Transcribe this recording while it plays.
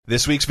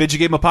This week's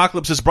Vidjagame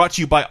Apocalypse is brought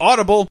to you by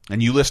Audible,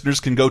 and you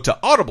listeners can go to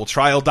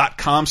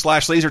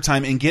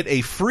audibletrial.com/lasertime and get a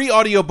free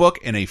audiobook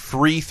and a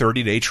free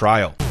 30-day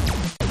trial.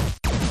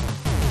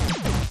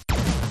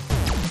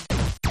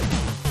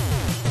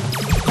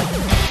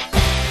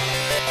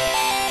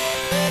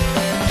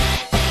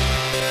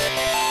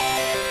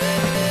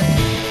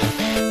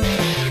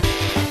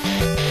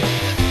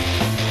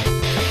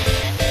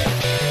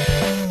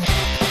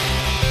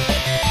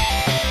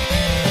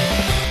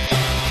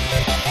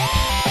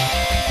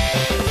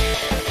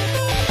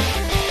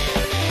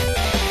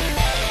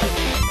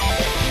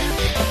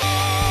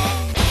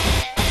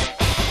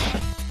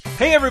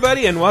 Hey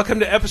everybody, and welcome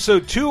to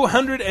episode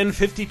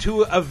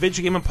 252 of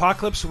Vidjagame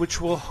Apocalypse,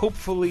 which will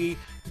hopefully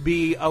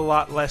be a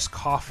lot less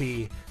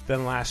coffee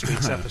than last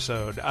week's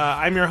episode.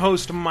 I'm your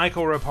host,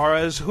 Michael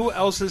Raparez. Who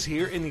else is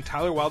here in the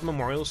Tyler Wilde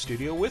Memorial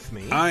Studio with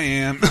me? I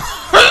am.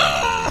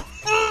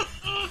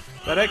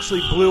 That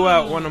actually blew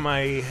out one of my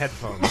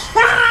headphones.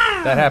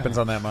 That happens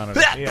on that monitor.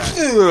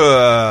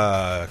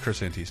 Yeah.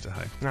 Chris Antista,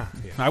 hi. Yeah.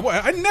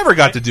 I never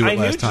got to do it I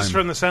last knew time. just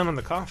from the sound of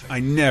the coffee. I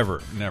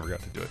never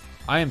got to do it.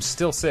 I am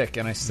still sick,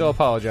 and I still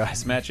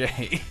apologize, Matt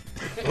J.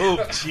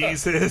 Oh,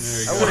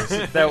 Jesus.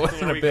 That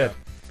wasn't a bit.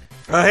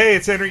 Hey,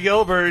 it's Henry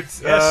Gilbert.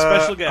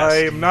 Special guest.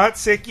 I am not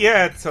sick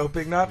yet,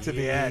 hoping not to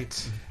be. I'm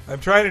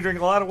trying to drink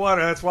a lot of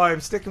water. That's why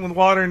I'm sticking with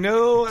water.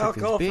 No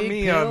alcohol for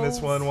me on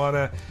this one. Want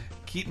to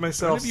keep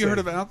myself Have you heard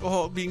of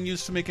alcohol being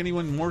used to make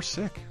anyone more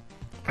sick?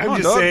 I'm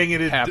just saying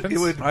it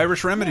would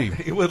Irish remedy.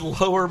 It would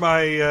lower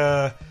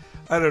my...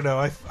 I don't know.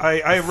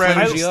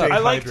 I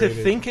like to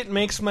think it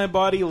makes my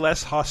body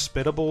less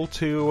hospitable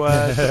to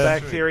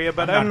bacteria,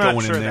 but I'm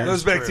not sure that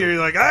those bacteria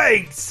are like, I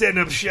ain't setting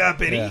up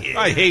shop and eating.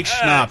 I hate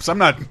schnapps. I'm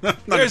not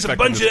There's a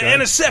bunch of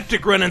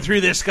antiseptic running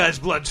through this guy's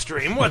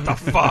bloodstream. What the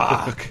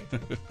fuck?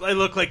 I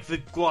look like the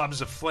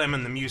globs of phlegm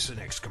in the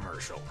Mucinex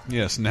commercial.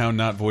 Yes, now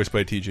not voiced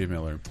by T.J.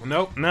 Miller.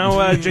 Nope.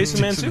 Now Jason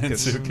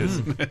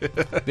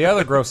Mantzoukas. The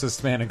other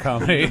grossest man in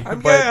comedy,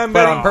 but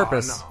on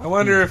purpose. I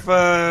wonder if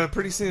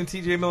pretty soon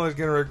T.J. Miller is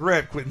going to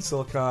regret quitting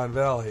Silicon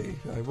Valley.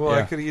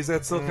 I could have used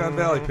that Silicon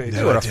Valley page.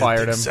 They would have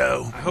fired him.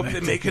 So I hope they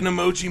make an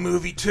emoji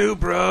movie too,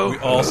 bro. We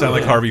all sound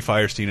like Harvey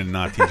Firestein and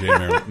not T.J.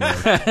 Miller.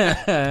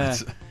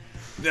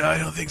 No, I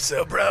don't think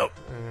so, bro.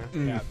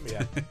 Yeah.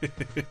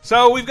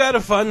 So we've got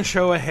a fun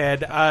show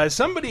ahead.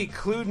 Somebody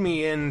clued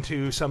me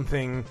into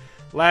something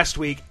last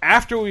week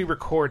after we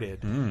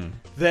recorded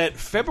that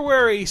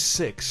February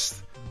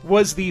 6th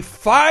was the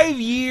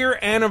 5-year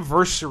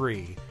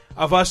anniversary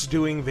of us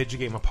doing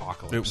Vidjagame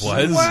Apocalypse. It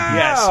was? Wow.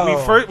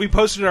 Yes, we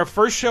posted our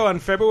first show on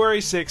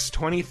February 6,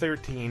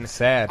 2013.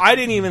 Sad. I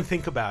didn't even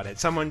think about it.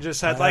 Someone just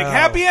said,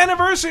 happy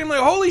anniversary. I'm like,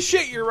 holy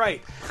shit, you're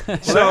right.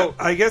 So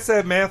I guess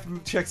that math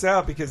checks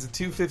out because at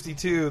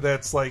 252,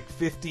 that's like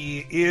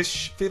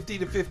 50-ish, 50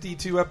 to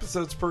 52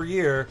 episodes per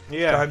year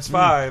times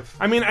 5.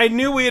 I mean, I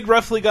knew we had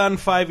roughly gone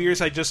 5 years.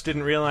 I just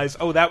didn't realize,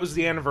 that was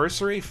the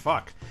anniversary?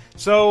 Fuck.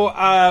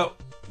 So,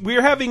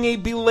 we're having a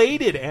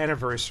belated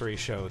anniversary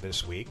show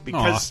this week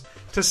because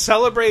to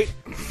celebrate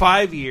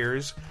 5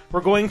 years,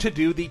 we're going to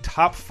do the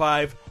top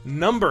 5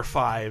 number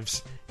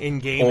 5s in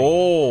gaming.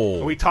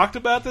 Oh. We talked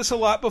about this a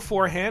lot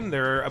beforehand.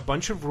 There are a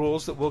bunch of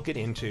rules that we'll get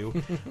into.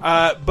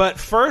 But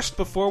first,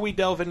 before we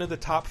delve into the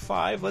top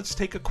 5, let's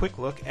take a quick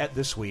look at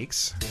this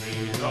week's.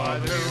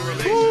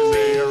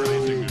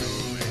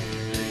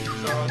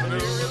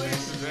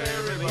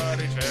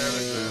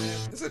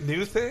 Is it a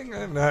new thing?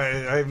 I'm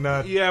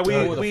not. Yeah,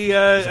 we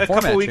a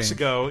couple weeks change.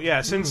 ago.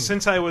 Yeah,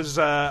 since I was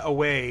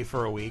away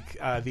for a week,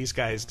 these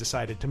guys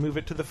decided to move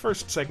it to the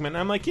first segment. And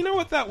I'm like, you know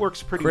what, that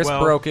works pretty Chris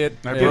well. broke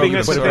it. Giving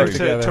us a bit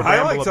to I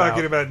ramble like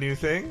talking about. about new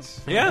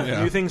things.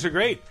 Yeah, new things are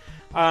great.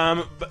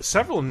 But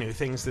several new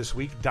things this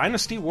week.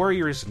 Dynasty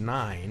Warriors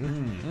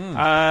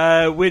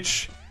 9,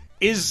 which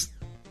is...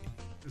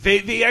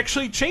 They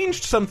actually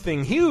changed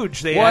something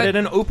huge. They added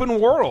an open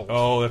world.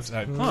 Oh,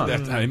 I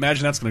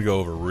imagine that's going to go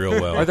over real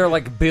well. Are there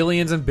like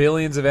billions and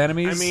billions of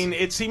enemies? I mean,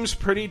 it seems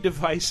pretty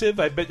divisive.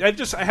 I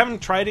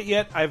haven't tried it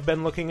yet. I've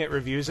been looking at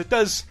reviews. It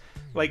does,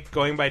 like,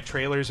 going by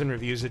trailers and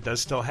reviews, it does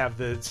still have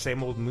the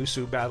same old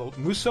Muso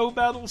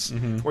battles,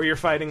 where you're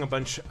fighting a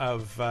bunch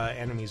of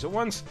enemies at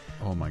once.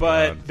 Oh my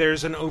but God.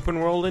 There's an open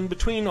world in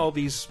between all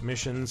these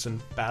missions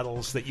and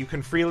battles that you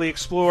can freely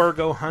explore,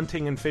 go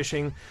hunting and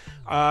fishing.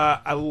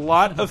 A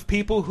lot of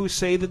people who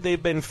say that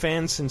they've been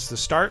fans since the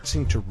start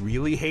seem to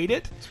really hate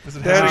it. Because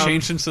it hasn't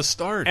changed since the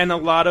start. And a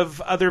lot of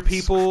other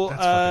people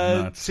That's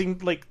fucking nuts.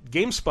 seemed like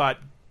GameSpot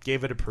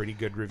gave it a pretty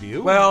good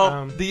review.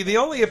 Well, the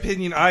only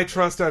opinion I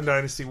trust on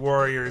Dynasty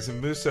Warriors and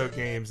Muso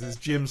games is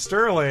Jim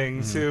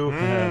Sterling's, who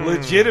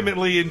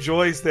legitimately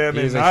enjoys them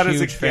He's and a not as a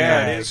huge fan.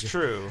 gag. That is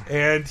true.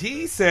 And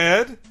he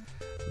said,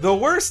 the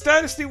worst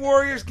Dynasty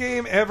Warriors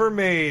game ever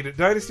made.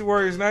 Dynasty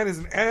Warriors 9 is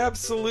an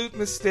absolute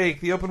mistake.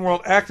 The open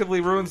world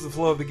actively ruins the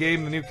flow of the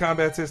game. The new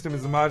combat system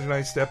is a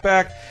homogenized step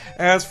back.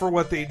 As for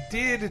what they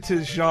did to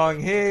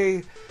Zhang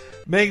He,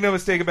 Make no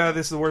mistake about it,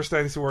 this is the worst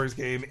Dynasty Warriors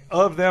game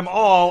of them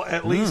all,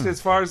 at least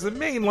as far as the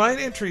mainline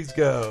entries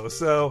go.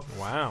 So,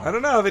 wow. I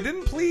don't know. If it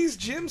didn't please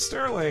Jim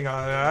Sterling,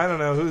 I don't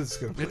know who's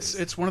going to please.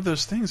 It's one of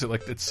those things that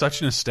like it's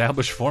such an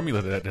established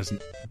formula that has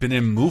been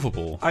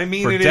immovable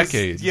for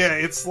decades.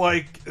 It's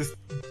like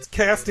it's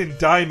cast in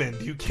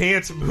diamond. You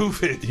can't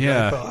move it.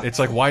 Yeah, it's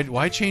like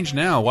why change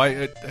now?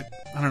 Why?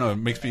 I don't know. It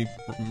makes me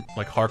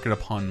like harken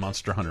upon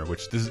Monster Hunter,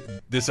 which this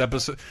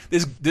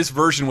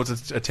version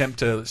was an attempt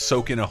to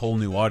soak in a whole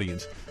new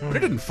audience, but it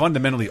didn't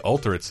fundamentally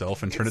alter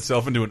itself and turn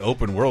itself into an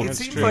open world. It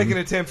seems like an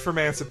attempt for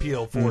mass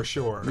appeal for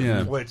sure,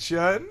 which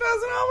doesn't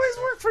always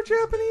work for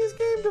Japanese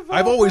game developers.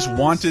 I've always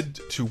wanted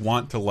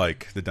to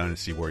like the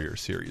Dynasty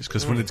Warriors series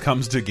because when it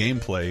comes to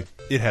gameplay,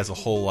 it has a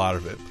whole lot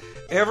of it.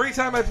 Every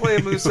time I play a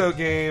Musou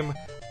game,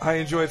 I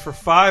enjoy it for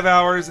 5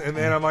 hours, and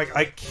then I'm like,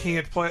 I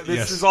can't play.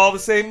 This is all the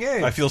same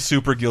game. I feel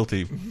super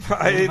guilty.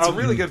 It's a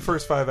really good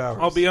first 5 hours.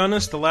 I'll be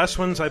honest, the last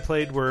ones I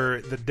played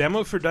were the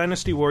demo for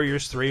Dynasty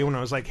Warriors 3, when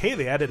I was like, hey,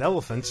 they added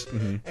elephants,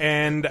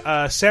 and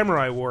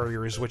Samurai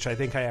Warriors, which I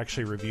think I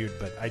actually reviewed,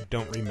 but I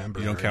don't remember.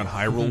 You don't count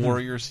Hyrule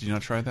Warriors? Did you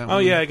not try that one? Oh,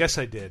 yeah, I guess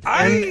I did.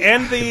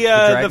 And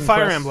the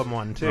Fire Emblem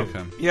one, too.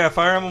 Okay. Yeah,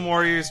 Fire Emblem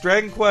Warriors.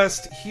 Dragon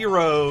Quest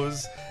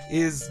Heroes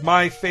is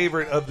my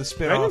favorite of the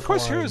spin-off Dragon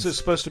Quest ones. Heroes is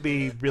supposed to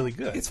be really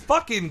good. It's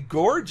fucking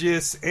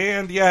gorgeous,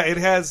 and yeah,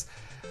 it's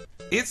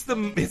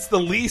the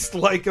least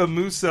like a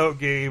Musou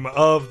game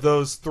of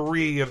those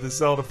three of the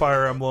Zelda,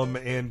 Fire Emblem,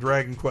 and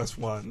Dragon Quest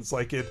ones.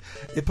 Like it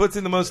puts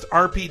in the most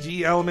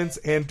RPG elements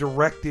and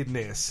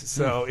directedness.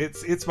 So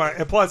it's my,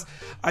 and plus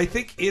I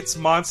think its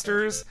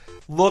monsters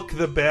look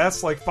the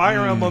best. Like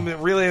Fire Emblem, it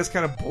really has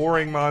kind of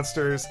boring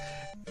monsters.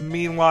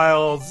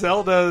 Meanwhile,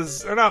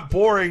 Zelda's are not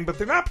boring, but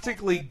they're not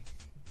particularly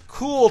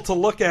cool to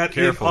look at.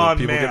 Careful, on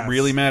people mass. get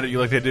really mad at you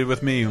like they did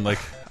with me. Like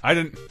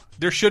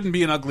there shouldn't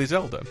be an ugly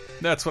Zelda.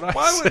 That's what I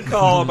I wouldn't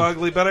call them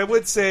ugly, but I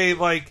would say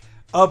like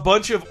a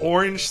bunch of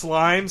orange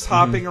slimes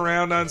hopping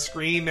around on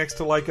screen next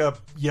to like a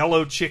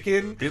yellow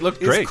chicken. It looked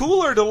great. It's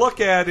cooler to look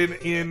at on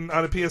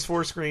a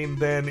PS4 screen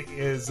than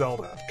is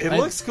Zelda. It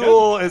looks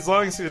cool as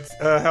long as it's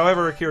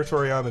however Akira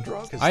Toriyama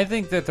draws. I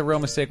think that the real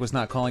mistake was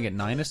not calling it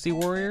Dynasty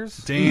Warriors.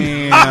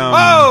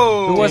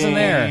 Damn. Who wasn't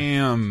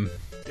there?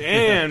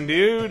 Damn,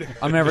 dude.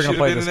 I'm never going to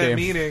play this in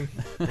game.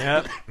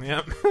 That meeting.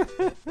 Yep.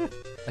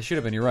 I should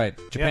have been. You're right.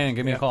 Japan,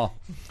 give me a call.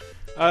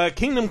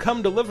 Kingdom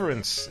Come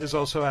Deliverance is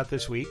also out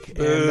this week,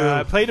 and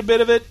I played a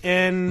bit of it,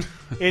 and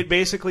it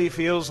basically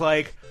feels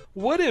like,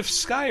 what if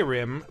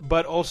Skyrim,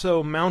 but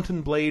also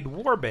Mountain Blade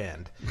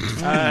Warband?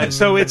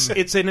 So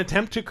it's an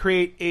attempt to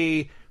create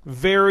a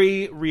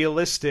very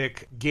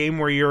realistic game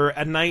where you're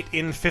a knight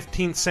in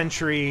 15th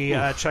century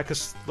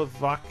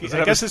Czechoslovakia.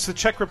 I guess it's the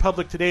Czech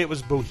Republic today. It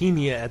was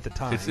Bohemia at the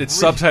time. Its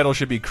subtitle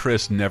should be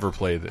Chris, never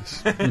play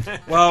this.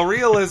 Well,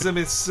 realism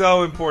is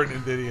so important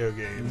in video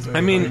games.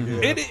 I mean,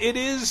 it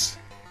is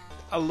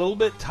a little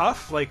bit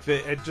tough. Like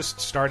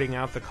just starting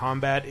out, the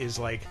combat is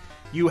like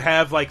you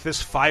have like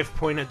this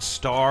 5-pointed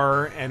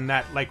star, and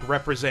that like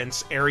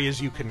represents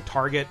areas you can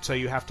target. So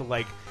you have to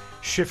like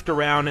shift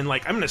around and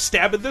like, I'm going to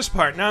stab at this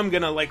part, now I'm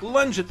going to like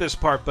lunge at this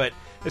part. But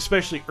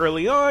especially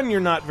early on,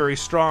 you're not very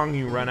strong.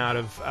 You run out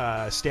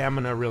of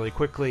stamina really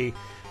quickly,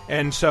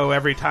 and so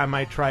every time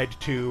I tried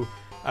to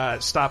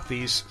stop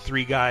these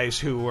three guys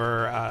who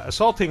were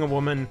assaulting a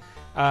woman,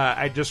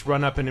 I just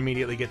run up and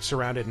immediately get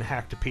surrounded and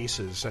hacked to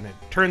pieces. And it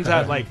turns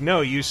out, like,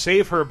 no, you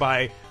save her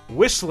by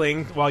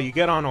whistling while you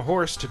get on a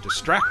horse to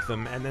distract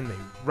them, and then they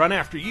run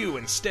after you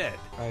instead.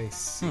 I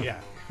see.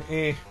 Yeah.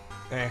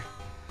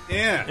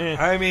 Yeah.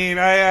 I mean,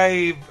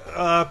 I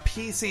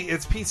PC.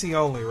 It's PC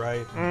only,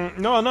 right?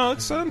 No,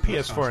 it's on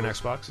PS4 and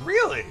Xbox.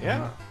 Really?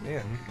 Yeah.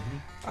 Man.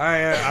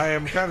 I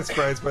am kind of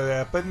surprised by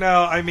that, but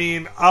no. I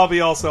mean, I'll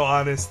be also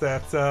honest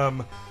that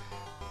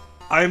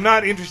I'm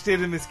not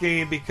interested in this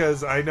game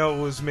because I know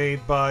it was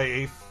made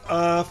by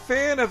a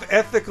fan of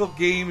ethical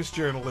games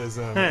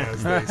journalism,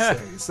 as they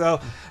say. So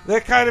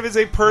that kind of is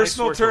a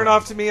personal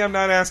turnoff to me. I'm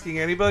not asking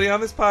anybody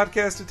on this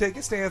podcast to take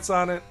a stance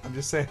on it. I'm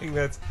just saying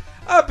that's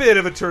a bit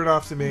of a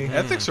turnoff to me.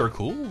 Ethics are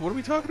cool. What are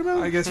we talking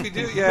about? I guess we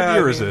do. Yeah. What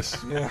year is this?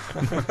 Yeah.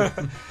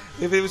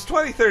 If it was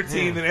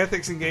 2013, then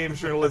ethics in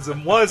games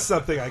journalism was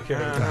something I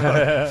cared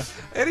about.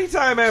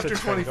 Anytime after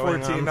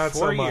 2014, not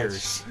so much.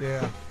 Years.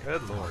 Yeah.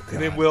 Good lord.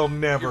 And it will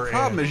never The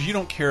problem end. is you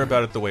don't care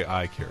about it the way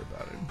I care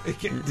about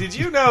it. Did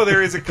you know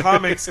there is a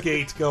comics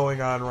gate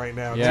going on right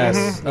now?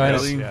 Yes.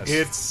 Yes.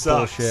 It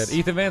sucks. Bullshit.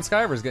 Ethan Van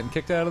Sciver's getting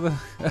kicked out of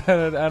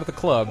the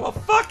club. Well,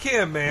 fuck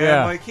him, man.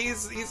 Yeah. Like He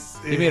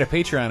made a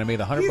Patreon and made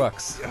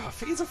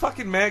 $100. He's a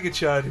fucking MAGA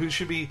chud who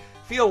should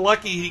feel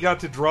lucky he got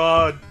to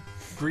draw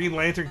Green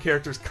Lantern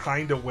characters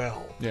kind of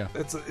well. Yeah.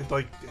 It's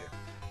like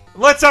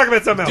Let's talk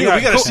about something else. Dude,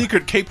 we got cool. a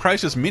secret Cape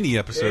Crisis mini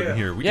episode in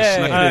here. We Yeah. just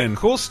snuck it in.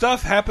 Cool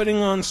stuff happening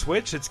on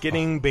Switch. It's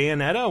getting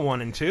Bayonetta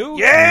 1 and 2.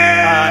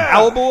 Yeah!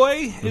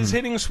 Owlboy is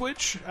hitting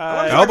Switch.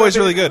 Owlboy's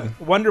really good.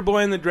 Wonder Boy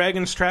and the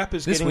Dragon's Trap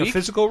is This getting a week?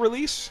 physical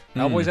release.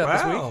 Cowboys out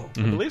this Wow.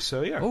 week. I believe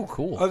so, yeah. Oh,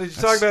 cool. Oh, did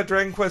you talk about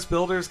Dragon Quest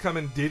Builders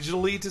coming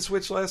digitally to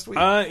Switch last week?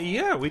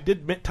 Yeah, we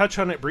did touch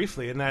on it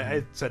briefly, and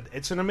I said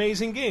it's an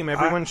amazing game.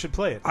 Everyone should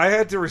play it. I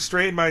had to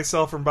restrain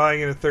myself from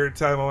buying it a third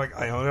time. I'm like,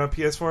 I own it on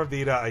PS4 and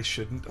Vita. I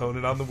shouldn't own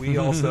it on the Wii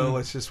also.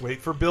 Let's just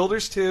wait for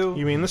Builders 2.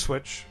 You mean the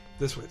Switch?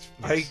 The Switch.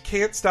 I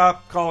can't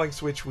stop calling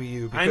Switch Wii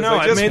U because I know.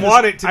 I just made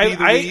want this- it to be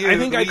the I, Wii U. I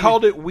think the I Wii U.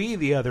 called it Wii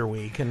the other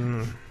week,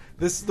 and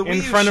the Wii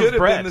U front of should have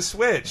Brett. been the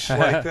Switch.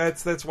 Like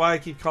that's why I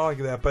keep calling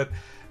it that. But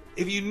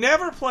if you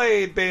never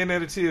played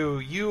Bayonetta 2,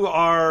 you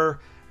are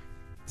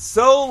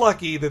so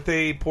lucky that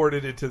they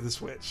ported it to the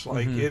Switch.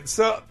 Like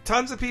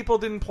tons of people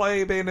didn't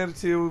play Bayonetta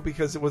 2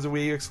 because it was a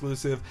Wii U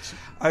exclusive.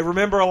 I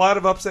remember a lot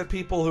of upset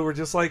people who were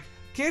just like,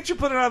 can't you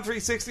put it on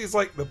 360? It's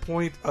like, the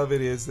point of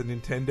it is that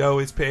Nintendo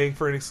is paying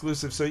for an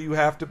exclusive, so you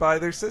have to buy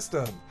their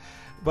system.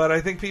 But I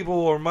think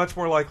people are much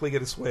more likely to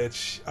get a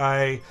Switch.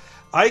 I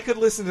could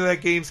listen to that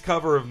game's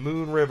cover of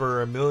Moon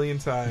River a million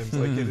times.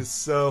 Like, it is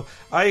so...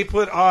 I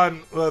put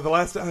on... the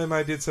last time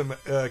I did some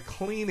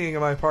cleaning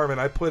in my apartment,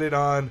 I put it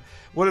on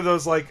one of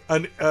those, like...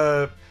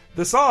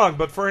 the song,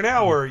 but for an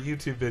hour,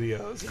 YouTube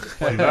videos.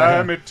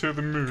 Fly me to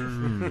the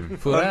moon.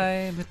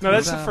 no,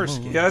 that's the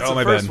first game. Yeah, that's Oh,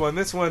 my the first bad. one.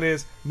 This one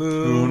is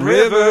Moon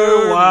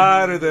River,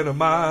 wider than a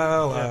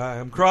mile.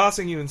 I'm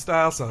crossing you in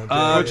style, son.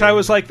 Which I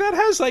was like, that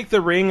has like the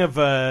ring of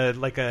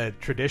like a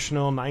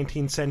traditional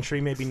 19th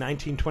century, maybe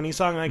 1920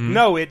 song. Like,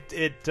 no, it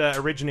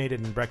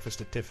originated in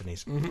Breakfast at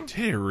Tiffany's. Did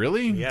it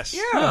really? Yes.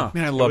 Yeah.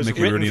 Man, I It love was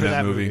Mickey written Rooney in for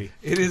that movie.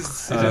 It is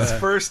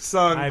first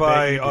sung I by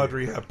bet you did.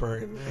 Audrey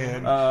Hepburn.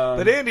 And,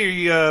 but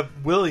Andy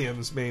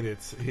Williams made it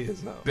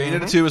his own.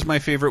 Bayonetta 2 is my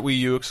favorite Wii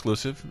U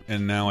exclusive,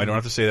 and now I don't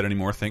have to say that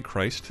anymore, thank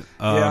Christ.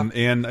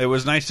 And it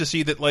was nice to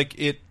see that like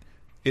it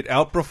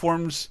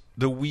outperforms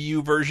the Wii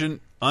U version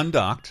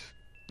undocked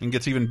and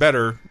gets even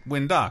better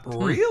when docked.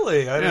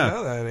 Really? I Yeah. didn't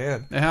know that,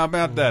 man. And how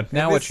about that?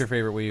 Now, what's your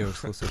favorite Wii U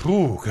exclusive?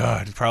 Oh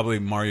God, probably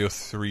Mario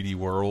 3D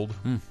World.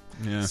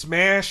 Yeah.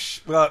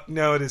 Smash, well,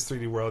 no, it is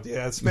 3D World.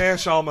 Yeah,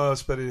 Smash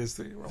almost, but it is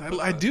 3D World.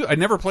 I do. I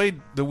never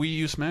played the Wii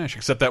U Smash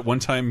except that one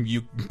time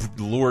you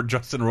lured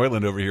Justin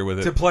Roiland over here with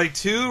it To play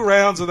 2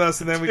 rounds with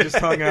us, and then we just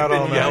hung out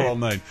all and night. yell all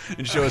night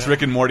and show us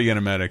Rick and Morty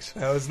animatics.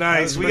 That was nice.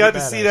 That was We pretty got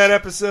to see badass. that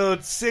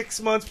episode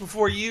 6 months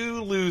before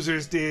you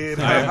losers did.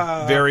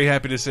 I'm very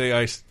happy to say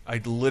I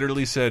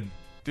literally said,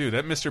 dude,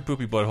 that Mr.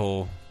 Poopy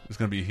Butthole is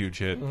going to be a huge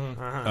hit.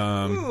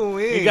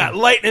 Ooh-wee. You got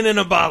lightning in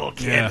a bottle,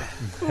 kid. Yeah.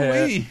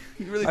 Ooh-wee.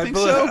 You really I, think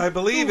be- so? I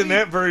believe in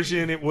that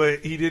version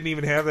he didn't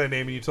even have that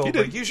name, and you told him,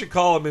 did. like, you should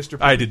call him Mr.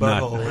 Poopy I did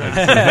not.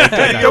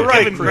 Butthole. You're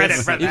right,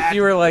 Chris.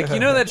 You were like, you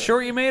know that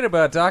short you made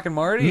about Doc and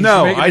Marty? You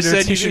No, should make it I into a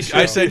said you TV should. show.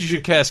 I said you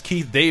should cast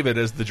Keith David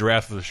as the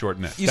giraffe with the short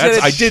neck. You said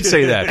I it's- did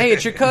say that. Hey,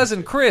 it's your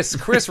cousin Chris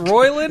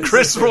Roiland.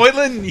 Chris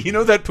Roiland, you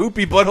know that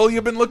poopy butthole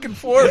you've been looking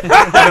for? And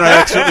I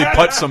accidentally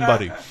punched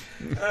somebody.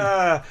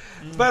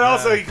 But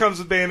also, he comes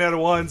with Bayonetta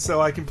 1,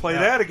 so I can play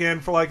that again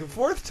for like the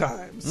 4th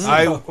time. So.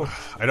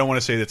 I don't want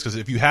to say this because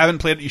if you haven't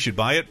played it, you should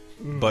buy it.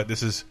 But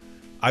this is,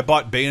 I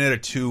bought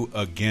Bayonetta 2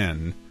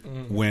 again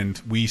when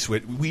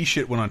Wii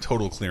shit went on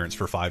total clearance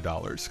for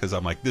 $5 because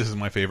I'm like, this is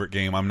my favorite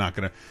game. I'm not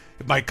gonna,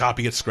 if my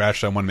copy gets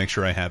scratched, I want to make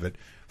sure I have it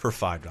for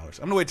 $5. I'm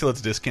gonna wait till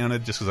it's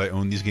discounted just because I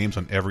own these games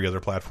on every other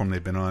platform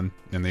they've been on,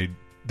 and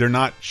they're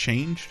not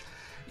changed.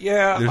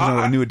 Yeah, There's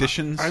no new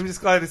additions. I'm just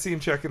glad to see him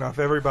checking off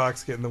every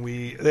box getting the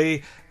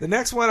Wii. The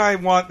next one I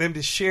want them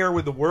to share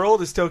with the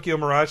world is Tokyo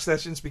Mirage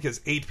Sessions because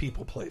 8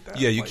 people played that.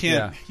 Yeah, you Like,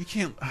 can't. yeah. You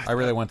can't. I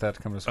really want that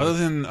to come to Switch.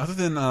 Other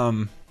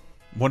than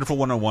Wonderful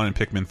 101 and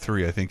Pikmin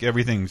 3, I think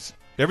everything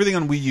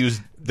on Wii U's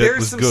that There's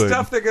was some good.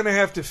 stuff they're going to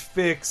have to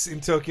fix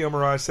in Tokyo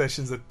Mirage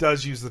Sessions that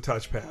does use the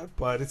touchpad,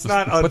 but it's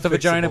not Put the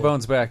vagina unfixable.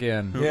 bones back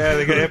in. Yeah,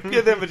 they got to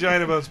get them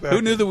vagina bones back.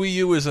 Who knew the Wii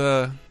U was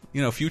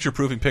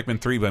future-proofing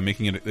Pikmin 3 by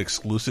making it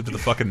exclusive to the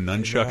fucking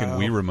nunchuck and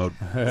Wii remote?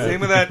 Same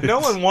with that. No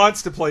one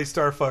wants to play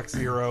Star Fox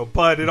Zero,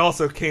 but it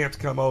also can't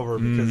come over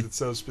because it's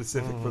so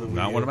specific for the Wii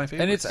Not U. one of my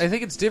favorites. And I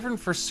think it's different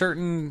for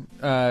certain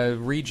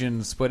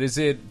regions, but is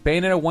it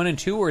Bayonetta 1 and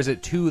 2, or is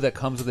it 2 that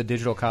comes with a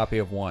digital copy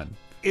of 1?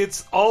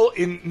 It's all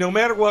in. No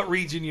matter what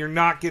region, you're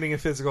not getting a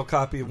physical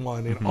copy of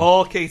 1. In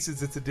all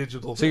cases, it's a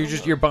digital. So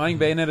download. you're buying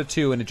Bayonetta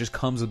 2 and it just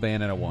comes with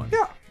Bayonetta 1?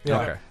 Yeah.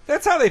 Okay.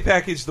 That's how they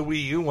packaged the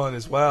Wii U one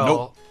as well.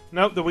 Nope.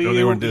 Nope, the No, they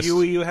Wii weren't U, discs.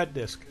 Wii U had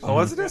disc. Oh,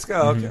 was it disc?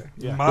 Oh, okay.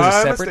 Yeah. My Was it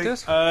a separate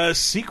mistake.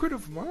 disc? Secret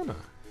of Mana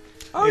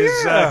Oh, is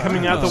yeah.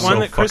 coming out. The Oh. one So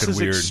that Chris fucking is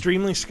weird.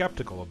 extremely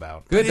skeptical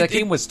about. Good. That it-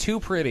 game was too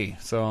pretty,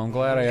 so I'm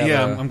glad I have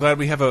Yeah, a... I'm glad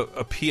we have a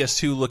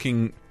PS2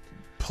 looking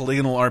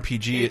polygonal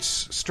RPG.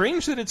 It's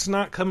strange that it's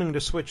not coming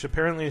to Switch.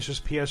 Apparently, it's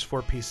just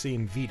PS4, PC,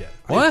 and Vita.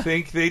 I What?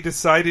 think they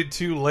decided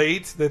too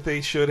late that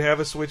they should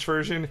have a Switch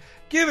version.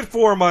 Give it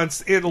 4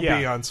 months; it'll Yeah.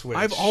 be on Switch.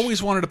 I've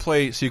always wanted to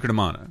play Secret of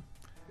Mana,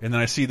 and then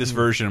I see this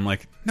version. I'm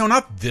like, no,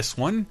 not this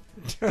one.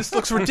 This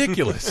looks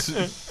ridiculous. Do you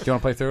want to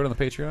play through it on the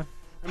Patreon?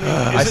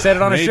 I said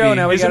it on a maybe. show.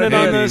 Now we Isn't got it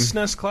on the maybe.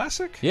 SNES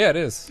Classic? Yeah, it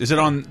is. Is it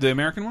on the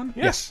American one?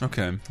 Yes.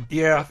 Okay.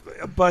 Yeah,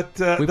 but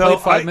We though played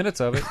 5 minutes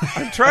of it.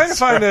 I'm trying to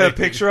find a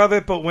picture of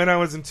it, but when I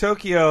was in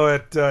Tokyo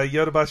at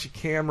Yodobashi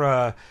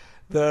Camera,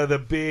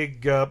 the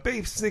big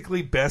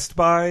basically Best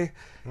Buy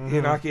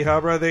in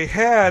Akihabara, they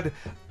had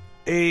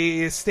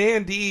a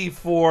standee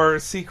for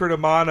Secret of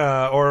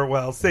Mana, or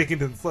Seiken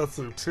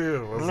Densetsu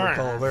 2, as they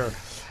call it there.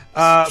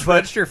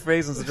 Stretched your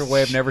face in such a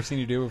way I've never seen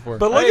you do before.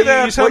 But look at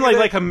that! You sound look at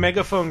like a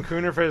megaphone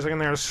crooner face in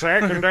there.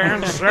 Second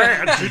and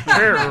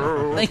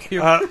Thank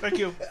you. Thank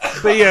you.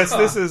 But yes,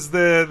 this is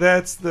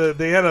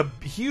they had a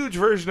huge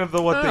version of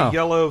the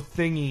yellow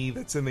thingy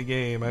that's in the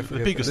game. I The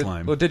forget. Pika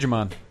Slime. Well,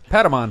 Digimon.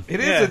 Patamon. It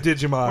is Yeah. a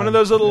Digimon. One of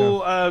those little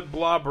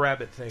blob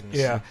rabbit things.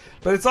 Yeah,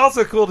 but it's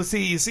also cool to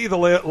see. You see the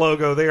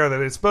logo there that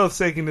it's both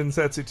Seiken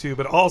Densetsu 2,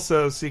 but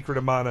also Secret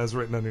of Mana is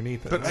written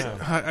underneath it. But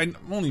I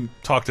only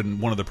talked to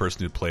one other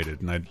person who played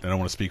it, and I don't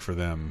want to speak for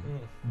them.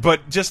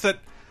 But just that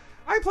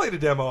I played a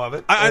demo of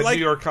it I at like-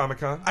 New York Comic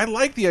Con. I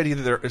like the idea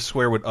that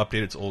Square would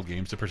update its old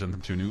games to present them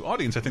to a new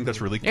audience. I think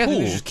that's really Yeah, cool.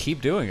 they just keep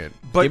doing it.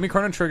 But- Give me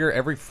Chrono Trigger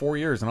every 4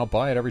 years, and I'll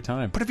buy it every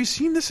time. But have you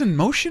seen this in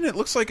motion? It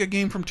looks like a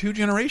game from 2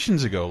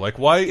 generations ago. Like,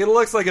 why? It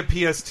looks like a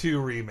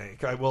PS2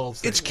 remake. I will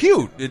say. It's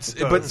cute. does.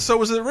 But so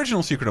was the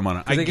original Secret of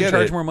Mana. I They get can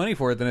charge it. more money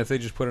for it than if they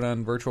just put it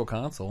on Virtual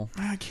Console.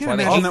 I That's can't why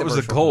they imagine hate that was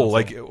the Virtual goal.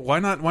 Console.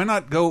 Like, why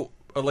not go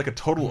like a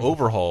total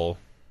overhaul?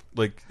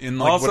 Like in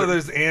like Also, what-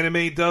 there's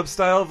anime dub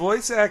style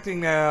voice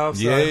acting now.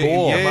 So Yay, come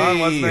on, yay.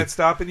 wasn't that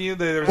stopping you?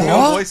 There was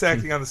no voice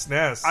acting on the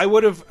SNES. I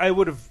would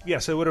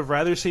have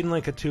rather seen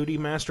like a 2D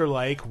master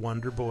like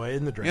Wonder Boy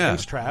and the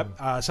Dragon's Trap,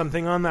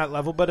 something on that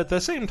level. But at the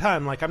same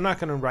time, like I'm not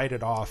going to write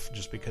it off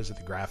just because of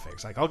the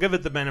graphics. Like I'll give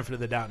it the benefit of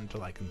the doubt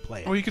until I can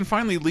play it. Well, you can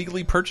finally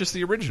legally purchase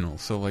the original.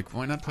 So like,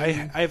 why not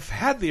play? I've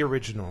had the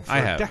original for I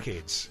have.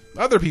 decades.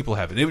 Other people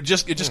haven't. It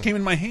just came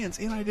in my hands,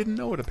 and I didn't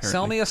know it. Apparently,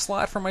 Sell me a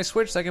slot for my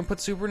Switch so I can put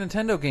Super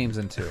Nintendo games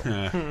into.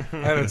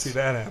 I don't see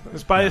that happen.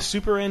 Let's buy a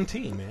Super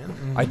NT,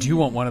 man. I do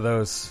want one of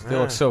those. They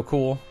look so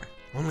cool.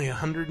 Only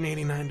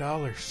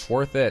 $189.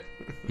 Worth it.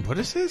 What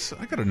is this?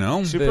 I gotta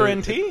know. Super The-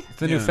 NT? It's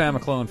the new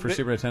Famiclone for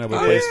Super Nintendo with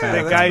Oh, Blaze yeah, Famiclone. The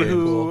that's guy pretty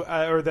who, cool.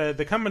 or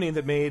the company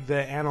that made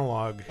the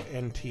analog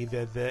NT,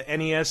 the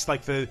NES,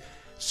 like the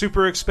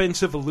super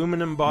expensive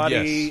aluminum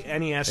body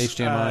NES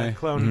HDMI.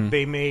 clone,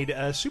 they made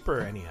a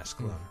Super NES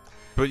clone.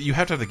 But you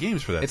have to have the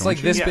games for that. It's don't like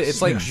you? this. Yes.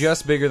 It's like Yes.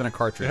 just bigger than a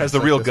cartridge. It has It's the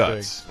like real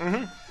this big.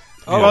 guts.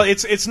 Oh, well,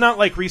 it's not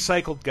like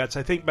recycled guts.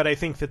 I think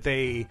that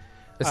they.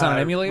 It's not an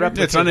emulator. replicate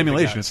Yeah, it's not an the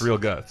emulation. guts. It's real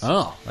guts.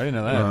 Oh, I didn't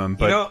know that.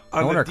 But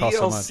on no wonder the it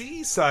costs so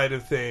DLC side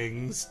of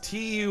things,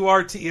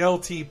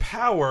 TURTLT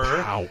Power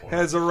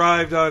has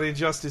arrived on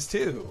Injustice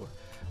 2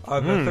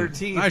 on the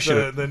 13th. I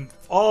should've- Then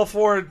all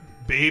 4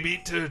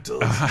 baby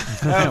turtles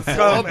have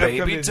come baby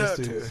to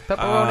Injustice 2. turtles.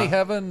 Pepperoni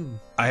heaven.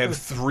 I have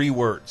 3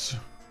 words.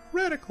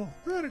 Radical.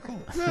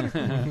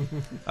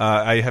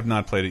 I have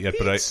not played it yet,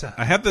 Pizza.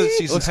 but I have the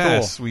season Looks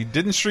pass. cool. We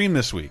didn't stream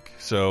this week,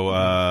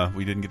 so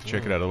we didn't get to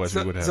check it out. Otherwise,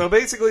 we would have. So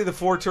basically, the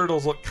 4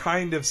 turtles look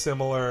kind of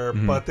similar,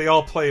 but they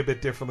all play a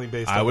bit differently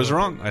based on I was what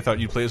wrong. they- I thought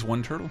you'd play as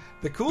one turtle.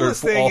 The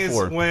coolest Or all thing is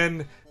 4.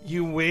 when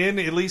you win,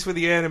 at least with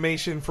the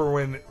animation for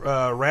when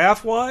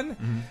Raph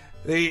won,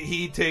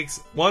 he takes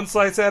one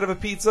slice out of a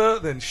pizza,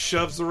 then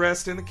shoves the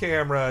rest in the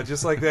camera,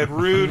 just like that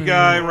rude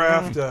guy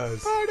Raph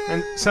does.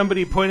 And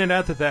somebody pointed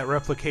out that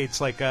replicates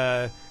like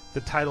the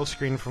title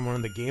screen from one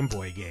of the Game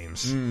Boy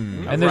games.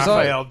 And And there's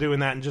Raphael doing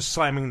that and just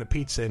slamming the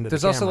pizza into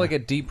There's the also camera. like a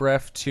deep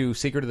ref to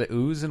Secret of the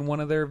Ooze in one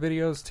of their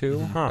videos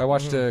too. I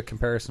watched a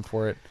comparison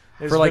for it.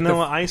 Is for like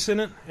Vanilla Ice in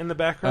it in the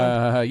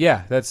background?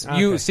 yeah, that's Okay,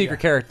 you.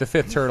 Secret character, the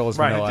 5th turtle is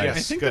Right, Vanilla yes. I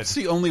Ice. think good. that's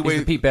the only He's way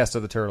the Pete Best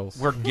of the turtles.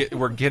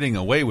 we're getting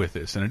away with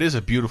this, and it is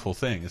a beautiful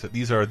thing. Is that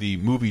these are the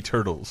movie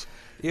turtles?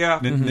 Yeah.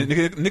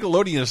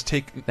 Nickelodeon has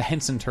taken. The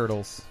Henson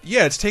turtles.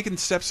 Yeah, it's taken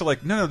steps to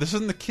like, no, this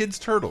isn't the kids'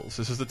 turtles.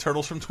 This is the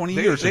turtles from 20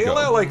 They, years they ago.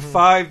 allow like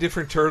 5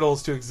 different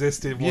turtles to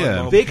exist in one Yeah.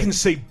 moment. They can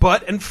say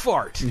butt and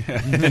fart.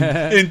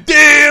 and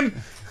damn,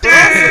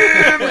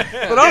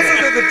 But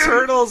also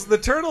the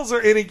turtles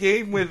are in a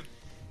game with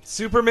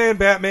Superman,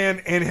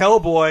 Batman, and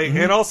Hellboy,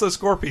 and also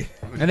Scorpion.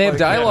 And they have Like,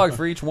 dialogue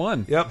for each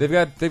one. Yep. They've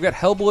got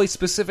Hellboy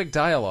specific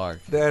dialogue.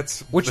 That's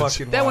Which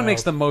fucking that one wild.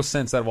 makes the most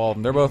sense out of all of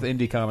them. They're both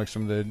indie comics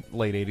from the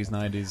late 80s,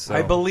 90s. So.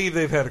 I believe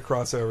they've had a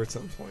crossover at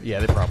some point. Yeah,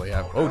 they probably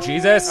have. Oh,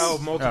 Jesus! Oh,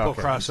 multiple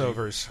okay.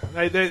 crossovers.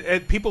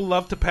 People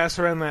love to pass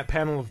around that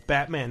panel of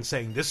Batman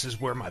saying, "This is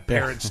where my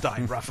parents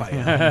died,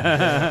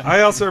 Raphael."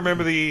 I also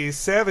remember the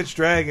Savage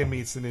Dragon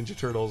meets the Ninja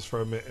Turtles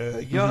from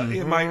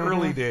in my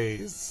early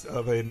days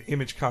of an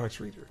Image Comics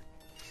reader.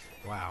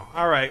 Wow.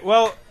 All right.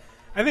 Well,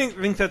 I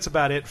think that's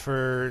about it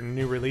for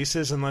new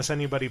releases, unless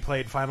anybody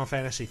played Final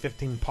Fantasy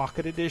 15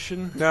 Pocket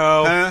Edition.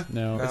 No.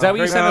 No. Is that what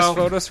you sent us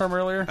photos from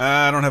earlier?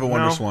 I don't have a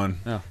Wonder No. Swan.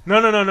 No.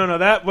 No.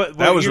 That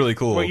was really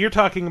cool. What you're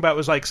talking about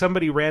was like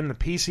somebody ran the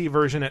PC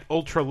version at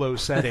ultra low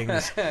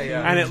settings,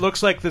 and it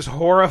looks like this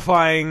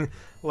horrifying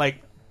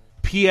like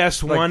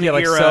PS1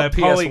 like era sub PS1.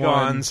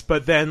 polygons,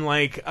 but then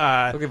like Look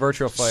at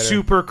Virtua Fighter.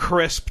 super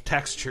crisp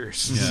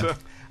textures. Yeah. So-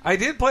 I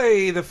did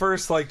play the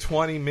first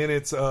 20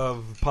 minutes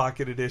of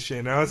Pocket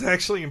Edition. I was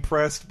actually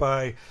impressed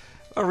by.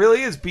 It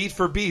really is beat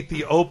for beat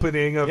the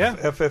opening of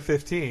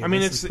FF15. I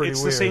mean, it's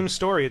the same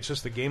story. It's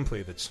just the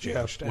gameplay that's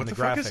changed and what the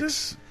fuck graphics. Is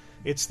this?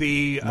 It's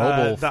the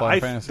mobile the Final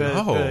Fantasy.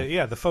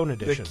 the phone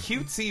edition. The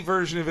cutesy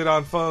version of it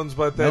on phones,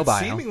 but that Mobile.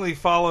 seemingly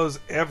follows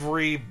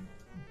every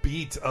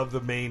beat of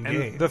the main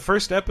game. The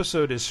first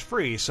episode is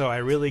free, so I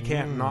really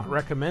can't not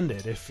recommend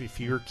it. If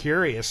you're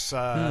curious,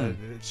 low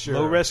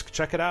risk,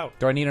 check it out.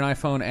 Do I need an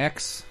iPhone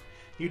X?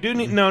 You do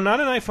need not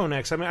an iPhone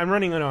X. I'm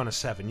running it on a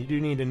 7. You do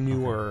need a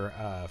newer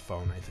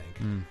phone, I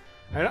think.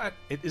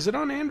 Is it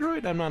on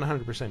Android? I'm not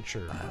 100%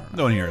 sure.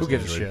 No one here has Who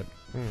gives a Android. shit?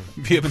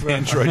 If you have an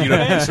Android, you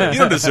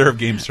don't deserve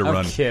games to I'm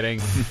run. kidding.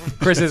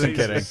 Chris isn't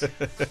kidding.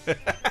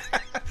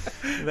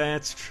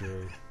 That's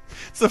true.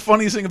 It's the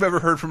funniest thing I've ever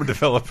heard from a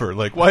developer.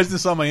 Like, why is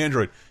this on my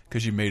Android?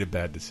 Because you made a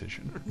bad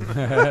decision.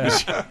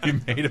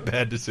 You made a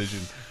bad decision.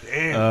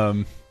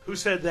 Damn. Who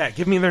said that?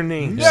 Give me their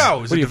names. No.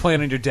 What are you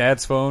playing on your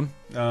dad's phone?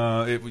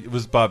 It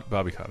was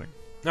Bobby Kotick.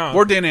 No.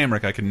 Or Dan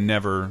Amrich. I can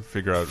never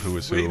figure out who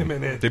was who. Wait a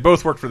minute. They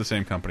both worked for the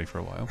same company for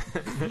a while.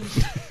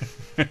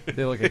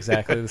 They look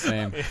exactly the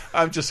same.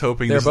 I'm just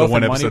hoping They're this is the both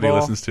one in episode he Moneyball.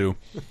 listens to.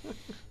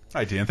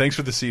 Hi, Dan. Thanks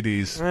for the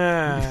CDs.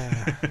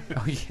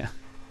 Oh, yeah.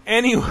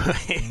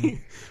 Anyway,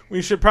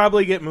 we should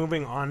probably get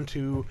moving on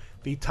to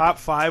the top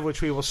 5,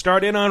 which we will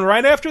start in on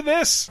right after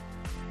this.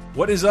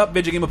 What is up,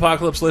 Vidjagame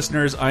Apocalypse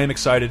listeners? I am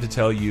excited to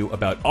tell you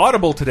about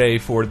Audible today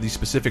for the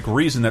specific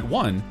reason that,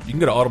 one, you can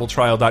go to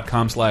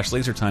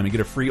audibletrial.com/lasertime and get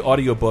a free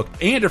audiobook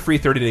and a free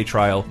 30-day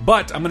trial,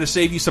 but I'm going to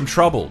save you some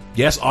trouble.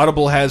 Yes,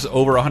 Audible has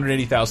over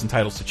 180,000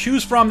 titles to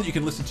choose from that you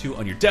can listen to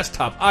on your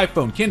desktop,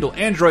 iPhone, Kindle,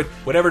 Android,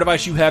 whatever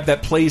device you have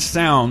that plays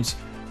sounds.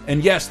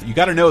 And yes, you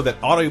got to know that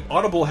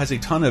Audible has a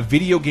ton of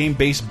video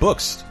game-based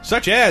books,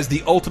 such as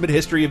The Ultimate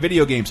History of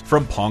Video Games,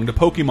 From Pong to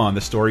Pokemon,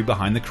 the story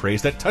behind the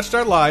craze that touched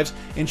our lives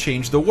and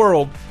changed the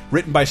world,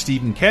 written by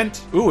Stephen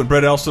Kent. Ooh, and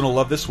Brett Elson will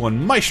love this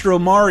one. Maestro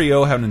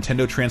Mario, How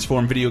Nintendo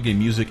Transformed Video Game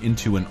Music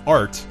into an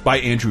Art, by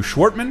Andrew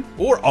Schwartman.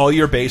 Or All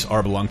Your Base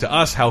Are Belong to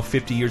Us, How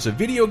 50 Years of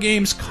Video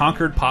Games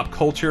Conquered Pop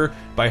Culture,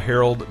 by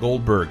Harold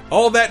Goldberg.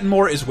 All that and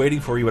more is waiting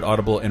for you at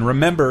Audible, and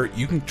remember,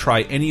 you can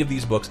try any of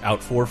these books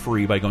out for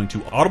free by going to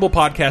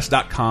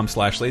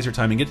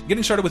audiblepodcast.com/lasertime and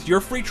getting started with your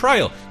free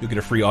trial. You'll get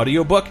a free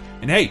audiobook,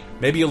 and hey,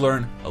 maybe you'll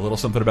learn a little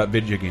something about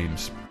video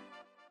games.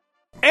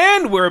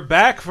 And we're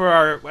back for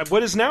our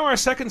what is now our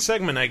second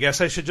segment. I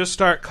guess I should just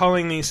start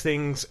calling these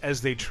things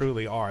as they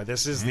truly are.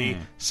 This is the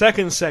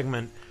second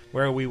segment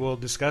where we will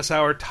discuss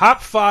our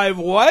top 5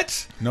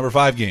 what? Number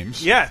 5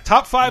 games. Yeah,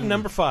 top 5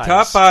 number 5.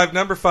 Top 5,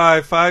 number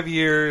 5, 5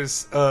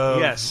 years of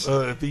Yes.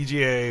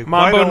 VGA.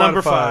 Mambo Quite a lot number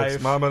of fives.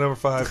 5. Mambo number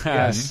 5.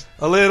 Yes.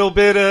 A little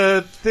bit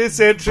of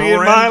this entry in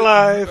my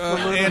life.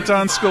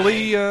 Anton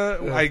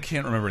Scalia. I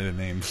can't remember the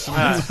names.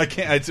 I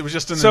can't. It was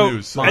just in the So,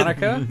 news.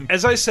 Monica?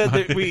 As I said,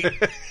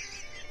 that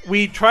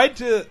we tried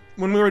to,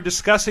 when we were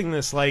discussing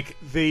this, like,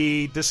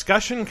 the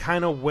discussion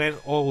kind of went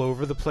all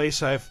over the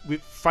place. We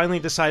finally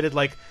decided,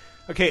 like,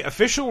 okay,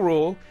 official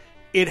rule,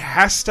 it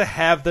has to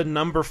have the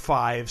number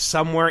 5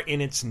 somewhere in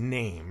its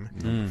name.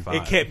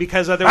 It can't,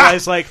 because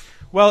otherwise, like,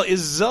 well,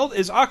 is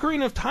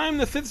Ocarina of Time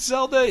the 5th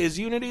Zelda? Is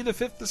Unity the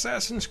 5th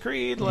Assassin's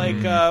Creed?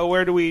 Like,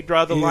 where do we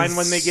draw the line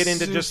when they get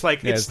into just,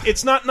 like,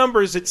 it's not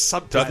numbers, it's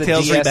subtitles.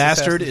 DuckTales DS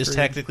Remastered Assassin's is Creed.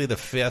 technically the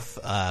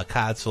 5th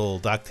console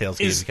DuckTales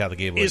game if you count the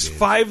Game Boy Is games.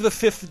 5 the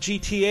 5th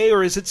GTA,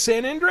 or is it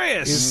San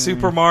Andreas? Is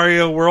Super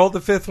Mario World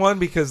the 5th one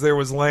because there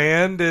was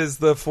Land is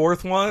the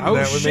 4th one? Oh,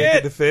 that would shit.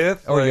 make it the 5th.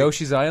 Or Like,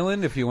 Yoshi's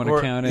Island, if you want to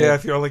count it. Yeah,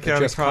 if you're only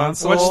counting just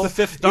console. What's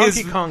the 5th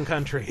Donkey Kong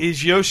country?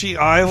 Is Yoshi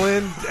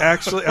Island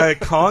actually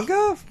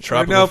Konga?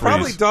 Tropical No, Freeze.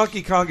 probably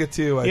Donkey Konga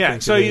 2, I Yeah,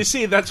 think. so it you is.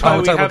 see, that's why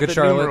we're we talking have about the Good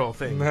Charlotte. numeral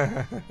thing.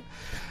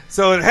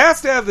 So it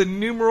has to have the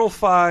numeral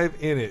 5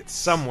 in it.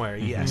 Somewhere,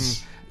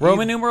 yes.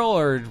 Roman numeral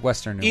or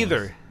Western numeral?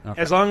 Either. Okay.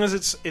 As long as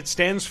it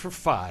stands for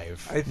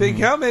 5. I think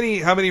how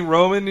many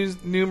Roman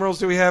numerals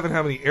do we have, and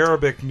how many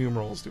Arabic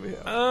numerals do we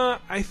have?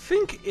 I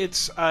think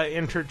it's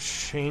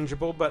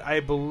interchangeable, but I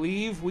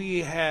believe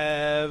we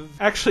have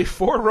actually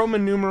 4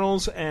 Roman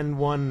numerals and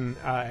 1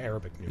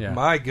 Arabic numeral. Yeah.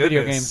 My goodness.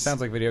 Video games.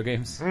 Sounds like video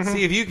games.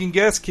 See if you can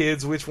guess,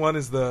 kids, which one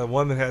is the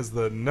one that has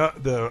the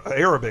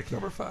Arabic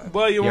number 5.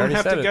 Well, you won't already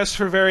have said to it. guess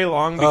for very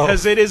long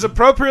because it is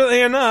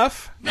appropriately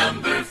enough.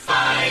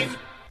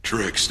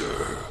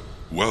 Trickster,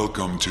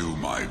 welcome to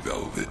my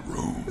velvet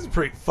room. It's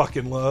pretty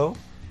fucking low.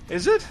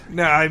 Is it?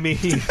 No, I mean,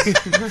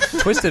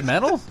 Twisted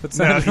Metal? That's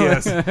no, not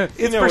yes, it's know what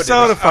it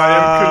Persona is.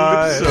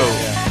 5.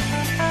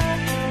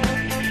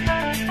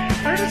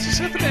 Where does this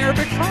have an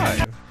Arabic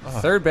 5?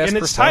 Third best In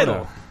its Persona.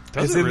 title.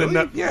 It's in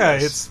the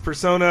it's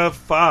Persona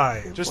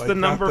 5. Just Like, the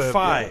not number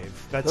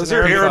 5. That's Those an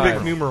are Arabic Arabic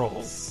five.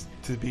 numerals,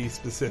 to be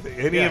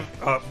specific. Yeah.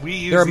 We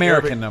use They're the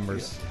American Arabic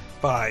numbers.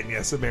 Fine,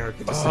 yes,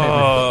 American.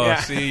 Oh,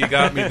 Yeah. see, you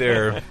got me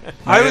there.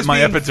 I was my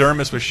being-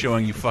 epidermis was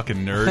showing you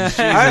fucking nerds.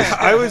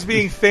 I was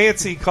being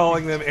fancy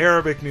calling them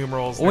Arabic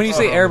numerals. When you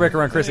say Oh. Arabic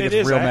around Chris, he It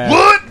gets is, real I- mad.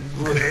 What?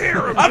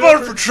 I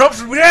voted for Trump,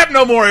 so we have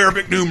no more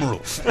Arabic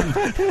numerals.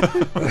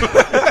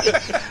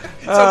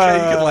 okay.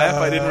 You can laugh.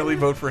 I didn't really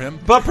vote for him.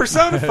 But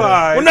Persona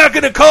 5... We're not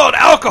going to call it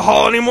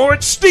alcohol anymore.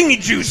 It's stingy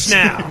juice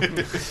now.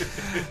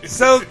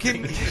 So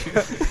can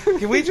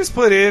we just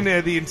put in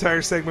the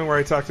entire segment where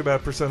I talked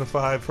about Persona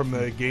 5 from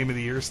the Game of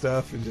the Year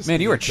stuff? And just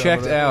Man, you were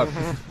checked out.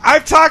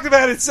 I've talked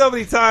about it so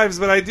many times,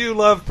 but I do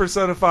love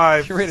Persona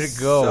 5. You're ready to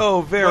go.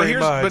 So very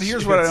much. But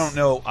here's what I don't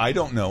know. I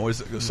don't know,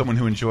 as someone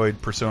who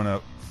enjoyed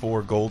Persona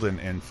 4 Golden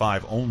and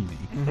 5 only,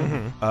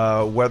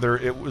 whether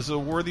it was a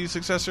worthy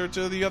successor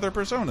to the other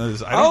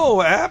Personas.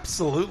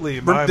 Absolutely.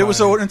 There was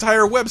an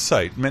entire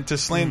website meant to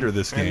slander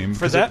this game.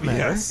 For that matter,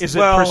 yes. is it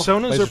Well,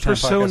 Personas or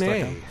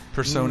Personae?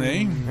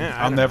 Personae? Yeah,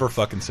 I I'll don't never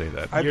fucking say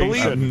that. I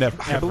believe I've never.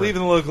 I believe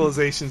in the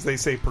localizations they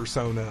say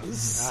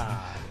personas.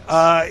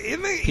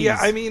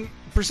 I mean,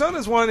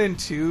 Personas 1 and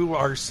 2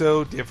 are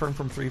so different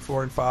from 3,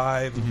 4, and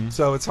 5,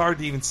 so it's hard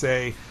to even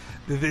say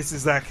that this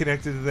is that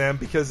connected to them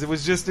because it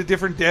was just a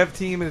different dev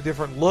team and a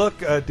different look,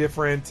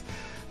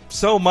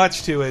 so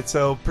much to it.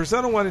 So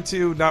Persona 1 and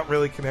 2 not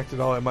really connected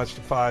all that much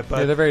to 5,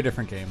 but They're very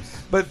different games.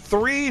 But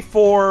 3,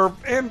 4,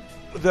 and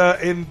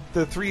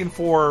the 3 and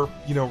 4,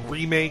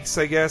 remakes,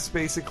 I guess,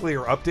 basically,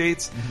 or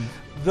updates,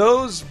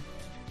 those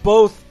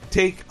both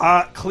take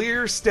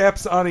clear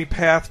steps on a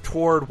path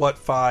toward what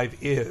 5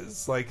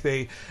 is. Like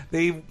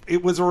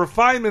it was a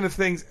refinement of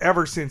things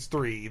ever since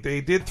 3. They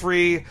did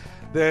 3,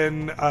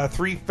 then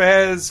 3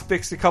 Fez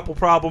fixed a couple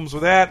problems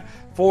with that.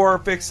 4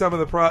 fixed some of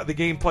the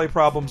gameplay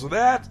problems with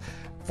that.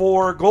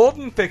 4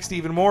 Golden fixed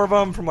even more of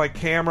them, from like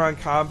camera and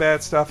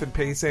combat stuff and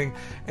pacing.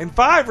 And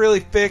 5 really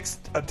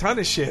fixed a ton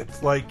of shit.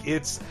 Like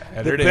it's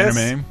Had the it best.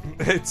 anime?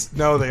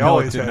 They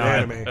always did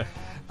had not.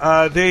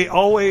 anime. They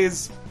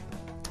always.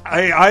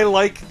 I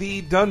like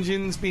the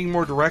dungeons being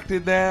more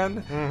directed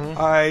than.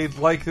 I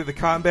like that the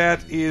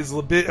combat is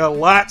a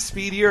lot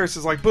speedier. It's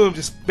just like, boom,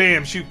 just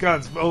bam, shoot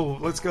guns. Oh,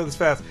 let's go this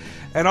fast.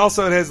 And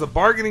also it has the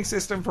bargaining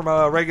system from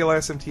regular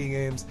SMT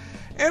games.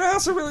 And I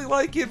also really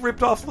like it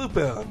ripped off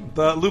Lupin.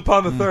 The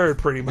Lupin the Third,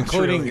 pretty much.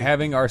 Including really.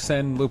 having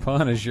Arsène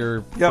Lupin as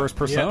your first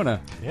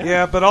persona.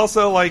 Yeah, but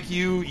also like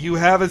you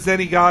have a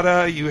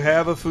Zenigata, you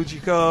have a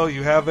Fujiko,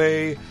 you have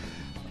a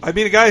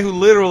guy who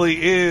literally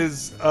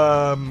is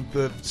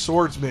the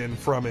swordsman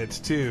from it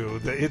too.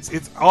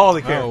 It's all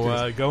the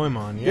characters.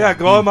 Goemon. Yeah,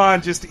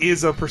 Goemon just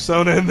is a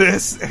persona in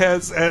this,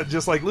 as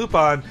just like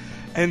Lupin,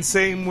 and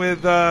same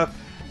with.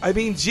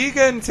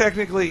 Jigen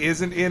technically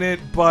isn't in it,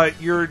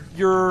 but your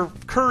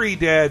curry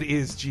dad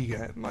is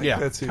Jigen. Like, Yeah,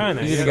 that's who.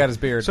 kinda, it is. He's got his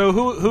beard. So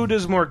who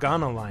does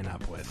Morgana line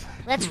up with?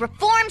 Let's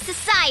reform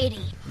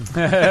society.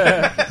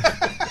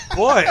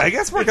 Boy, I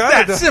guess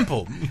Morgana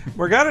Simple.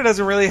 Morgana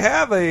doesn't really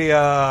have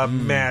a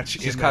match.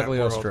 She's in that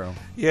Cagliostro. world.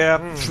 Yeah,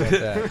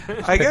 that.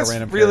 I Pick a guess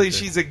random really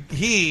character.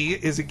 he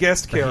is a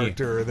guest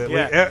character. That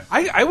Yeah,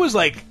 I was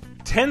like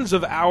tens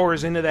of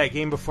hours into that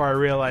game before I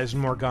realized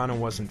Morgana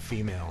wasn't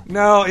female.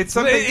 no, it's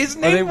something. His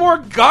name they-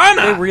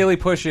 Morgana. They really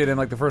push it in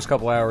like the first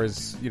couple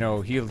hours.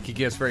 He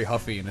gets very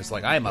huffy and it's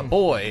like, I'm a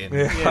boy. And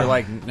you're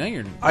like, no,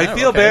 you're not. I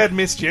feel okay. bad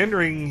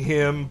misgendering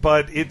him,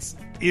 but it's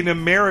in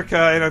America,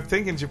 and I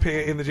think in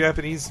Japan, in the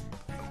Japanese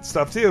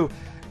stuff too,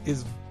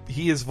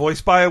 he is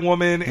voiced by a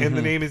woman, and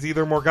the name is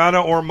either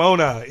Morgana or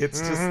Mona.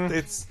 It's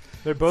just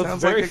They're both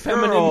sounds very like a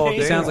feminine girl.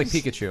 names. He sounds like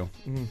Pikachu.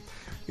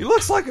 he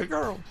looks like a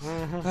girl.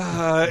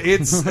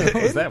 It's What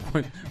was that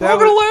point? That I'm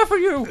going to was- laugh at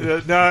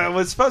you. no, it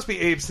was supposed to be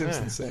Abe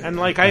Simpson saying. And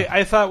like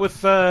I thought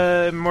with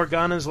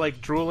Morgana's like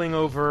drooling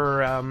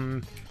over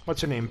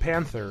what's her name,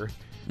 Panther.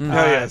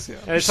 yes, yeah.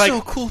 And it's So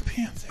like, cool,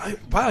 Panther.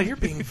 wow, you're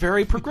being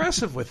very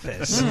progressive with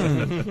this.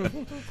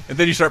 And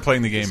then you start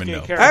playing the game and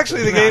no.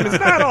 Actually, the game is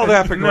not all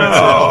that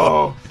progressive.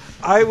 No.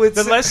 I would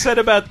The say, less said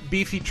about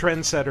beefy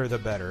trendsetter, the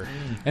better.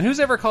 And who's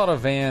ever called a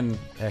van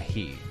a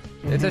he?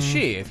 It's a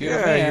she. If you're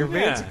a yeah, your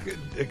man, man's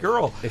a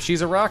girl. if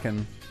she's a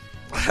rockin'.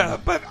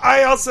 But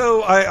I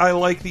also I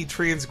like the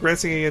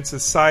transgressing against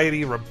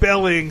society,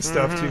 rebelling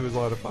stuff too. Is a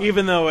lot of fun.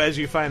 Even though, as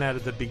you find out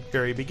at the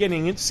very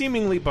beginning, it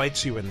seemingly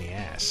bites you in the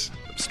ass.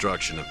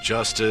 Obstruction of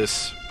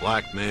justice,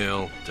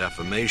 blackmail,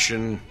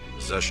 defamation,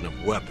 possession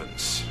of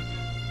weapons.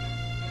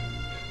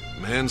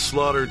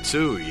 Manslaughter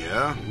too,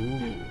 yeah?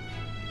 Ooh.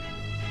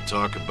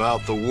 Talk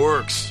about the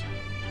works.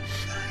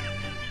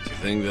 To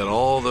think that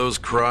all those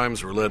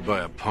crimes were led by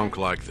a punk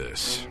like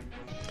this.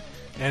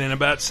 And in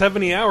about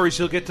 70 hours,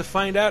 you'll get to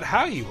find out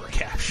how you were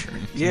captured.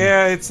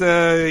 Yeah, it's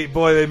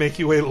boy, they make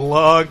you wait a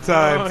long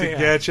time Oh, to yeah.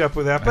 catch up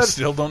with that. I But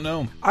still don't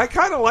know. I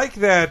kind of like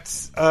that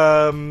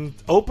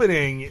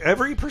opening.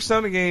 Every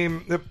Persona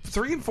game, the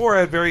 3 and 4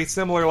 had very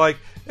similar, like,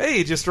 hey,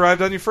 you just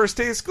arrived on your first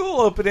day of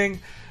school opening.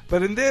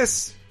 But in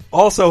this,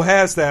 also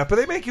has that. But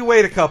they make you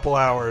wait a couple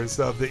hours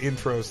of the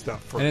intro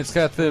stuff first. And it's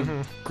got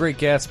the Great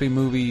Gatsby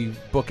movie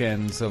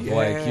bookends of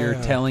like you're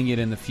Yeah. telling it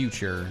in the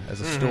future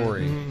as a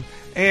story.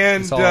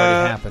 And It's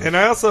already happened. and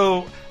I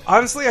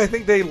honestly, I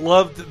think they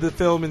loved the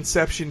film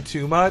Inception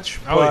too much.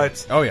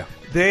 But Oh yeah.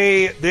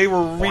 they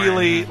were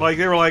really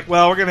they were like,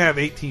 well, we're gonna have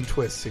 18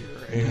 twists here,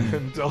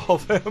 and all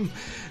of them.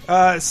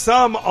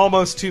 Some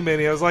almost too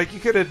many. I was like, you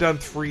could have done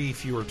 3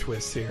 fewer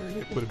twists here, and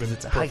it would have been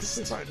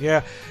perfectly fine.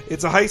 Yeah,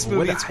 it's a heist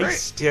movie. It's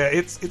great. Yeah,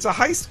 it's a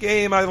heist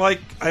game. I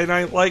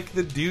like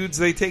the dudes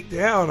they take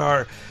down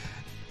are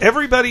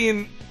everybody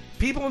in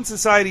people in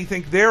society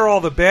think they're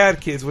all the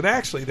bad kids when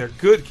actually they're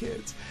good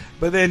kids.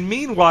 But then,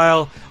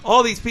 meanwhile,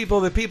 all these people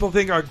that people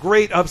think are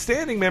great,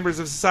 upstanding members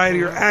of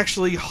society are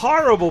actually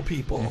horrible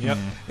people. Yep.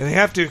 And they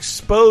have to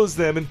expose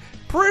them and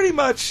pretty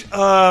much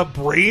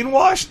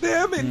brainwash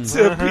them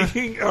into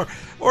being,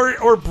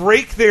 or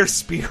break their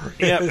spirit.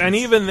 Yeah, and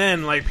even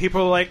then, like,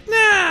 people are like, nah,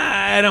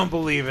 I don't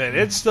believe it.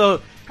 It's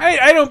still...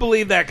 I don't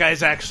believe that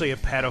guy's actually a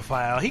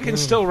pedophile. He can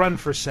still run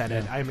for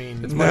Senate. I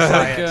mean, It's much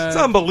like, it's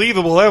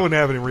unbelievable. That wouldn't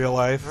happen in real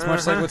life. it's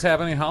much like what's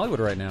happening in Hollywood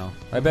right now.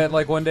 I bet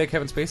like one day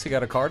Kevin Spacey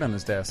got a card on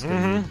his desk.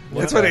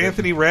 That's what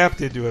Anthony Rapp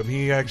did to him.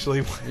 He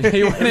actually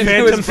He went into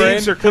Phantom his brain.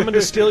 thieves are coming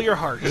to steal your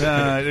heart.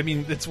 I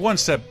mean, it's one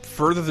step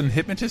further than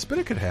hypnotist, but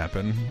it could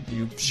happen.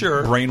 You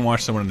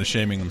brainwash someone into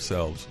shaming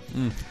themselves.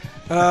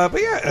 But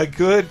yeah,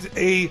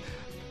 it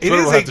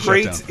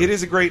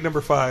is a great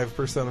number 5,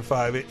 Persona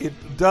 5.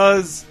 It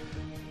does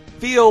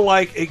feel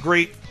like a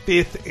great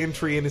 5th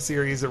entry in a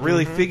series that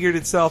really figured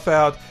itself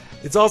out.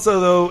 It's also,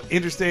 though,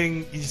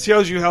 interesting. It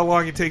shows you how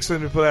long it takes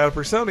them to put out a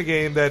Persona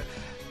game. That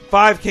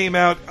 5 came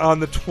out on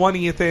the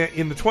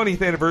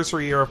 20th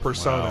anniversary year of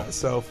Persona. Wow.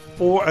 So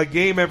a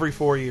game every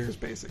 4 years,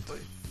 basically.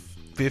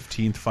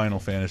 15th Final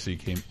Fantasy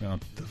came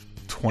out the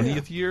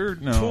 20th year?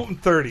 No.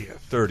 30th.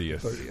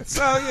 30th.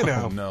 So, you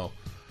know. Oh, no.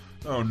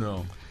 Oh,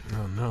 no.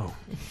 Oh, no.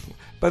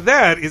 But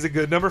that is a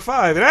good number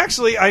 5. And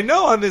actually, I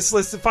know on this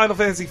list that Final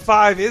Fantasy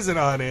V isn't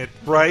on it,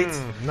 right?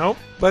 Nope.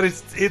 But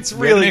it's We had to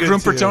really make good room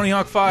for too. Tony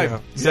Hawk 5. Yeah.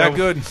 It's that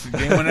good. The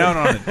game went out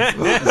on it.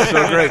 It's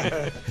so great.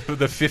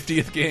 The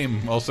 50th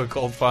game, also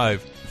called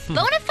 5.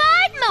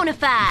 Bonafide,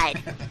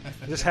 monafide.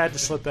 I just had to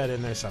slip that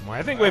in there somewhere.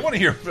 I think I we want to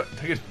hear...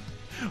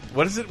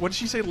 What is it? What did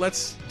she say?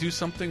 Let's do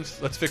something.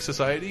 Let's fix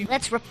society.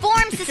 Let's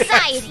reform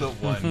society. That's the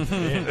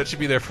one. That should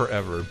be there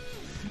forever.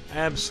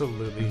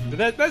 absolutely.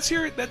 But that's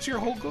your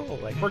whole goal.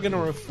 Like, we're going to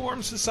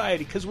reform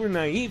society because we're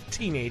naive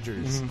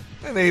teenagers.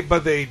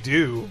 But they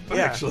do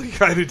actually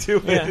kind of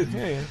do it.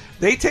 Yeah.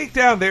 They take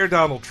down their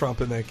Donald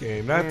Trump in that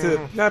game.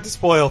 Not to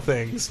spoil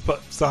things,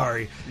 but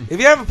sorry. If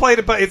you haven't played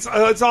it,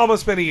 it's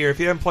almost been a year. If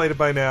you haven't played it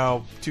by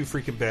now, too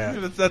freaking bad.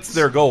 That's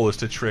their goal, is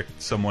to trick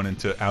someone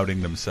into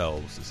outing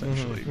themselves,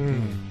 essentially.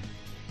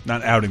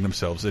 Not outing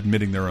themselves,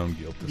 admitting their own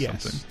guilt to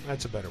something.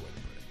 That's a better way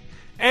to put it.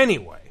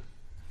 Anyway.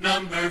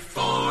 Number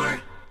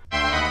 4.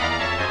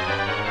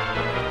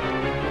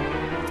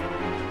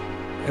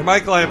 And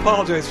Michael, I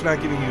apologize for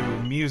not giving you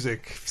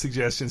music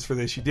suggestions for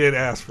this. You did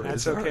ask for it.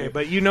 That's It's okay, alright.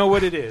 but you know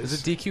what it is.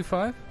 Is it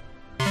DQ5?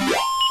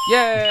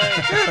 Yay!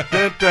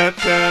 Dun, dun,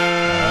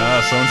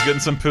 dun. Someone's getting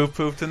some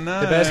poop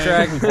tonight. The best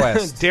Dragon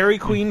Quest. Dairy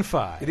Queen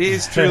 5. It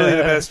is truly the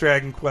best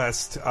Dragon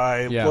Quest.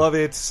 I love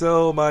it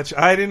so much.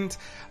 I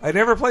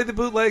never played the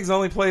bootlegs.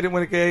 Only played it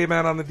when it came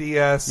out on the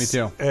DS. Me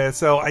too.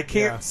 So I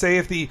can't say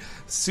if the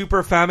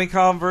Super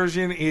Famicom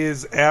version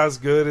is as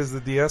good as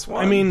the DS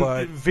one. I mean,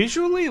 but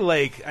visually,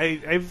 like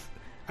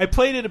I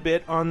played it a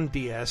bit on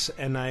DS,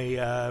 and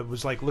I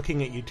was like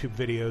looking at YouTube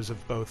videos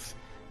of both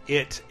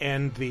it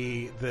and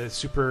the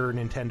Super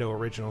Nintendo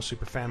original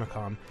Super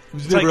Famicom. it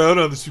was It's never like- out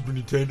on the Super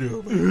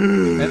Nintendo.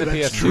 And the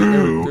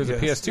PS2. There's a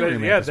PS2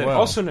 remake yeah, as that well.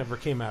 also never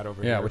came out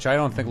over here. Yeah, which I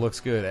don't think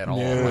looks good at all.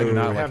 No. I do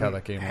not like haven't, how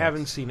that game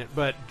haven't looks. seen it,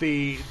 but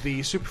the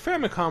Super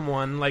Famicom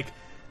one, like,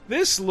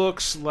 this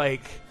looks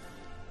like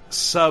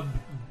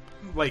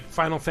like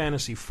Final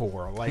Fantasy IV.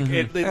 Like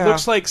it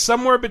looks like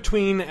somewhere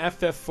between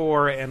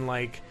FF4 and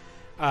like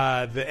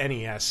the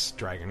NES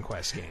Dragon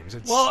Quest games.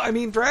 Well, I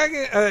mean,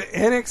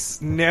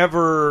 Enix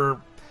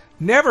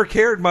never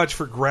cared much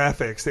for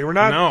graphics. They were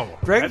not. No,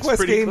 Dragon that's Quest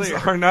pretty games clear.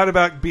 are not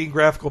about being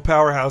graphical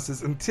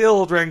powerhouses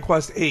until Dragon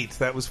Quest VIII.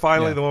 That was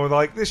finally the one where they're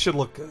like, this should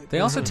look good. They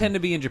also tend to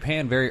be in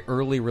Japan very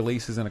early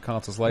releases in a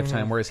console's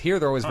lifetime, whereas here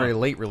they're always very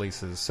late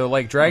releases. So,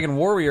 like Dragon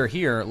Warrior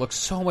here looks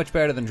so much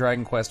better than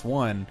Dragon Quest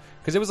 1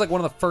 because it was like one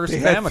of the first They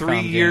had Famicom 3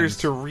 years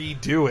games. to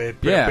redo it.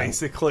 Yeah,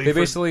 basically. they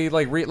basically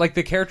like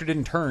the character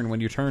didn't turn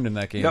when you turned in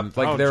that game. Yep.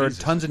 Like Oh, there Jesus.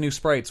 are tons of new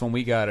sprites when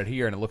we got it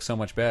here, and it looks so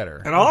much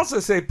better. And I'll also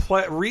say,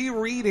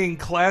 rereading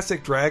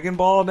classic Dragon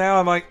Ball now,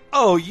 I'm like,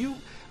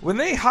 when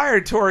they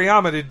hired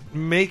Toriyama to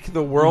make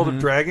the world of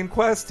Dragon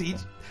Quest,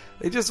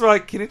 they just were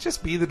like, can it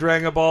just be the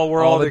Dragon Ball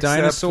world? All the except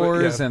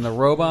dinosaurs yeah. and the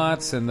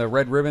robots and the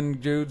red ribbon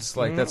dudes,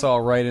 like that's all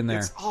right in there.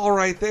 It's all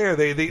right there.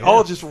 They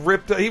all just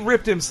ripped. He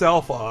ripped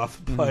himself off.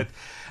 But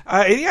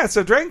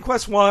so Dragon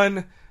Quest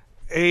 1,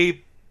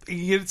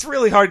 it's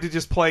really hard to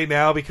just play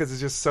now because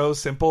it's just so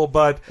simple.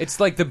 But It's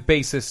like the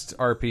basest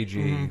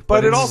RPG, But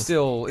but it it's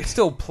also-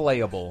 still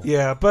playable.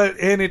 yeah,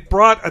 and it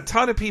brought a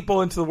ton of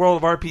people into the world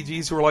of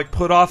RPGs who were like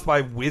put off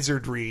by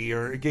wizardry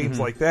or games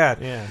like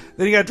that. Yeah.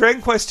 Then you got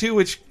Dragon Quest 2,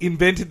 which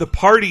invented the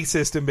party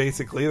system.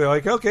 Basically, they're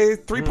like, okay,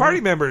 3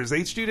 party members, they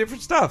each do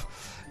different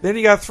stuff. Then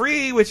you got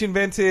 3, which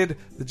invented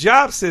the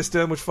job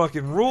system, which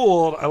fucking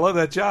ruled. I love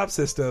that job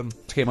system.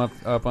 Came up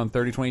on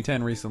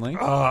 30/2010 recently.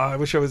 I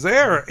wish I was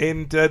there.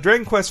 And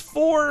Dragon Quest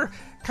IV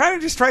kind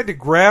of just tried to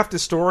graft a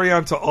story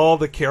onto all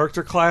the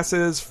character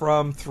classes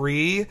from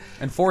 3.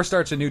 And 4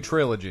 starts a new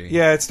trilogy.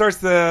 Yeah, it starts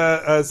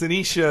the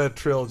Zenisha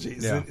trilogy,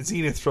 Yeah.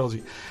 Zenith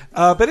trilogy.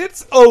 But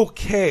it's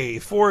okay.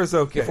 4 is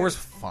okay. 4's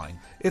fine.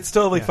 It's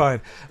totally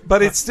fine.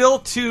 But it's still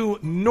too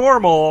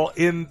normal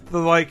in the,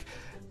 like...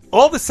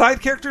 All the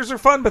side characters are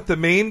fun, but the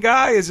main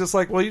guy is just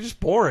like, well, you're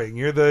just boring.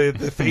 You're the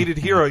fated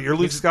hero. You're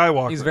Luke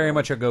Skywalker. He's very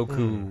much a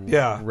Goku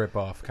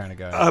ripoff kind of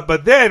guy.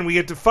 But then we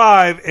get to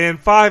 5, and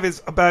 5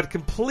 is about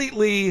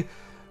completely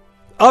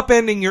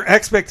upending your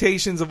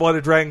expectations of what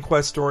a Dragon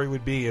Quest story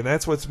would be, and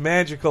that's what's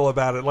magical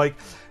about it. Like,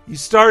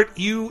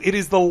 it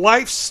is the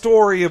life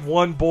story of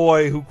one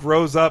boy who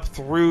grows up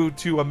through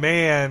to a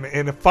man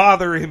and a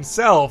father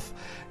himself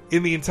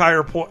in the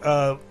entire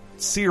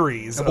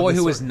series. A boy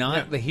who is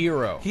not the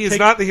hero. He is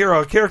not the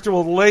hero. A character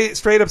will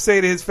straight up say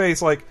to his face,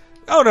 like,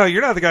 oh no,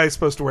 you're not the guy who's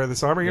supposed to wear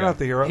this armor. You're not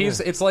the hero.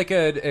 It's like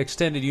an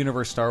extended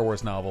universe Star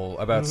Wars novel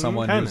about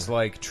someone who's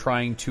like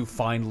trying to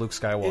find Luke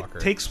Skywalker.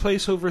 It takes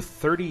place over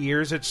 30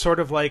 years. It's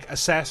sort of like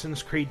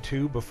Assassin's Creed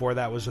 2 before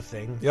that was a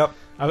thing. Yep.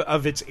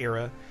 Of its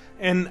era.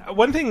 And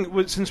one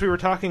thing, since we were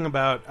talking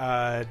about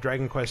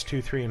Dragon Quest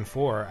 2, 3, and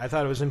 4, I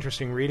thought it was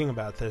interesting reading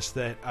about this,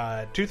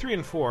 that 2, 3,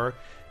 and 4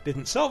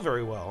 didn't sell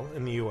very well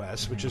in the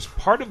U.S., which is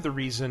part of the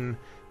reason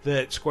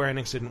that Square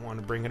Enix didn't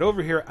want to bring it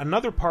over here.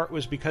 Another part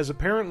was because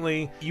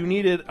apparently you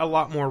needed a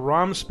lot more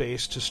ROM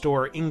space to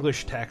store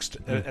English text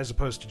as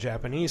opposed to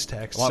Japanese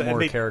text. A lot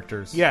more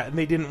characters. Yeah, and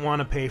they didn't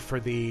want to pay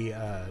for the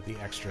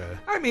extra.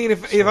 I mean,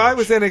 if I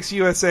was NX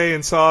USA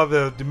and saw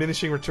the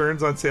diminishing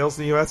returns on sales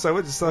in the U.S., I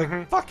would just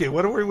like, fuck it.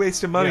 What are we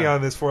wasting money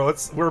on this for?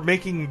 We're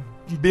making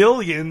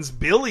billions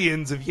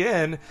of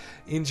yen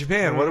in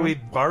Japan. Why are we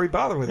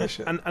bothering with this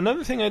shit?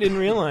 Another thing I didn't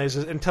realize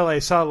is until I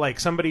saw like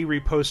somebody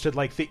reposted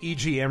like the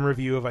EGM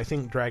review of I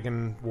think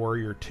Dragon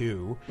Warrior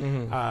 2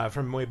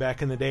 from way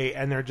back in the day,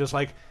 and they're just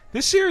like,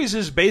 this series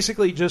is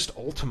basically just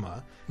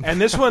Ultima,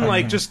 and this one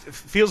like just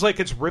feels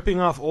like it's ripping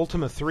off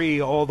Ultima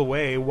 3 all the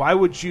way. Why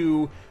would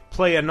you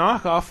play a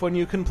knockoff when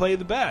you can play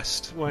the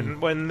best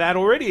when that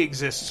already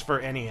exists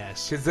for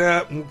NES?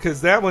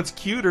 Because that one's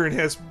cuter and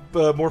has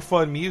more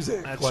fun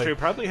music. That's true.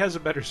 Probably has a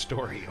better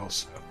story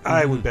also.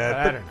 I would bet.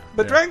 I don't know.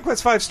 But Dragon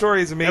Quest V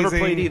story is amazing. Never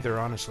played either,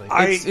 honestly.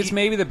 It's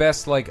maybe the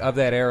best like of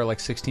that era, like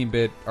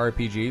 16-bit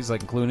RPGs,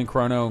 like including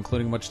Chrono,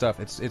 including much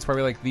stuff. It's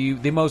probably like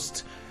the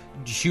most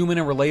human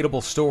and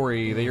relatable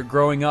story that you're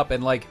growing up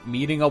and like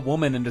meeting a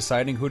woman and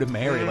deciding who to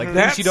marry, like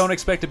things you don't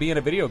expect to be in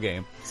a video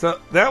game. So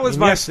that was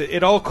yes,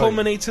 it all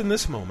culminates in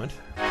this moment.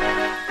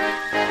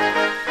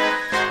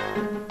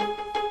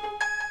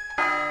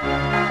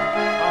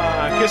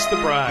 Kiss the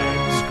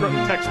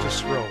bride. Text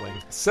is scrolling.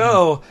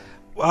 So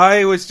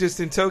I was just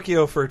in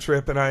Tokyo for a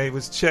trip, and I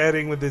was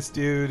chatting with this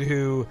dude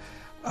who,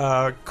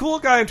 cool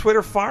guy on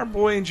Twitter, farm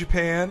boy in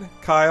Japan,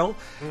 Kyle.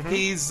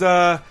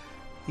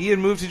 He had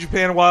moved to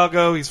Japan a while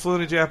ago. He's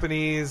fluent in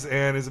Japanese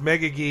and is a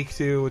mega geek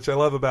too, which I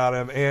love about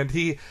him. And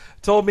he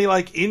told me,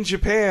 like, in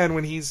Japan,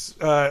 when he's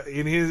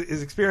in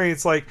his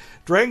experience, like,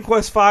 Dragon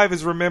Quest V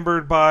is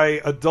remembered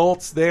by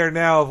adults there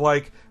now of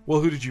like, well,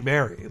 who did you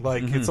marry?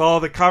 Like, it's all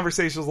the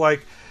conversations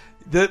like,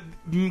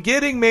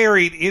 getting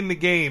married in the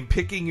game,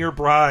 picking your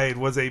bride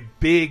was a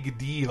big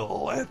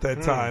deal at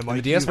that time. Like,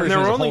 the DS version there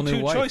were is a only whole new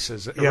two wife.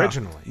 choices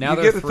originally. Now you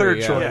there get are a third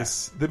three,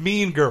 choice. The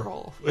mean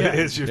girl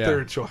is your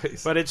third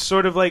choice. But it's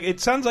sort of like, it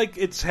sounds like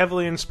it's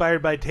heavily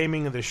inspired by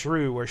Taming of the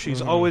Shrew, where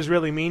she's always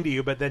really mean to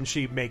you, but then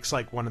she makes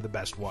like one of the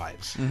best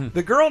wives.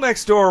 The girl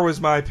next door was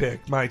my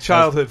pick, my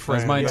childhood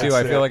friend. That's mine too.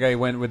 I feel like I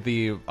went with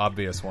the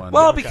obvious one.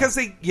 Well, because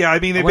they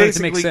wanted basically it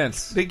to make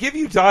sense. They give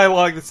you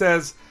dialogue that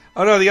says,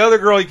 oh no, the other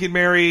girl you can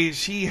marry,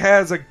 she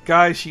has a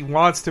guy she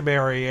wants to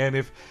marry, and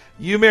if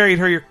you married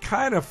her, you're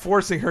kind of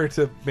forcing her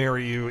to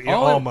marry you,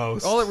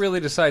 almost. All it really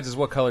decides is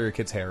what color your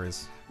kid's hair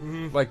is.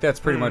 Like,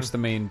 that's pretty much the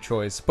main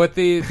choice. But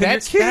your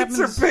kids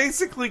are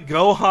basically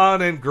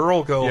Gohan and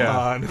Girl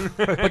Gohan.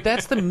 But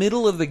that's the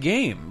middle of the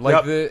game.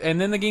 Like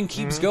and then the game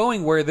keeps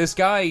going where this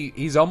guy,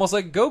 he's almost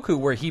like Goku,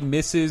 where he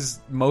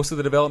misses most of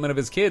the development of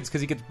his kids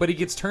because he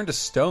gets turned to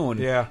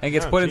stone and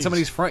gets put in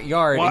somebody's front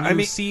yard. Well, and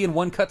you see in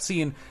one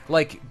cutscene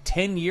like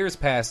 10 years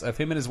pass of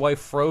him and his wife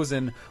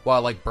frozen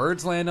while like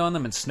birds land on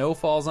them and snow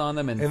falls on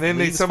them and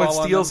then someone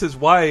steals his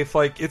wife.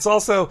 Like, it's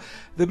also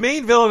the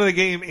main villain of the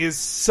game is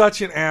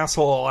such an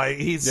asshole.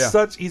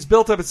 He's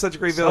built up as such a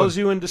great villain. Sells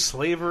you into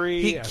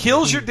slavery. He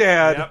kills your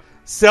dad,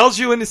 sells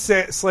you into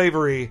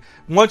slavery.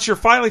 Once you're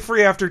finally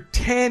free after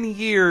 10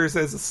 years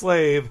as a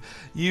slave,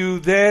 you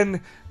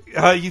then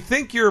you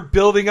think you're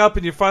building up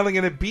and you're finally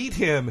going to beat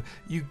him.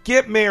 You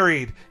get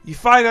married. You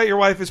find out your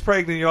wife is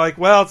pregnant. You're like,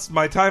 well, it's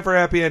my time for a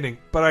happy ending.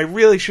 But I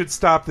really should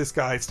stop this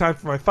guy. It's time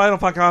for my final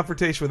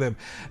confrontation with him.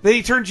 Then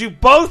he turns you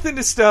both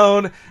into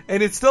stone,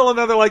 and it's still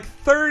another like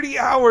 30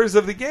 hours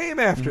of the game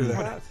after that.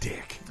 What a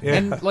dick. Yeah.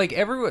 And like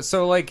everyone,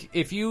 so like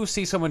if you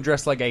see someone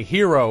dressed like a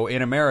hero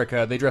in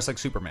America, they dress like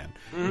Superman.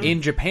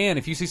 In Japan,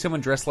 if you see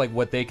someone dressed like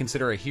what they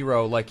consider a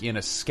hero, like in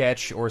a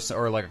sketch or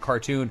like a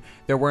cartoon,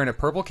 they're wearing a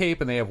purple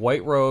cape and they have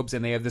white robes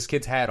and they have this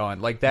kid's hat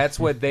on. Like that's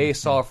what they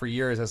saw for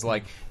years as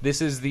like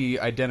this is the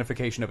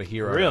identification of a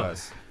hero. Really? To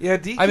us. Yeah,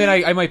 DQ, I mean,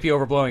 I might be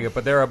overblowing it,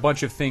 but there are a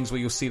bunch of things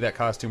where you'll see that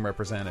costume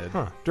represented.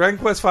 Dragon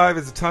Quest V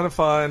is a ton of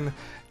fun.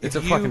 It's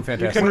If a fucking You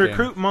fantastic can game.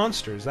 recruit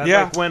monsters. That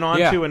Yeah. like, went on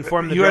Yeah. to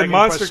inform the You had Dragon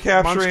monster Quest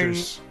capturing,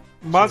 Monsters.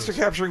 monster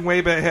capturing way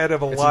ahead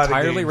of a It's lot of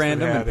entirely games random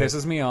that and had it.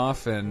 pisses me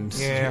off, and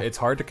Yeah. it's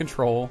hard to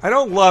control. I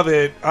don't love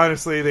it.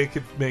 Honestly, they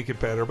could make it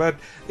better, but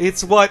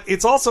it's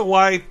also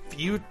why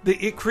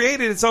it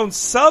created its own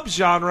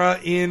subgenre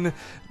in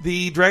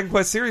the Dragon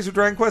Quest series with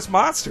Dragon Quest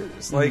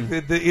Monsters. Like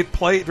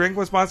Dragon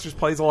Quest Monsters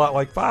plays a lot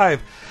like 5.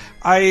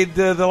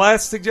 The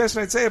last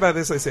suggestion I'd say about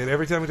this, I say it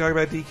every time we talk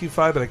about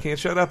DQ5, but I can't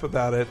shut up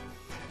about it.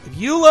 If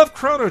you love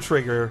Chrono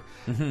Trigger,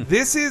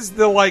 this is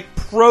the like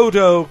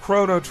proto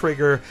Chrono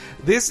Trigger.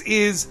 This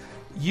is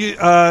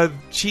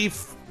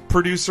chief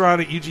producer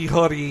on it, Yuji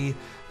Horii,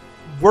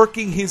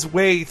 working his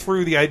way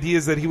through the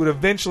ideas that he would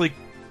eventually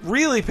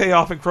really pay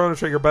off in Chrono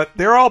Trigger, but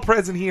they're all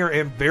present here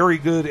and very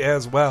good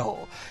as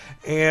well.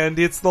 And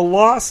it's the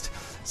lost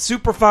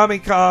Super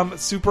Famicom,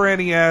 Super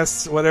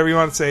NES, whatever you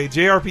want to say,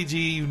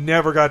 JRPG you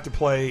never got to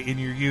play in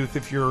your youth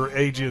if you're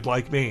aged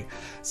like me.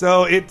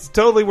 So it's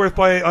totally worth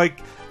playing. Like,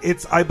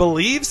 it's, I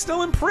believe,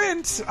 still in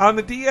print on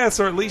the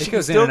DS, or at least It you can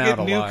goes in still and get out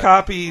a new lot.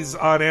 copies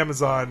on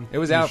Amazon. It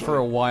was out for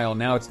a while.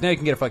 Now you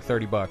can get it for like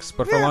 $30,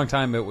 but for a long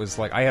time it was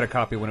like I had a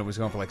copy when it was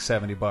going for like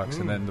 $70,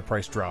 and then the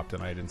price dropped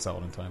and I didn't sell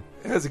it in time.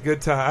 It was a good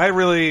time. I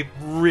really,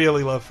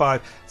 really love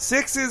 5.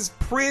 6 is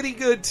pretty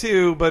good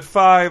too, but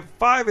 5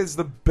 is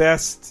the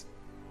best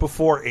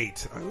before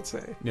 8, I would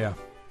say. Yeah.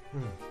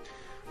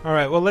 All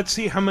right, well, let's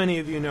see how many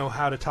of you know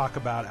how to talk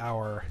about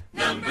our...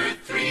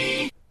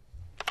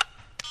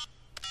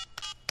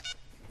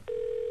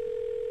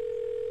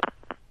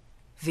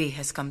 V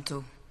has come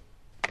to.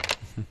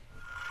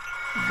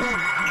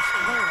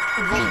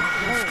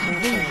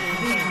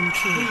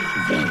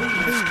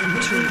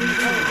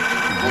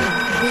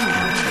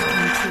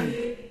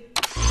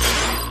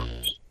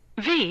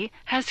 V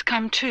has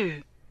come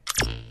too.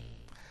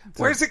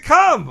 Where's it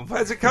come?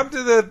 Has it come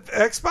to the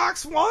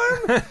Xbox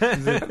One?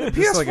 The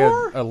Just like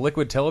PS4? a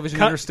liquid television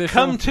Come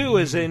interstitial. to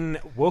as in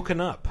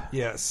woken up.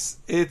 Yes.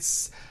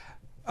 It's...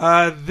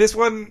 this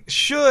one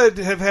should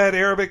have had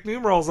Arabic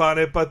numerals on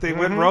it, but they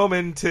went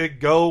Roman to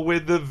go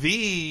with the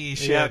V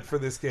shit Yeah. for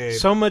this game.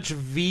 So much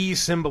V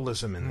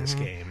symbolism in this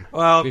game.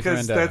 Well, V for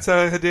because Vendetta. that's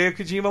how Hideo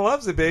Kojima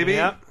loves it, baby.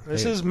 Yep.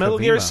 This Hey, is Metal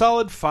Gear Kojima.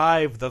 Solid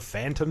 5, The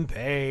Phantom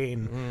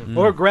Pain.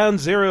 Or Ground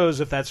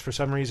Zeroes, if that's for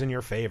some reason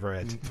your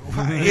favorite.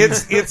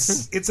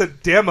 It's a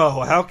demo.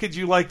 How could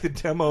you like the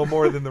demo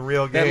more than the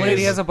real game? That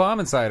lady has a bomb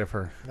inside of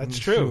her. That's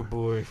Oh, true.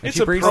 boy. It's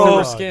she a breathes prologue. through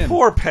her skin.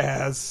 Poor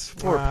Paz.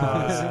 Poor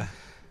Paz.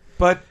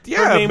 But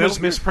yeah, Her name was Metal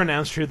Gear-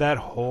 mispronounced through that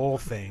whole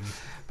thing.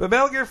 But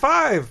Metal Gear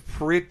 5,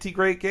 pretty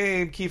great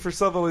game. Kiefer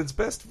Sutherland's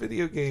best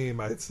video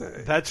game, I'd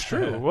say. That's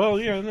true. Well,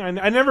 yeah,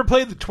 I never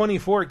played the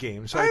 24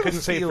 game, so I, have a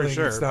couldn't say for feeling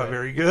sure. It's not but-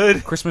 very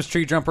good. Christmas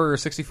Tree Jumper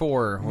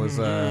 64 was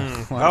a lot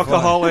of fun.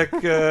 Alcoholic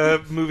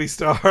movie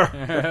star.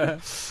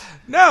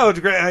 No,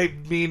 I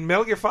mean,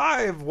 Metal Gear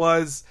 5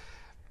 was...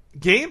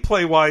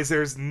 Gameplay-wise,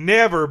 there's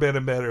never been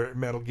a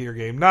Metal Gear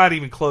game. Not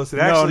even close. It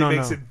actually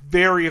makes it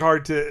very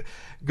hard to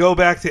go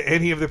back to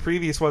any of the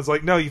previous ones.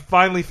 Like, no, you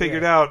finally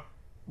figured out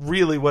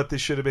really what this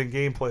should have been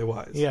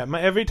gameplay-wise. Yeah,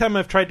 every time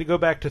I've tried to go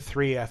back to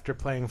 3 after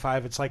playing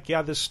 5, it's like,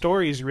 yeah, this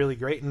story is really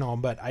great and all,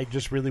 but I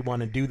just really want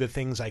to do the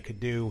things I could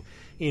do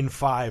in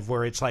 5,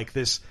 where it's like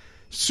this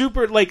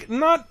super, like,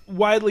 not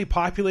widely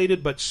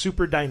populated, but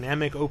super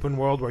dynamic open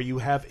world where you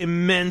have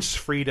immense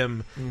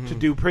freedom to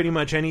do pretty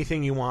much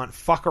anything you want,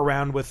 fuck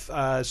around with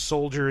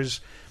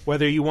soldiers,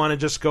 whether you want to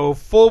just go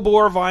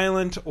full-bore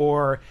violent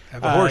or...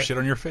 Have a horse shit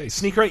on your face.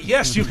 Sneak right.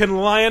 Yes, you can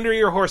lie under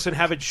your horse and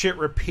have it shit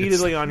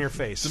repeatedly on your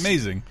face. It's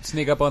amazing.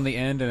 Sneak up on the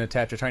end and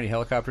attach a tiny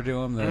helicopter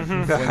to him that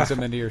flings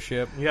him into your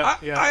ship. Yeah,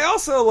 I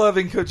also love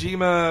in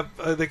Kojima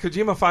that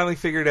Kojima finally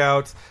figured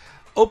out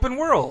open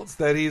worlds.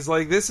 That he's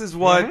like, this is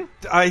what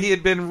he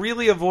had been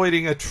really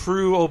avoiding a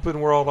true open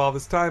world all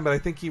this time, but I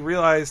think he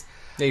realized...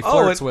 He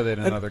flirts with it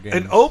in other games.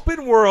 An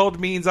open world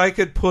means I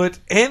could put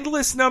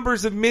endless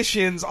numbers of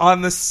missions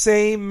on the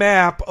same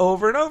map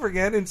over and over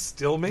again and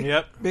still make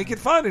it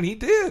fun, and he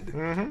did.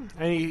 And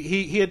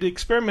he had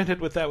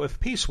experimented with that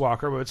with Peace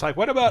Walker, where it's like,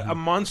 what about a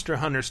Monster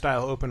Hunter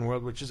style open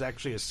world, which is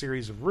actually a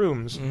series of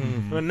rooms,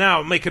 but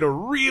now make it a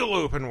real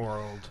open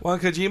world. Well,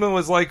 Kojima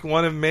was like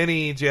one of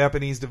many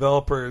Japanese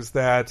developers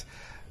that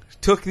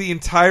took the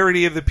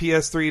entirety of the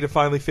PS3 to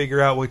finally figure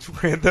out which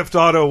Grand Theft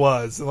Auto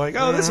was. And like,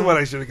 oh, this is what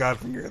I should have got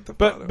from Grand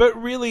Theft Auto.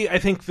 But really, I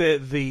think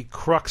the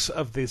crux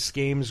of this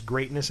game's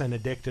greatness and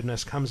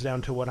addictiveness comes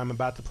down to what I'm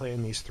about to play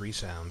in these 3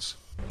 sounds.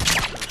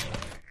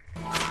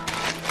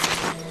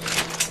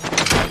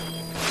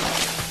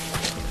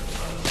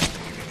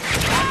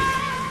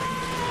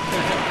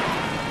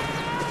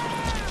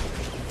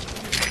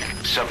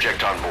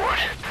 Subject on board.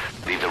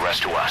 Leave the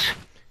rest to us.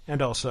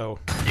 And also,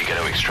 You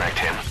gotta extract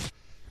him.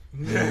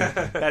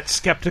 that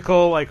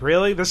skeptical, like,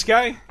 really? This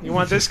guy? You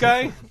want this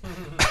guy?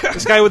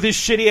 This guy with his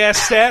shitty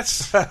ass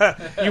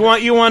stats?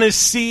 You want his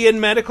C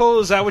in medical?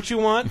 Is that what you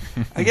want?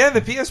 Again,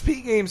 the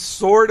PSP game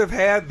sort of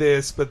had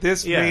this, but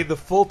this made the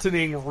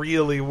Fultoning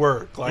really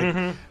work.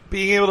 Like,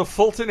 being able to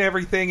Fulton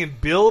everything and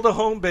build a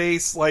home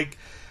base, like,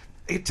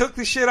 it took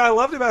the shit I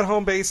loved about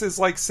home bases,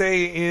 like,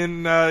 say,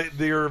 in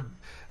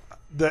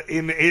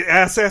in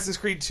Assassin's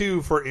Creed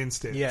 2, for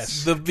instance.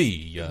 Yes. The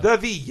Villa. The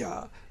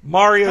Villa.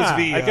 Mario's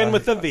Villa. Again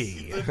with the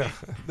V.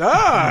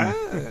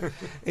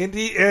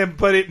 Indeed,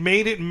 but it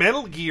made it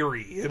Metal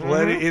Gear-y.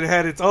 It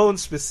had its own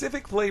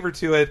specific flavor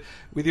to it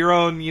with your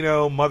own,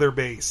 mother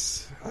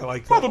base. I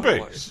like that. Mother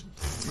base.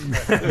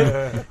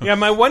 Yeah,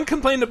 my one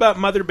complaint about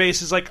Mother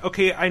Base is like,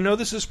 okay, I know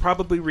this is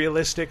probably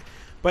realistic,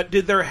 but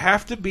did there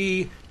have to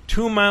be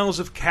 2 miles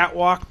of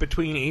catwalk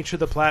between each of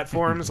the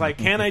platforms? Like,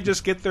 can't I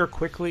just get there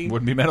quickly?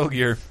 Wouldn't be Metal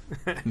Gear.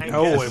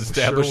 No, it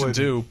Established sure in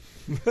 2.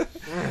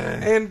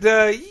 And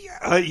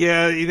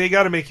they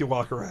got to make you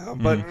walk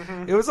around, but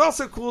it was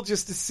also cool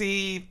just to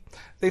see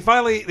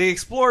they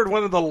explored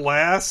one of the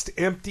last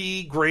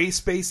empty gray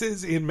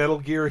spaces in Metal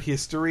Gear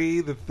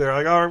history. That they're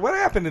like, all right, what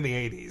happened in the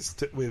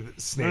 80s with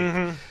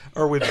Snake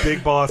or with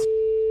Big Boss?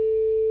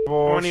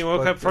 When he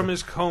woke up from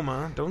his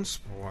coma, don't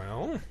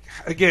spoil.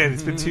 Again,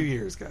 it's been 2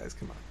 years, guys.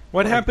 Come on.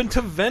 What happened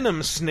to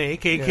Venom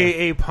Snake,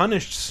 a.k.a.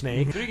 Punished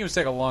Snake? Video games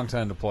take a long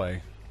time to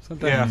play.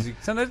 Sometimes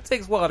it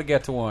takes a while to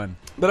get to one.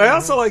 But I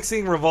also like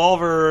seeing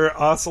Revolver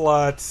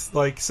Ocelot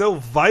like so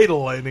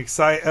vital and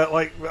exciting.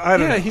 I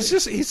don't know.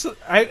 He's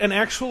an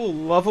actual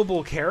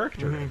lovable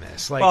character in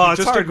this. Like, Well, it's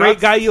just a hard great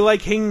not guy you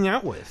like hanging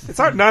out with. It's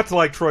hard not to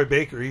like Troy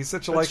Baker. He's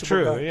such a That's likable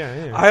true. guy.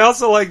 Yeah. I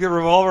also like that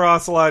Revolver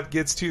Ocelot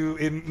gets to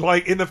in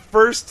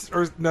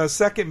the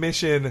second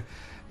mission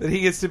that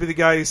he gets to be the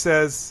guy who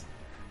says,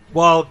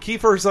 while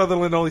Kiefer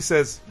Sutherland only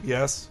says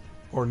yes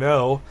or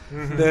no,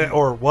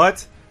 or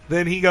what,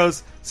 then he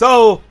goes,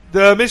 so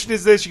the mission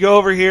is this, you go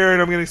over here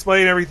and I'm going to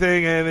explain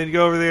everything, and then you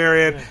go over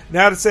there, and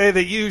now to say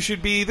that you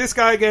should be this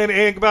guy again,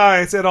 and goodbye,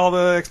 I said all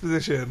the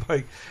exposition.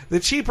 Like,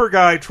 the cheaper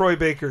guy, Troy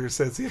Baker,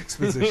 says the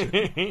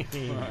exposition.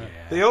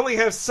 They only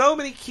have so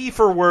many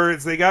Kiefer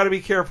words, they got to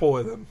be careful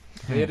with them.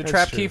 They had to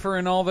trap Kiefer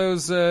in all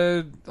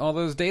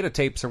those data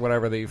tapes or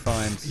whatever that you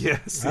find.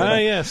 Yes.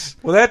 Yes.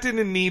 Well, that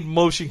didn't need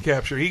motion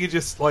capture. He could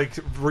just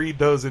read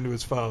those into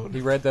his phone.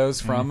 He read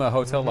those from a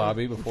hotel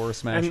lobby before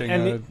smashing.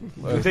 And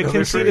the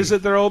conceit is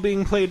that they're all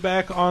being played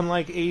back on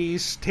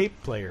 80s tape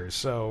players.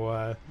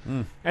 So,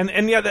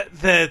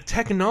 the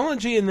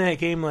technology in that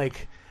game, I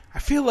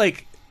feel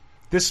like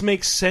this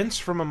makes sense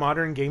from a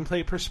modern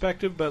gameplay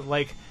perspective, but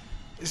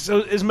so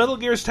is Metal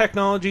Gear's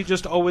technology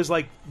just always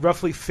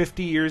roughly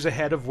 50 years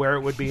ahead of where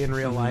it would be in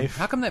real life?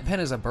 How come that pen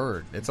is a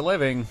bird? It's a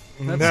living.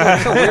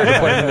 That's so weird to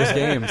put in this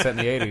game set in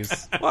the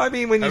 80s. Well, I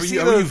mean, when you see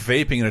are you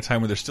vaping in a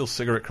time where there's still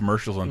cigarette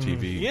commercials on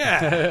TV?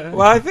 Yeah.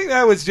 Well, I think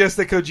that was just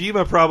that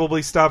Kojima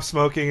probably stopped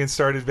smoking and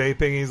started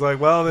vaping. He's like,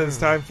 well, then it's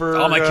time for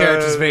all my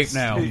characters vape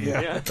now.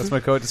 Yeah. That's my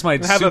code. It's my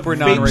have super a vape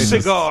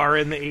non-racist cigar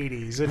in the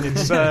 80s, and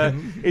it's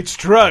it's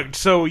drugged,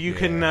 so you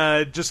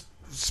can just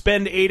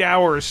spend 8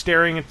 hours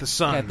staring at the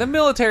sun. Yeah, the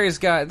military's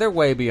they're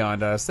way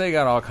beyond us. They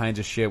got all kinds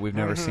of shit we've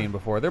never seen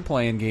before. They're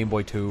playing Game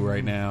Boy 2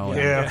 right now.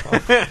 Yeah.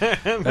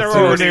 They're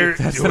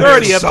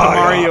already up to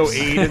Mario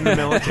 8 in the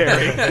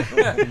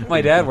military.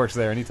 My dad works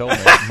there, and he told me.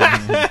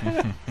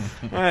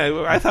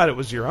 I thought it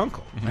was your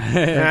uncle.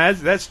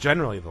 That's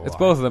generally the law. It's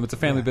both of them. It's a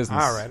family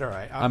business. All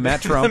right. I'm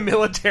Matt Trump. The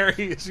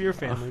military is your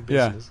family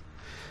business. Yeah.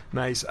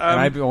 Nice. And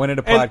I went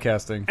into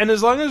podcasting. And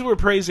as long as we're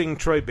praising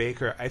Troy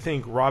Baker, I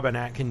think Robin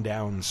Atkin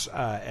Downs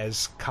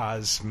as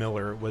Kaz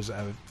Miller was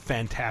a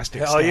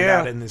fantastic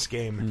standout in this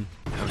game.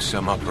 That was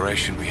some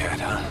operation we had,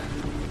 huh?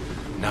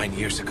 9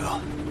 years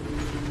ago.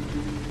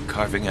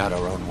 Carving out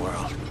our own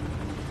world.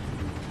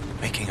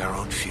 Making our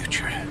own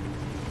future.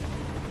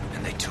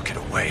 And they took it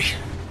away.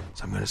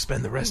 So I'm going to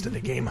spend the rest of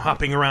the game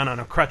hopping around on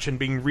a crutch and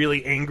being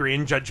really angry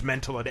and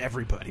judgmental at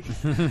everybody.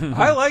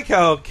 I like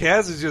how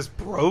Kaz is just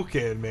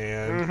broken,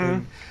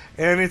 man.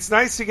 And it's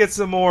nice to get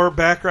some more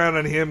background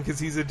on him because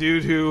he's a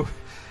dude who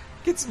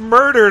gets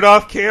murdered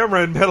off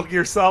camera in Metal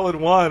Gear Solid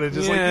 1 and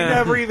just you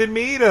never even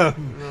meet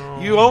him. No.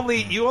 You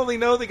only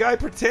know the guy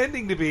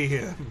pretending to be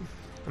him.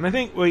 And I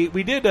think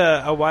we did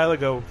a while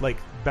ago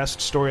best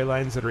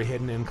storylines that are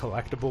hidden in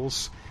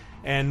collectibles,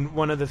 and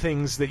one of the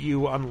things that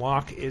you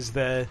unlock is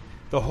the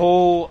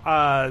whole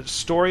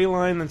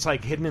storyline that's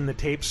hidden in the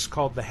tapes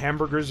called The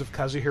Hamburgers of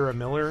Kazuhira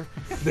Miller.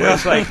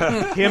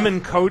 It's him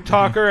and Code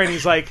Talker, and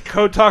he's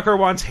Code Talker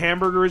wants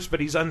hamburgers,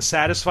 but he's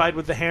unsatisfied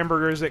with the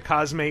hamburgers that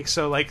Kaz makes,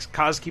 so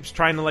Kaz keeps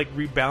trying to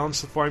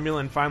rebalance the formula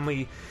and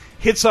finally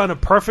hits on a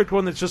perfect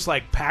one that's just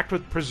packed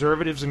with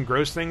preservatives and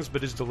gross things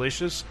but is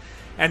delicious.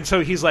 And so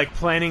he's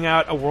planning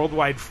out a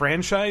worldwide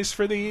franchise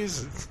for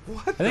these.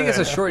 I think it's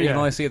a short you can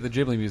only see at the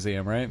Ghibli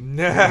Museum, right?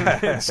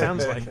 It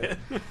sounds like it.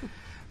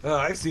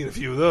 I've seen a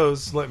few of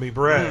those. Let me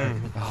brag.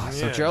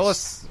 So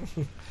jealous.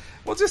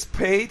 Well, just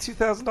pay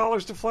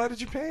 $2,000 to fly to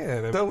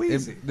Japan. It's so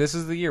easy. This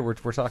is the year we're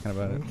talking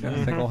about it. I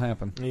think it'll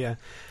happen. Yeah.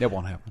 It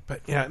won't happen.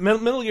 But yeah,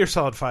 Metal Gear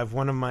Solid 5,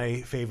 one of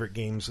my favorite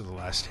games of the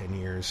last 10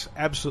 years.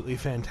 Absolutely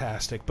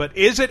fantastic. But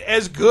is it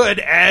as good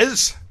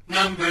as...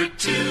 Number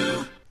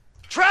 2.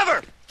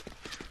 Trevor!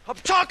 I'm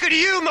talking to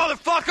you,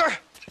 motherfucker!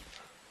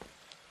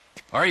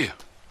 Are you?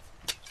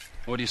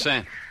 What are you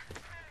saying?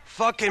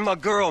 Fucking my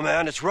girl,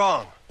 man. It's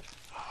wrong.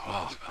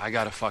 Well, I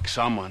gotta fuck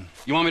someone.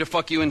 You want me to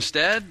fuck you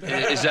instead?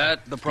 Is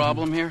that the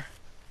problem here?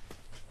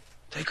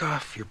 Take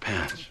off your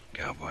pants,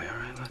 cowboy, all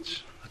right?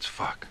 Let's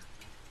fuck.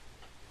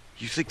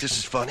 You think this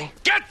is funny?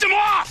 Get them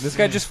off! This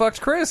guy just fucked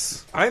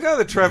Chris. I know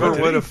that Trevor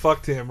would have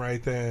fucked him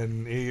right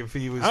then if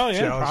he was challenged.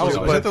 Probably.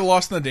 Was that the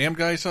Lost in the Damned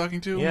guy he's talking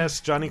to? Yes,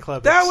 Johnny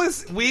Klebitz. That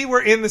was... We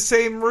were in the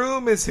same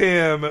room as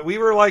him. We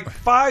were like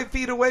 5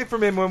 feet away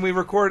from him when we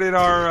recorded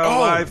our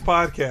live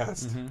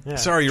podcast. Yeah.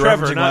 Sorry, you're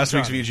Trevor, referencing not last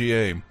week's Johnny.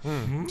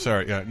 VGA.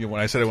 Sorry, yeah.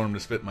 When I said I wanted him to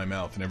spit in my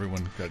mouth, and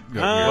everyone got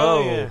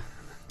Oh, weird. yeah.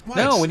 What?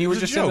 No, when you It were was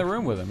a just in the joke.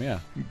 room with him,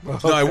 yeah.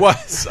 No, I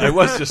was. I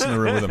was just in the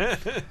room with him.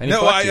 And he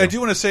No, fucked you. I do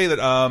want to say that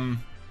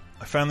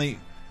I finally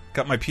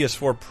got my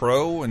PS4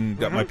 Pro and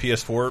got my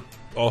PS4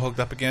 all hooked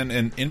up again.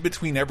 And in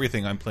between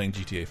everything, I'm playing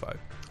GTA 5.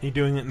 You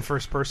doing it in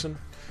first person?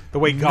 The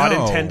way God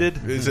No.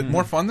 intended? Is it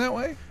more fun that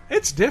way?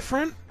 It's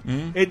different.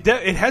 It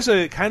has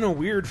a kind of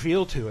weird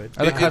feel to it.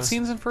 Are the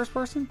cutscenes in first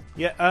person?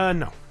 Yeah,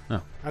 no.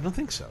 No. I don't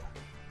think so.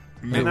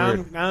 Maybe Now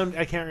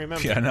I can't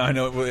remember. Yeah, no, I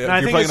know. If I you're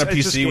think playing on it's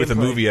just PC with a gameplay.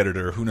 movie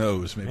editor. Who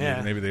knows? Maybe Yeah.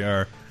 maybe they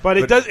are. But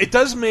it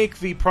does make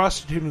the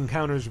prostitute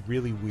encounters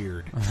really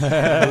weird. Ooh,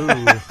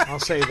 I'll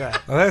say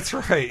that. Oh, that's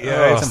right.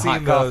 Yeah, I've Some hot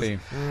seen those. coffee.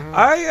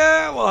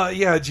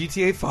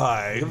 GTA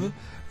 5.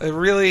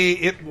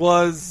 It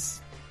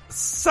was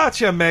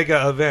such a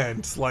mega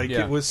event. Like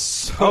Yeah. it was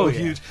so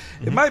huge.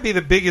 It might be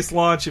the biggest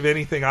launch of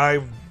anything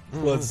I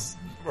was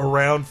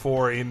around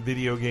for in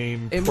video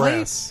game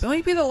press. It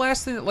might be the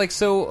last thing.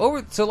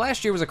 So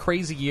last year was a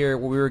crazy year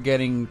where we were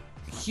getting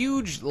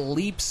huge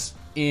leaps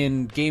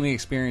in gaming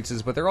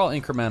experiences, but they're all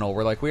incremental.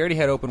 We're like, we already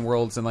had open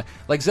worlds, and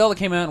like Zelda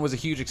came out and was a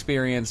huge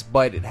experience,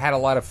 but it had a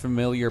lot of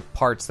familiar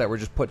parts that were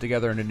just put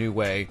together in a new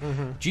way.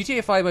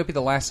 GTA 5 might be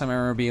the last time I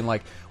remember being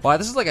like, wow,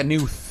 this is like a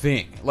new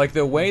thing. Like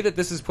the way that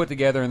this is put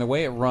together and the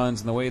way it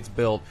runs and the way it's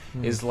built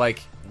is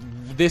like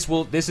this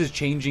is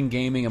changing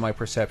gaming and my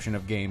perception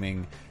of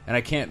gaming. And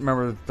I can't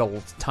remember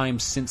the time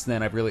since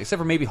then I've really, except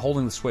for maybe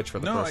holding the Switch for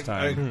the first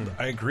time.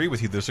 I agree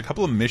with you. There's a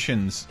couple of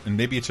missions, and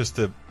maybe it's just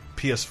the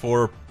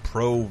PS4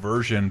 Pro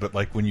version, but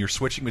like when you're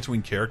switching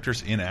between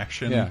characters in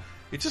action,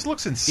 it just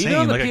looks insane. Even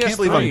on the Like I can't PS3,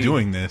 believe I'm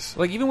doing this.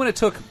 Like even when it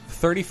took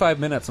 35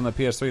 minutes on the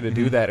PS3 to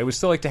do that, it was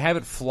still like to have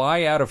it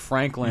fly out of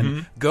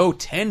Franklin, go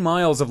 10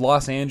 miles of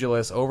Los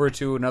Angeles over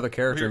to another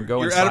character and go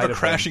You're inside out of a him.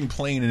 crashing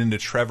plane and into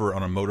Trevor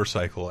on a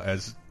motorcycle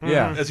as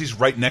he's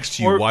right next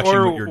to you Or watching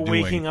what you're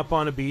doing. waking up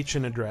on a beach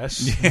in a dress.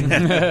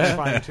 That's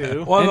fine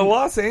too. Well, the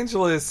Los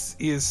Angeles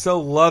is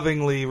so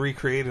lovingly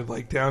recreated,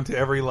 like down to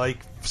every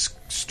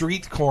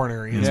street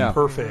corner is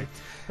perfect.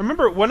 I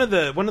remember one of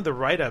the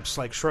write-ups,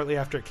 like shortly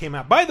after it came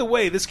out. By the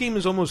way, this game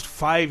is almost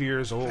 5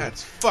 years old.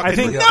 That's fucking I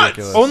think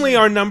nuts. only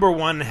our number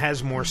one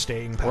has more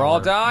staying power. We're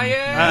all dying.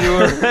 And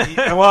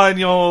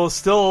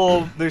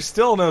there's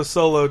still no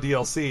solo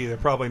DLC. There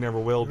probably never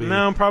will be.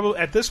 No, probably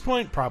at this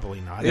point,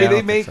 probably not.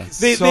 They make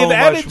They've so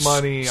added much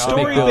money.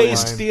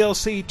 story-based online.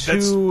 DLC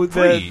to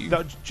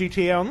the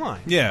GTA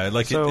Online. Yeah,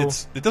 like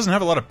it doesn't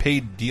have a lot of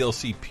paid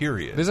DLC.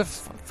 Period. There's a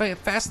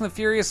Fast and the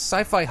Furious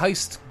sci-fi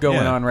heist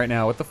going on right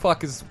now. What the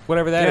fuck is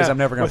whatever that is? I'm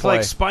never going to play. With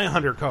like Spy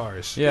Hunter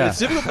cars. Yeah, it's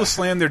difficult to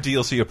slam their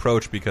DLC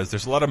approach because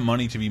there's a lot of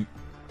money to be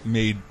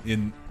made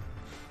in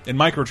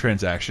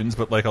microtransactions,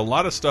 but like a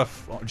lot of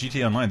stuff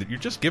GTA Online that you're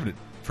just giving it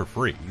for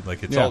free.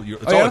 Like it's all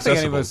it's I all don't think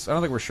accessible. I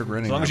don't think we're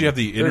chagrining. As long as them. you have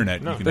the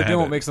internet, you can they're have doing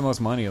it. what makes the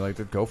most money. Like,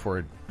 to go for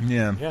it.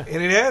 Yeah.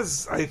 And it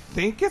has, I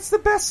think it's the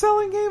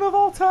best-selling game of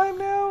all time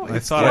now. I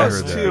thought I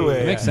heard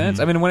that. It makes sense.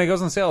 I mean, when it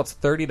goes on sale, it's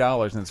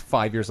 $30 and it's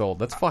 5 years old.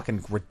 That's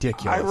fucking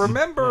ridiculous. I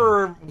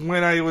remember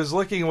when I was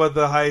looking what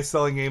the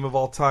highest-selling game of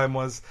all time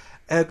was.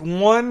 At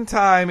one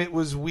time, it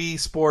was Wii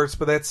Sports,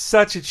 but that's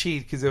such a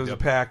cheat because it was a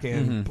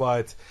pack-in.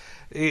 But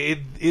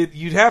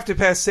you'd have to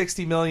pass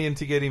 60 million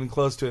to get even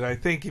close to it. I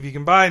think if you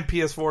combine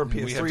PS4 and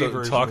PS3 We have to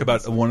version, talk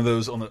about one of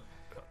those on the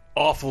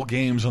awful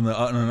games on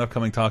an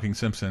upcoming Talking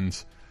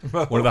Simpsons.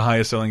 One of the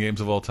highest selling games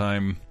of all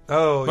time.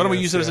 Oh, why don't we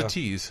use it as a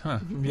tease? Huh?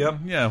 Yep.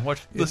 Yeah.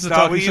 Watch. It's Listen not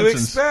to Talking what you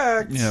Simpsons.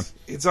 expect.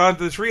 Yeah. It's on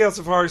the Treehouse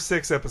of Horror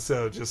 6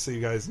 episode, just so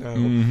you guys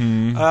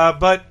know.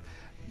 But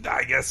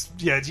I guess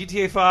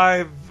GTA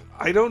 5.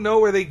 I don't know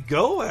where they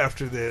go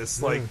after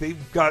this. Like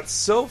they've got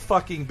so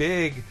fucking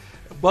big.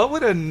 What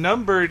would a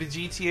numbered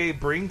GTA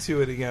bring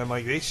to it again?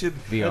 Like they should.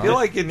 VR. I feel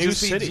like it New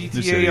just city. be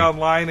GTA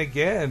Online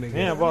again.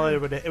 Yeah, well,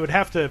 it would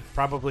have to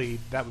probably,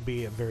 that would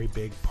be a very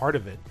big part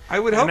of it. I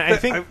would hope. I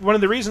think one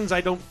of the reasons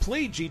I don't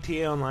play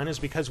GTA Online is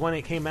because when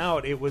it came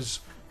out, it was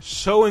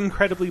so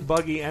incredibly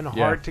buggy and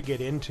hard to get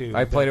into.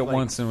 I played it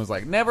once and was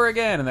like, never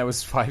again, and that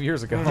was 5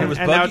 years ago. And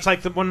now it's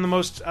like one of the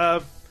most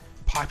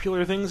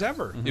popular things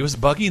ever. It was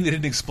buggy and they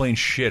didn't explain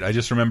shit. I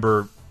just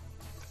remember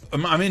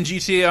I'm in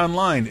GTA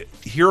Online.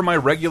 Here are my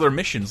regular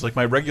missions, like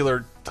my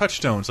regular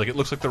touchstones. Like it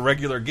looks like the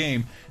regular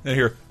game. And I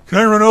hear, "Can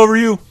I run over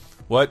you?"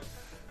 What?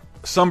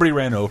 Somebody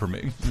ran over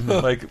me.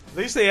 Like At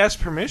least they asked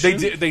permission.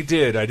 They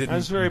did. I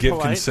didn't give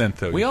polite. consent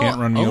though. We You all can't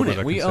run me own over it.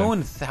 without We consent.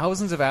 own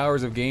thousands of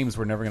hours of games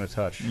we're never going to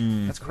touch.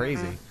 That's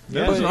crazy.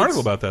 There was an article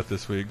about that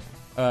this week.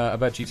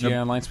 About GTA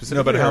Online specifically.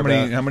 No, but or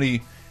about- how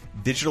many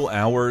digital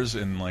hours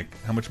and like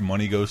how much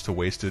money goes to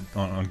wasted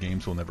on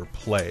games we'll never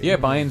play? Yeah,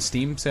 buying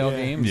Steam sale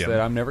games Yeah. that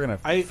I'm never going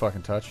to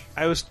fucking touch.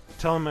 I was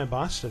telling my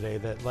boss today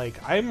that like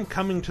I'm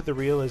coming to the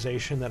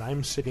realization that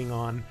I'm sitting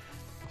on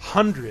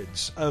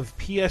hundreds of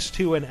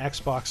PS2 and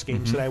Xbox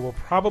games that I will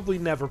probably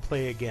never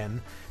play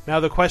again. Now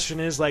the question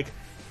is like,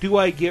 do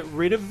I get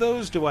rid of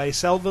those? Do I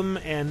sell them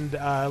and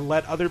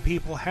let other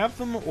people have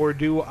them, or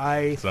do I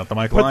It's not the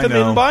Michael put I them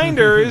know. in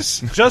binders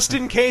just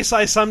in case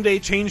I someday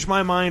change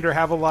my mind or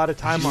have a lot of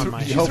time on my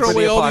Did hands? you throw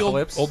away all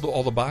apocalypse.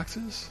 all the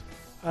boxes?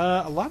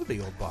 A lot of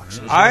the old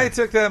boxes. I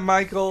took that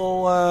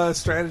Michael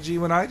strategy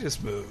when I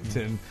just moved,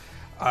 and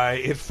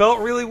it felt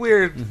really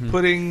weird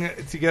putting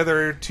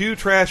together 2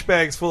 trash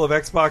bags full of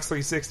Xbox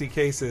 360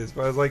 cases.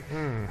 But I was like,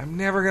 I'm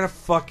never gonna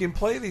fucking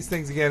play these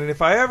things again, and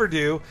if I ever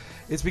do,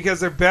 it's because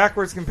they're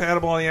backwards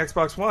compatible on the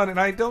Xbox One, and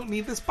I don't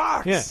need this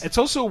box. Yeah, it's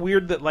also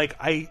weird that like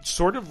I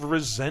sort of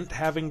resent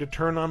having to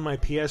turn on my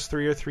PS3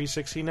 or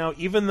 360 now,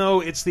 even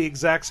though it's the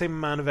exact same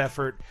amount of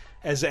effort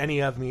as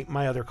any of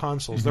my other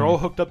consoles. They're all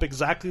hooked up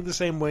exactly the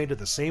same way to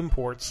the same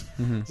ports.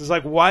 It's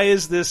like, why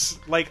is this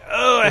like?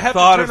 Oh, I have to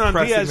thought turn of on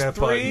pressing that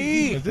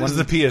PS3. This is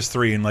the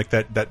PS3, and like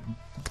that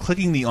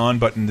clicking the on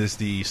button is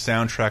the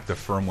soundtrack to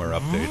firmware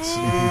updates.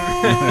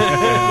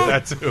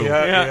 That too.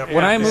 Yeah.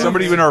 When I moved,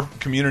 Somebody in our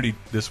community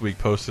this week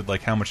posted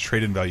like how much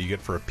trade-in value you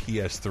get for a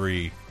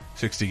PS3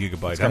 60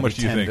 gigabyte. How much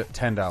do you think?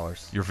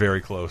 $10. You're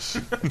very close.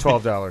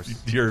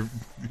 $12. You're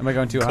Am I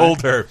going too high?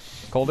 colder.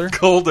 Colder?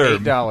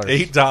 $8.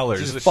 $8.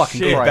 Jesus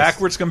fucking Christ.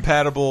 Backwards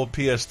compatible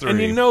PS3. And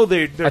you know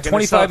they're A gonna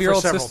sell it for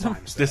 25-year-old several system?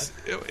 times.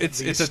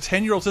 It's a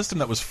 10-year-old system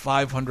that was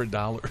 $500.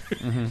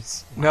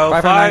 No,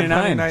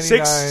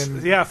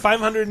 $599.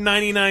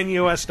 $599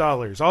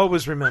 US.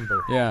 Always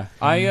remember. Yeah,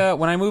 I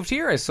when I moved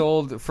here, I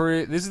sold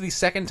for this is the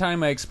second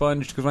time I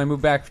expunged because when I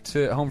moved back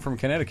to home from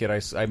Connecticut,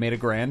 I made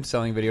 $1,000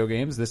 selling video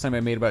games. This time I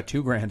made about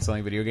 $2,000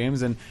 selling video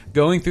games, and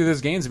going through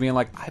those games and being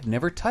like, I've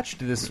never touched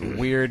this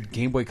weird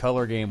Game Boy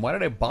Color game. Why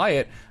did I buy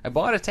it? I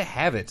bought it to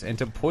have it and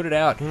to put it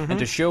out and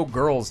to show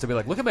girls to be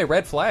like, look at my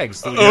red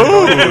flags. Look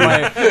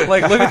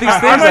at these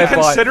things Aren't I I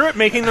bought. considerate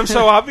making them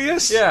so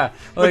obvious? Yeah,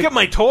 Look like- at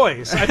my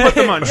toys. I put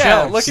them on Yeah,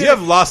 shelves. look You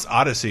have Lost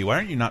Odyssey. Why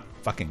aren't you not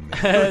fucking me?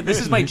 This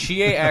is my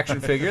Chie action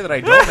figure that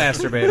I don't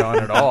masturbate on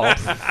at all.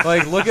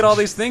 Like, look at all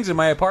these things in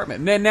my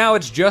apartment. And now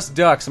it's just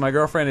ducks, and my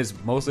girlfriend is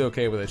mostly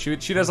okay with it.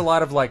 She does a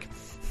lot of like,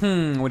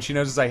 when she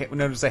notices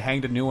I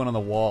hanged a new one on the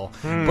wall,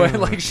 but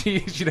like she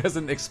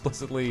doesn't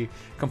explicitly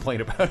complain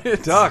about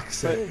it.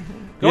 Ducks.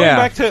 Going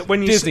back to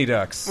when you Disney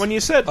ducks. When you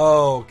said,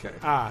 Oh, okay.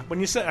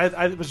 when you said,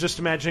 I was just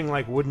imagining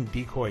like wooden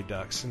decoy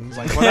ducks, and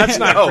like, well, that's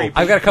not creepy.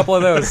 I've got a couple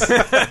of those.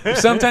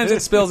 Sometimes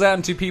it spills out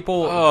into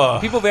people.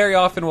 People very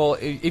often will.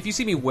 If you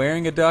see me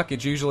wearing a duck,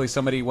 it's usually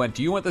somebody went,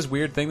 "Do you want this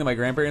weird thing that my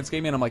grandparents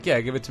gave me?" And I'm like, "Yeah,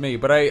 give it to me."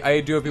 But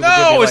I do have people. give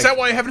me, No, like, is that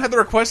why I haven't had the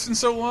request in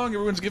so long?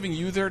 Everyone's giving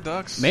you their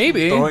ducks?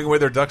 Maybe. Throwing away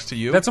their ducks to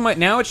you? That's what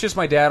now it's just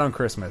my dad on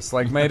Christmas.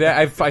 Like my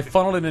dad, I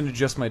funneled it into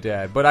just my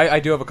dad. But I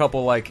do have a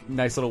couple like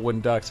nice little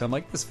wooden ducks. And I'm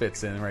like, this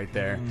fits in right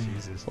there.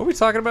 Jesus, what are we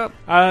talking about?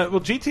 Well,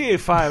 GTA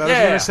 5. I was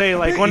going to say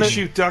like You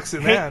shoot ducks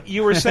in that.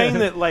 You were saying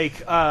that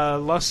like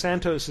Los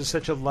Santos is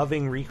such a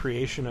loving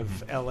recreation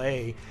of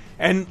L.A.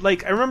 And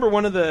like I remember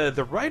one of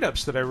the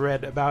write-ups that I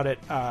read about it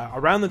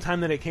around the time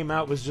that it came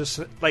out was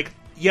just like,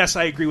 yes,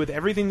 I agree with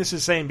everything this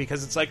is saying,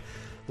 because it's like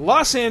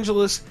Los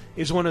Angeles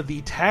is one of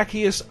the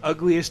tackiest,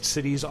 ugliest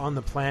cities on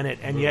the planet,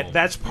 and yet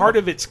that's part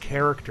of its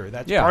character.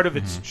 That's part of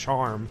its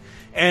charm.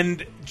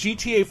 And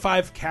GTA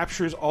 5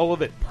 captures all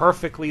of it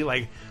perfectly,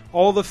 like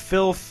all the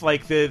filth,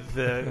 like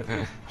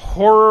the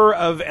horror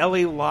of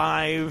LA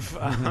Live.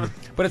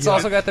 But it's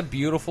also got the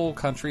beautiful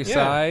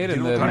countryside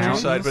and the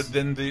countryside, mountains. but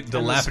then the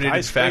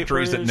dilapidated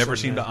factories that never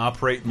seem to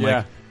operate. And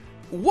like,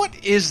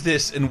 what is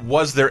this, and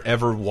was there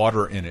ever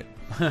water in it?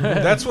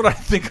 That's what I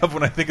think of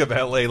when I think of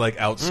LA, like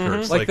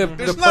outskirts. Like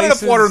there's not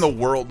enough water in the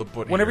world to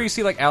put Whenever here. you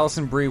see like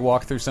Alison Brie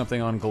walk through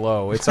something on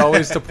Glow, it's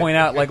always to point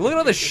out like, look at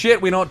all the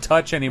shit we don't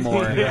touch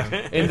anymore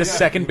in the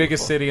second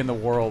biggest city in the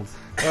world.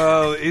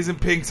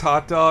 Isn't Pink's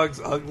hot dogs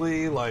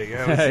ugly? Like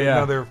that was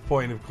another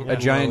point of a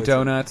giant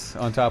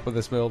donut on top of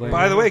this building.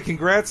 By the way,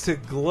 congrats to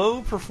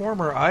Glow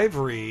performer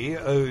Ivory,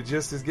 who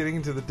just is getting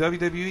into the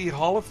WWE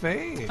Hall of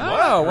Fame.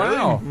 Oh,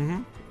 wow.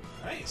 Mm-hmm.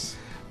 Nice.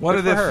 One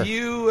Good of for the her.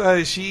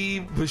 few,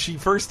 she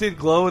first did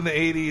Glow in the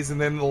 80s and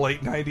then in the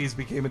late 90s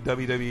became a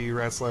WWE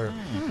wrestler.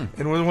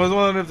 And was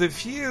one of the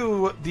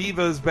few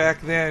divas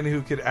back then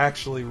who could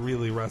actually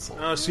really wrestle.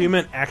 Oh, so you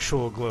meant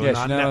actual Glow, Yeah,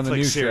 not she's not on the Netflix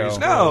new series. show.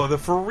 No, the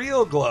For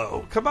Real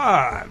Glow. Come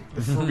on.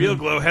 The For Real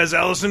Glow has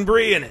Alison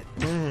Brie in it.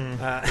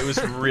 It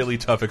was really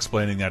tough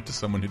explaining that to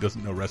someone who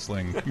doesn't know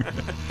wrestling.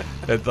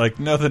 That like,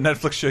 no, the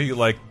Netflix show you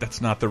like,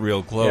 that's not the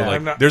real Glow. Yeah.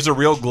 Like, there's a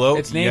real Glow.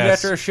 It's named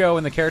after a show,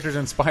 and the characters are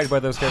inspired by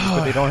those characters,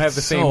 but they don't have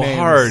the same names.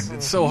 Hard.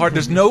 It's so hard.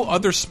 There's no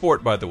other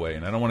sport, by the way,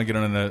 and I don't want to get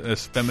on a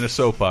feminist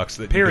soapbox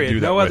that you could do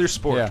that no with, other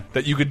sport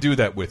that you could do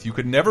that with. You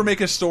could never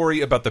make a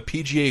story about the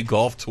PGA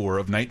Golf Tour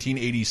of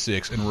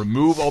 1986 and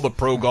remove all the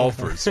pro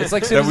golfers. It's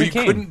like that Citizen we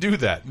Kane. couldn't do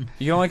that.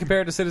 You can only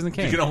compare it to Citizen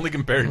Kane. You can only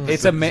compare it to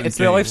It's Citizen it's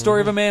Kane. the life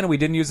story of a man, and we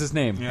didn't use his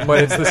name,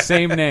 but it's the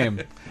same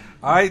name.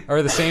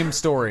 Or the same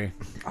story.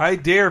 I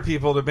dare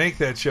people to make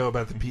that show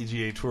about the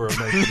PGA Tour of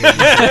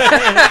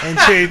 1986 and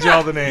change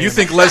all the names. You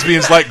think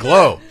lesbians like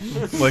Glow?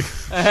 Like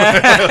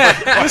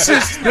this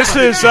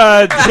is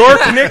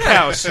Dork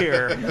Nickhouse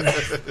here.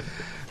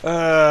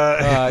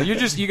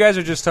 You guys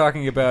are just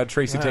talking about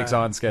Tracy Takes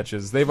On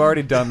sketches. They've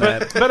already done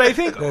that. But I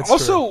think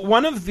also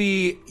one of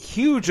the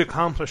huge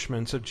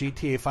accomplishments of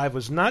GTA 5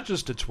 was not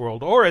just its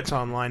world or its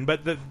online,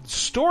 but the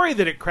story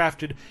that it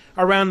crafted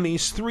around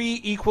these three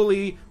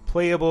equally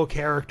playable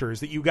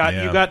characters that you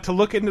got to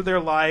look into their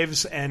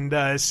lives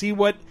and see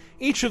what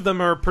each of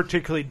them are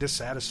particularly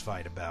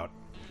dissatisfied about.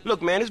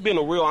 Look, man, it's been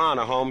a real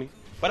honor, homie.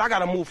 But I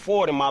gotta move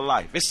forward in my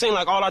life. It seems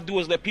like all I do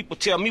is let people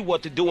tell me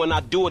what to do, and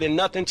I do it, and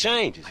nothing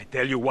changes. I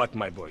tell you what,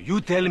 my boy.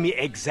 You tell me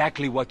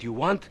exactly what you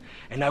want,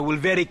 and I will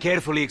very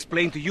carefully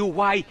explain to you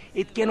why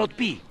it cannot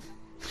be.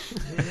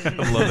 I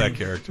love that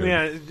character.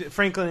 Yeah,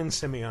 Franklin and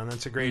Simeon.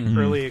 That's a great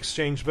early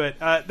exchange. But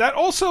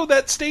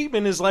that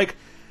statement is like,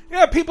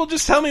 yeah, people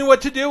just tell me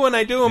what to do and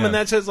I do them, and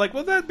that says like,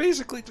 well, that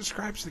basically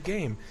describes the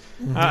game.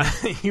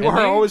 You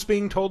are always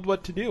being told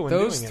what to do. And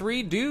those doing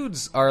three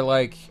dudes are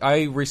like.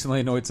 I recently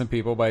annoyed some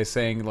people by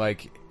saying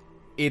like,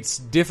 it's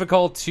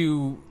difficult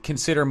to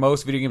consider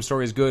most video game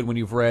stories good when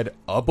you've read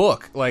a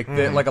book. Like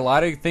like a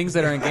lot of things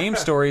that are in game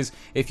stories.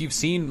 If you've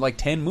seen like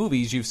 10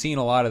 movies, you've seen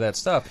a lot of that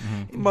stuff.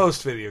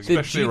 Most video games,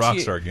 especially a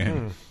Rockstar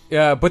game.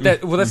 Yeah, but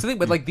that's the thing.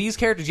 But like these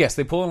characters, yes,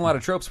 they pull in a lot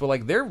of tropes, but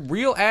like they're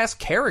real ass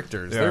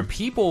characters. They're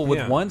people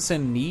with wants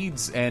and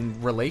needs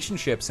and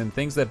relationships and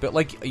things that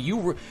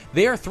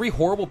they are three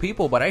horrible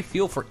people. But I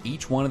feel for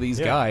each one of these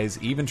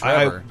guys, even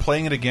Trevor.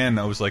 Playing it again,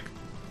 I was like,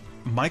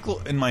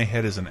 Michael in my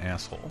head is an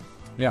asshole.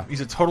 Yeah,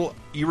 he's a total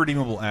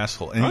irredeemable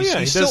asshole. And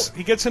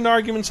he gets into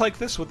arguments like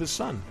this with his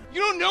son. You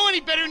don't know any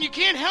better and you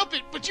can't help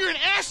it, but you're an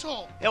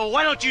asshole. Yeah, well,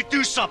 why don't you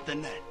do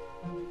something then?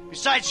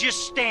 Besides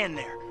just stand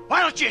there.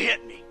 Why don't you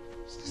hit me?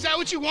 Is that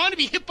what you want, to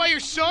be hit by your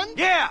son?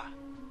 Yeah.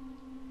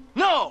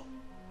 No.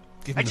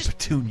 Give him the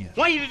petunia.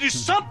 Want you to do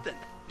something.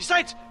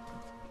 Besides,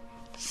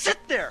 sit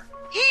there,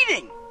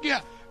 eating.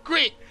 Yeah,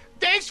 great.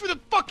 Thanks for the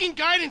fucking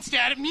guidance,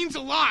 Dad. It means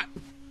a lot.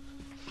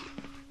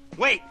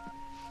 Wait.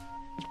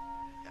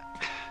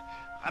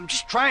 I'm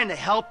just trying to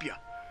help you.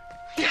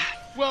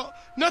 Well,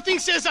 nothing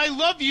says I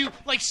love you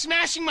like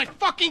smashing my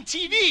fucking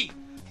TV.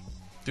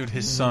 Dude,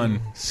 his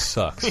son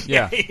sucks.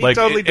 Yeah. Like,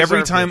 totally every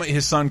deserved time it.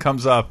 his son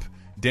comes up,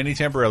 Danny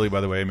Tamborelli,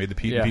 by the way, I made the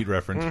Pete and Pete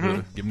reference.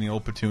 Give him the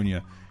old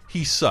petunia.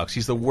 He sucks.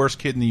 He's the worst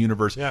kid in the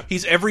universe. Yeah.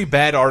 He's every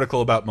bad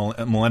article about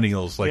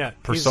millennials,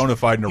 like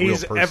personified in a real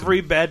person. He's every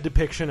bad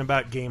depiction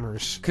about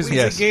gamers. Because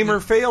he's a gamer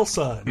fail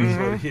son.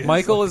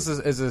 Michael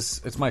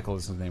it's Michael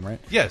is his name, right?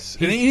 Yes,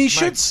 and he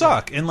should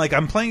suck. And like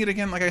I'm playing it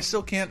again, like I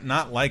still can't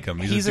not like him.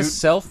 He's a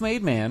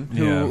self-made man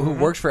who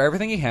works for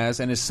everything he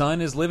has, and his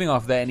son is living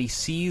off that. And he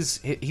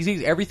sees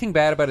everything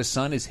bad about his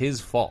son is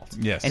his fault.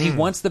 Yes, and he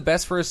wants the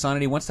best for his son,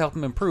 and he wants to help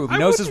him improve. He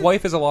knows his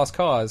wife is a lost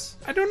cause.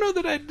 I don't know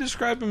that I'd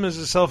describe him as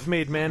a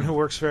self-made man who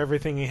works for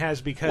everything he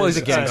has, because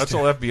he's a gangster. That's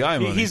all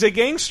FBI money. He's a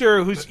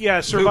gangster who's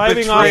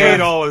surviving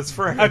on all his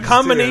friends. A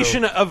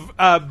combination of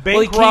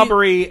bank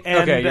robbery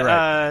and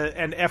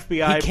and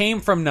FBI. He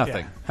came from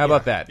nothing. How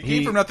about that? He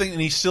came from nothing,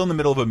 and he's still in the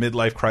middle of a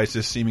midlife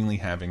crisis, seemingly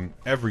having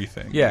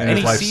everything. Yeah, and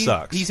his life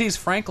sucks. He sees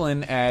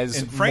Franklin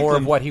as more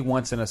of what he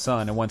wants in a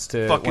son, and wants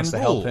to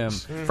help him.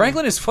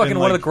 Franklin is fucking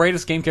one of the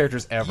greatest game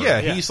characters ever. Yeah,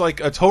 he's like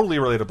a totally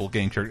relatable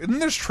game character. And then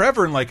there's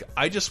Trevor, and like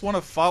I just want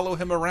to follow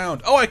him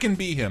around. Oh, I can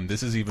be him.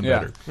 This is even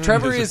better.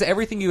 Trevor is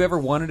everything you ever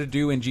wanted to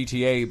do in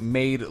GTA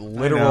made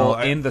literal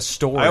in the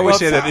story. I always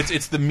say that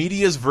it's the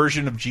media's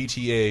version of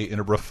GTA in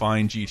a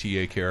refined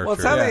GTA character. Well,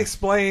 it's how they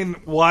explain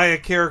why a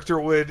character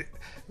would.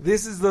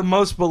 This is the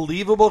most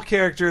believable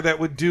character that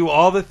would do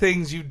all the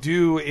things you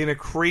do in a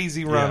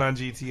crazy run on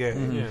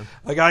GTA.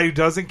 A guy who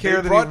doesn't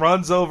care that he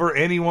runs over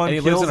anyone,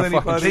 kills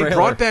anybody. They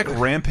brought back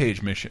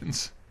rampage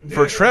missions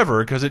for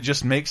Trevor because it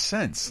just makes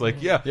sense. Like,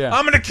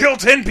 I'm going to kill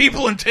 10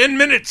 people in 10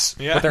 minutes.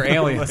 Yeah. But they're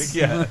aliens.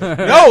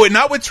 No,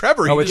 not with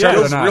Trevor. With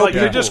Trevor, they're real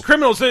they're just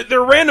criminals.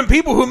 They're random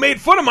people who made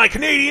fun of my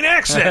Canadian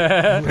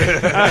accent.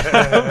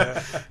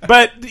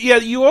 But yeah,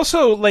 you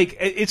also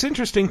it's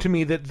interesting to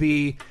me that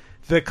the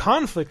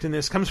conflict in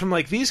this comes from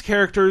these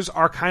characters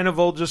are kind of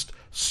all just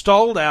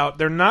stalled out.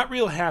 They're not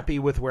real happy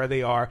with where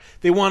they are.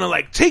 They want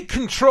to take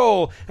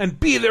control and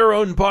be their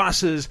own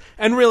bosses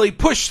and really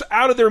push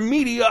out of their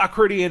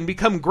mediocrity and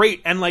become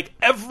great. And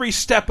every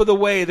step of the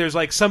way, there's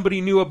somebody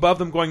new above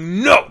them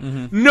going,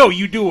 no,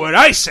 you do what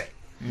I say.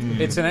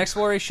 It's an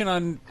exploration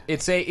on.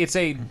 It's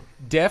a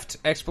deft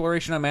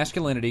exploration on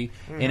masculinity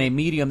in a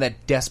medium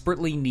that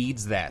desperately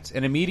needs that,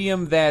 in a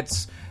medium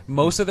that's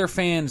most of their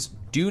fans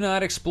do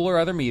not explore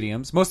other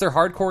mediums. Most of their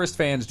hardcorest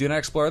fans do not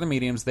explore other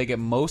mediums. They get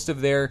most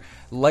of their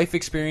life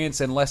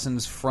experience and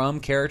lessons from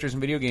characters in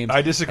video games.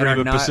 I disagree,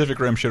 but Pacific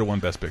Rim should have won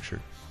Best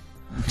Picture.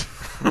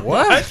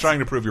 What? I was trying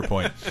to prove your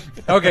point.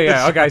 Okay,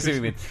 I see what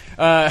you mean.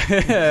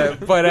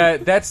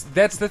 But that's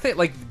the thing.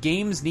 Like,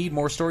 games need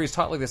more stories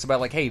taught like this about,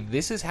 like, hey,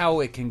 this is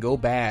how it can go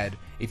bad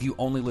if you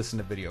only listen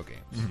to video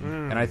games.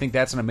 And I think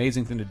that's an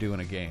amazing thing to do in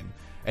a game.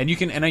 And you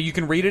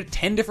can read it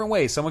 10 different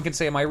ways. Someone can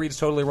say my read is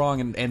totally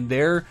wrong, and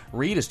their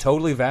read is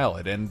totally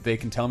valid, and they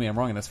can tell me I'm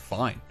wrong, and that's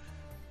fine.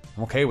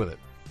 I'm okay with it.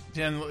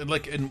 Yeah,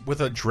 and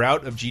with a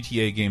drought of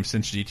GTA games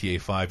since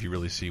GTA 5, you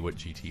really see what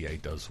GTA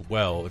does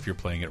well if you're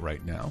playing it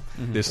right now.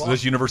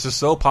 This universe is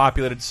so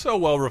populated, so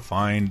well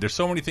refined. There's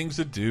so many things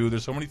to do.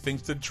 There's so many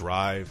things to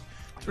drive.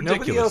 It's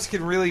ridiculous. Nobody else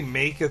can really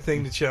make a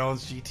thing to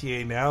challenge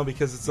GTA now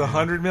because it's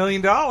 $100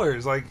 million.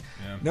 Like,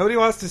 nobody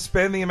wants to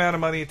spend the amount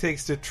of money it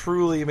takes to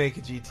truly make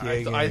a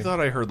GTA game. I thought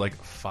I heard like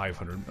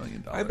 $500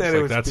 million. I bet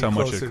it was that's how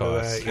much it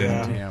costs.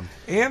 That,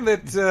 and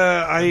that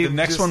the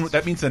next one.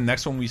 That means the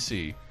next one we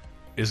see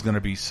is going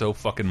to be so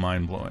fucking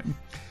mind blowing,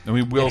 and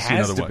we will see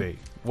another one.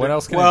 What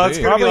else can it be? It's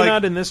probably like,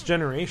 not in this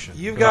generation.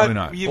 You've got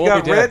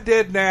Red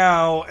Dead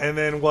now, and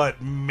then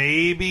what?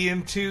 Maybe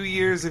in 2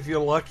 years, if you're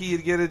lucky,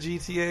 you'd get a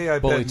GTA. I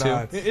bet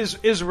not.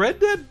 Is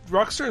Red Dead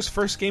Rockstar's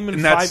first game in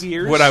 5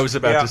 years? What I was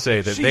about to say,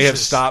 that they have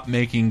stopped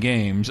making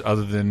games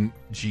other than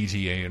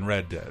GTA and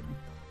Red Dead.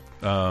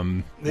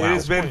 It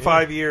has been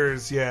 5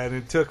 years, and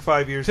it took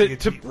 5 years to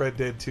get Red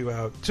Dead 2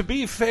 out. To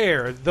be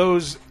fair,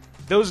 those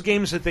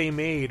games that they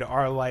made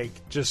are like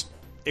just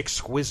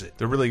exquisite.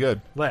 They're really good.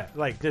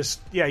 Like this,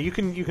 you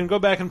can go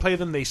back and play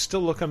them. They still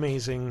look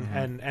amazing,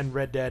 and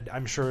Red Dead,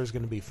 I'm sure, is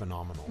going to be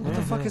phenomenal. What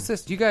the fuck is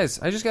this? You guys,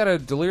 I just got a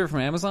delivery from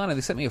Amazon, and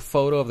they sent me a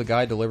photo of the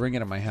guy delivering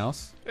it at my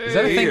house. Is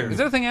that a thing? Is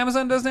that a thing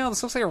Amazon does now?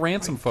 This looks like a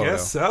ransom photo.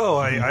 Yes, so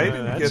I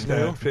didn't get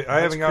that.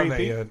 I haven't gotten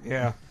that yet.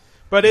 Yeah,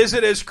 but is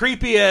it as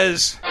creepy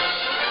as?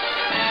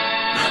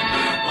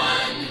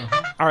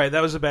 All right,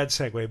 that was a bad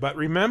segue. But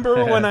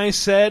remember when I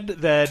said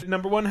that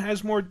number one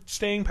has more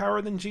staying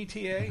power than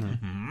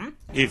GTA?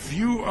 If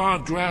you are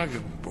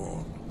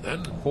Dragonborn,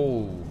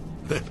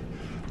 then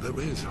there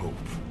is hope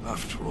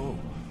after all.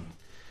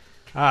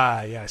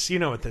 Ah, yes, you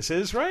know what this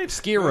is, right?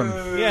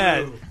 Skyrim.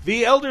 Yeah,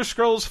 the Elder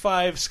Scrolls V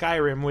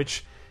Skyrim,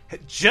 which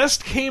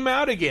just came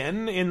out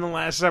again in the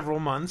last several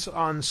months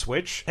on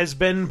Switch, has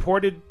been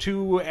ported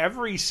to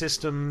every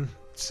system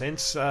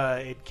since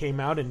it came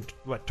out in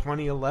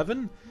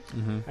 2011.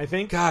 I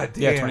think. God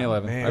damn. Yeah,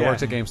 2011. Man. I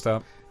worked at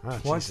GameStop.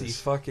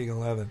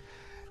 2011.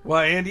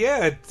 Well, and it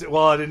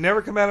had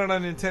never come out on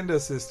a Nintendo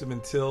system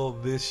until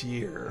this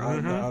year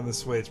on the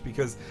Switch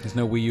because there's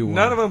no Wii U one.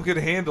 None of them could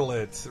handle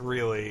it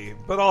really.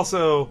 But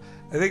also,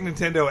 I think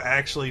Nintendo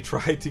actually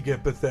tried to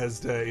get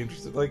Bethesda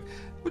interested. Like,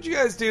 would you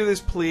guys do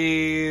this,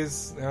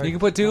 please? You can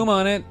put Doom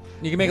on it.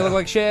 You can make it look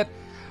like shit.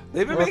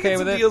 They've been making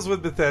some deals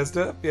with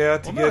Bethesda, to get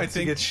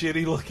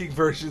shitty-looking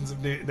versions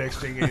of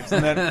next-gen games.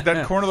 And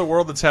that corner of the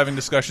world that's having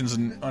discussions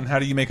on how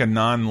do you make a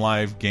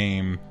non-live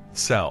game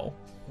sell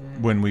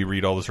when we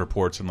read all those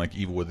reports and like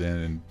Evil Within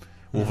and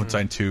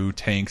Wolfenstein 2,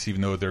 tanks,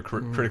 even though they're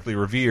critically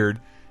revered,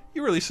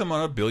 you release them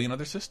on a billion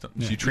other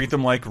systems. Yeah. You treat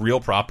them like real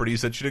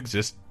properties that should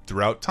exist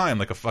throughout time,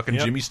 like a fucking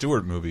Jimmy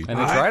Stewart movie. And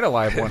they tried a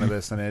live one of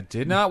this, and it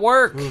did not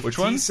work. Which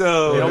one?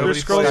 So Elder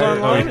Scrolls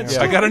Online.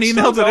 I got an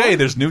email today.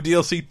 There's new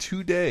DLC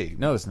today.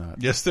 No, there's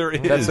not. Yes, there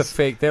is. That's a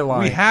fake. They're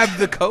lying. We have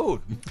the code.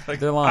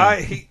 They're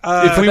lying.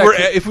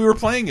 If we were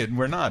playing it, and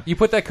we're not. You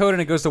put that code,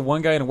 and it goes to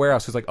one guy in a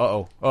warehouse who's like,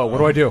 what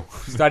do I do?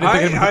 I didn't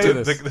think I would do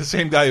this. The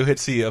same guy who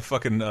hits the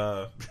fucking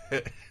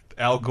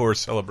Al Gore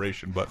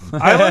celebration button.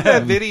 I love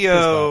that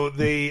video.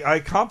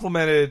 I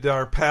complimented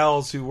our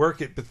pals who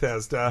work at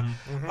Bethesda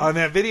on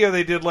that video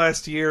they did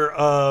last year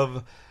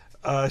of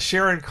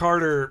Linda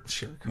Carter,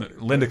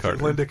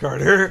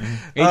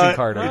 Agent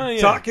Carter,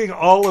 talking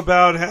all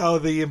about how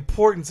the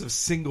importance of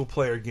single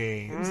player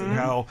games and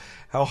how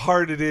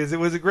hard it is. It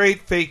was a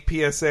great fake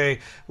PSA,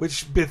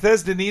 which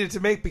Bethesda needed to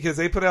make because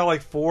they put out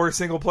like 4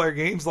 single player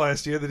games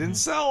last year that didn't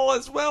sell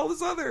as well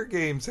as other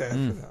games had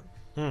for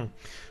them.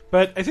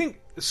 But I think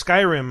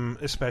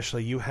Skyrim,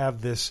 especially, you have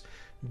this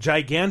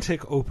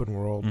gigantic open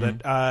world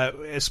that,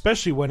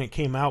 especially when it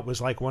came out,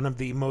 was like one of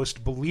the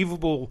most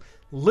believable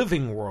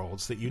living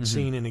worlds that you'd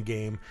seen in a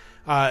game.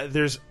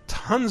 There's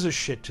tons of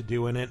shit to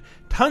do in it,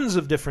 tons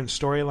of different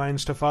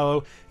storylines to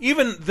follow.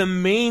 Even the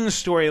main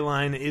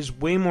storyline is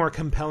way more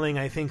compelling,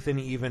 I think, than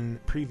even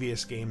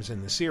previous games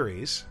in the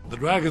series. The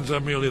dragons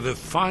are merely the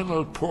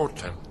final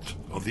portent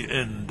of the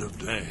end of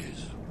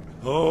days.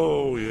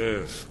 Oh,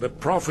 yes, the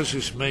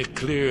prophecies make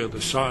clear the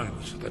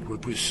signs that will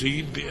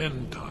precede the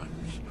end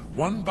times.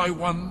 One by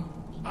one,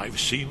 I've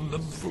seen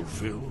them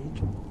fulfilled.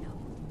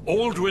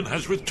 Aldwin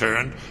has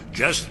returned,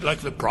 just like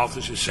the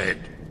prophecy said.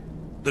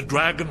 The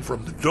dragon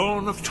from the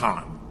dawn of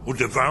time, who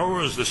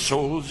devours the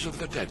souls of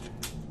the dead.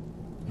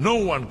 No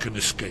one can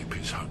escape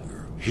his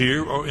hunger.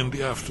 here or in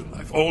the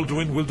afterlife.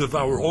 Alduin will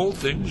devour all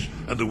things,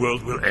 and the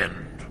world will end.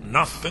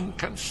 Nothing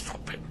can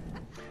stop him.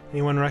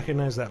 Anyone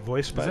recognize that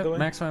voice, by Is that the way?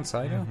 Max von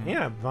Sydow?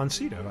 Yeah, von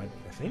Sydow,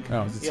 I think.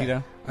 Oh, is it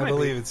Sydow? I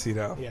believe it's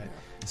Sydow. Yeah.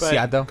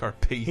 Sydow?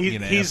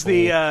 Carpathian He's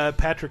the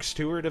Patrick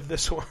Stewart of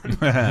this one.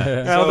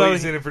 So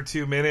he's in it for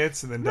 2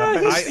 minutes and then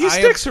dies. He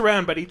sticks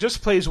around, but he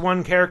just plays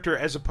one character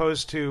as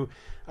opposed to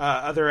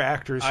other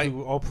actors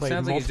who all play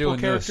Sounds multiple like he's doing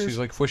characters. this. He's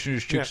like pushing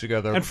his cheeks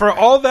together. And for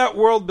all that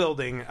world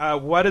building,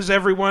 what does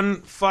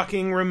everyone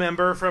fucking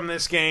remember from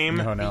this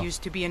game? I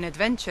used to be an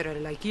adventurer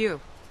like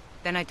you.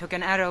 Then I took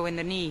an arrow in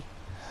the knee.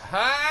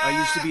 I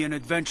used to be an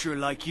adventurer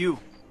like you.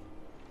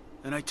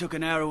 Then I took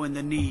an arrow in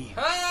the knee.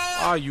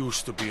 I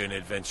used to be an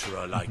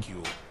adventurer like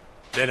you.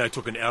 Then I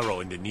took an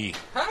arrow in the knee.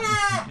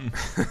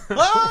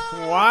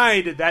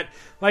 Why did that...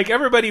 Like,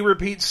 everybody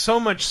repeats so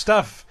much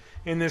stuff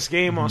in this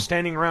game while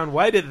standing around.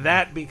 Why did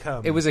that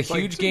become... It was a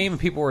huge game,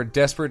 and people were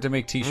desperate to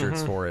make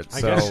T-shirts for it. I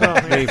So, guess so.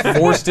 they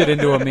forced it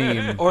into a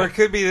meme. Or it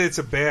could be that it's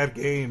a bad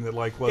game that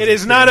like wasn't It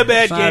is not a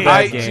bad It's not a game.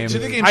 bad game. To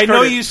the game's I know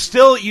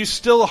credit- you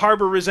still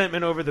harbor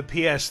resentment over the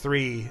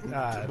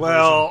PS3.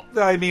 Well,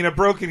 I mean, a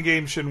broken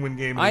game shouldn't win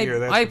Game of the Year.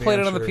 That's I for played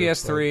it damn on the sure,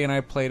 PS3, and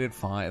I played it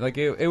fine. Like,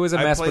 it was a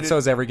I mess, played but it- so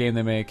is every game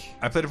they make.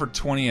 I played it for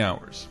 20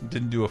 hours.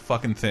 Didn't do a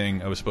fucking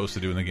thing I was supposed to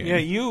do in the game. Yeah,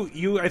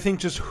 you I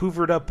think just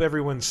hoovered up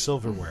everyone's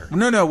silverware.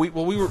 No,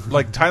 we were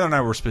like Tyler and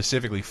I were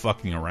specifically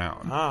fucking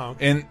around. Oh,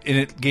 okay. And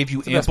it gave you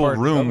It's the best ample part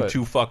room of it.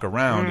 to fuck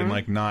around Mhm. and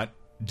like not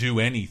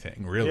do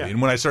anything really. Yeah.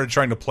 And when I started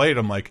trying to play it,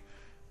 I'm like,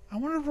 I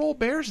want to roll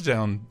bears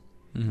down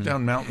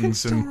mountains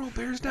Still and roll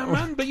bears down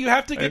mountain, but you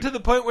have to get to the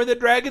point where the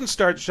dragons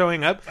start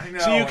showing up,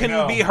 so you I can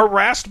know. be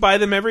harassed by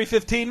them every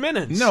 15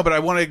 minutes. No, but I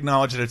want to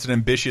acknowledge that it's an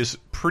ambitious,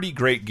 pretty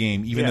great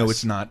game, even though Yes.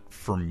 it's not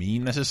for me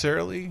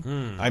necessarily.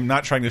 I'm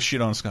not trying to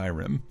shit on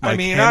Skyrim. I Like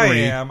mean,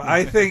 Henry- I am.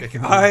 I think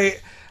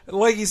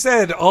like you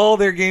said, all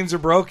their games are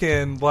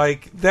broken.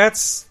 Like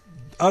that's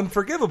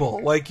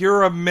unforgivable. Like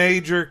you're a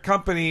major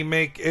company, and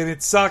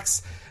it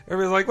sucks.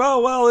 Everybody's like,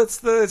 well,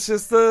 it's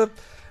just the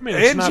mean,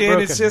 it's not engine.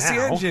 broken It's just the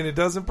now. engine. It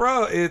doesn't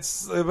but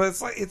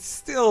it's like it's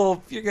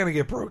still you're gonna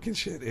get broken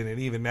shit in it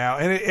even now.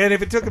 And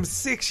if it took them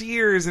 6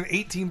 years and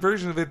 18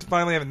 versions of it to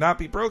finally have it not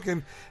be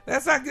broken,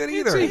 that's not good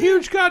either. It's a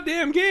huge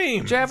goddamn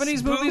game.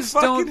 Japanese Boo movies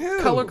fucking don't who?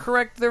 color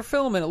correct their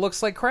film, and it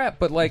looks like crap.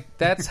 But like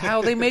that's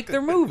how they make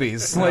their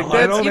movies. No, Like I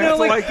that's don't you have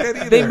know, to like that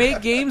either. they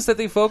make games that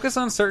they focus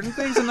on certain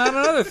things and not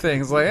on other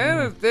things.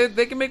 Like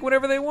they can make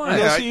whatever they want.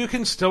 And also, you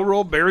can still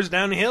roll bears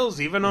down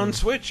hills, even on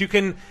Switch. You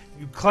can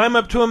climb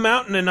up to a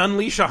mountain and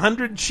unleash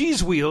 100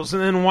 cheese wheels,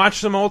 and then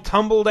watch them all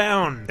tumble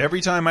down. Every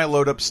time I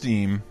load up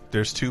Steam,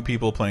 there's 2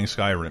 people playing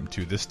Skyrim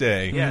to this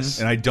day. Yes.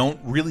 And I don't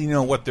really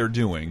know what they're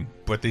doing,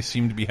 but they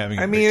seem to be having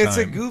a I great mean, it's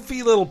a time.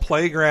 goofy little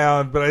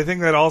playground, but I think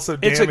that also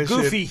It's a damages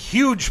goofy,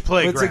 huge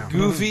playground. It's a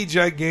goofy,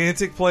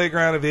 gigantic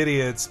playground of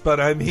idiots.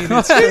 But I mean,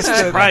 it's just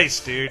Jesus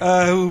Christ, dude.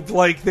 Who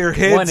like their One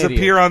heads idiot.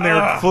 appear on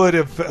their foot.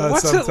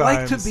 What's sometimes. it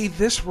like to be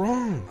this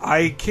wrong?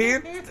 I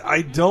can't.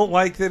 I don't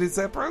like that it's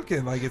that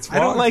broken. Like it's. I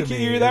don't wrong like to it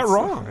me. you're that It's-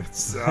 wrong.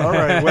 It's, all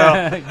right.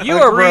 Well, You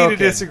are agree broken. to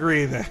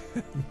disagree then.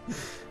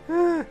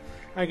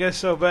 I guess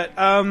so, but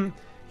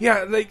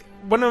yeah, like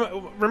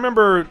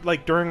remember,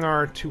 like during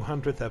our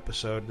 200th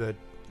episode, the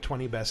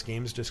 20 best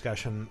games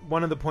discussion.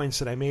 One of the points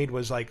that I made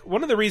was like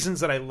one of the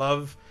reasons that I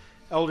love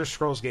Elder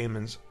Scrolls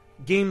games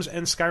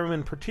and Skyrim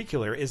in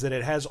particular is that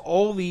it has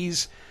all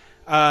these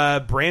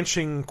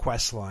branching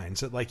quest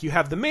lines. That like you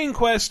have the main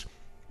quest,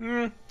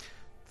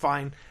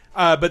 fine.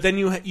 But then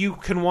you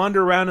can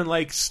wander around and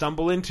like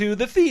stumble into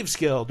the Thieves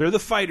Guild or the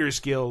Fighters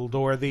Guild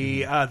or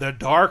the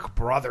Dark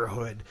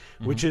Brotherhood,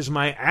 which is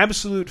my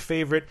absolute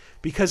favorite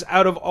because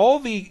out of all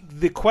the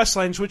quest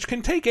lines, which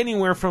can take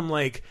anywhere from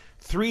like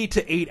 3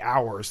 to 8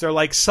 hours, they're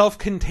like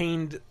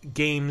self-contained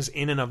games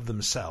in and of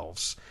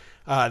themselves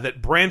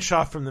that branch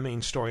off from the main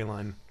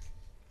storyline.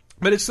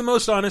 But it's the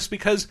most honest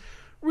because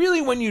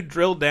really when you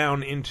drill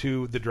down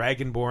into the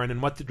Dragonborn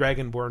and what the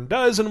Dragonborn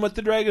does and what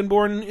the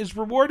Dragonborn is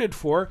rewarded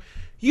for,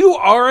 you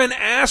are an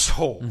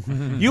asshole.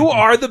 You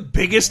are the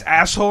biggest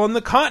asshole on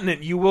the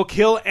continent. You will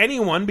kill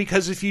anyone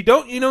because if you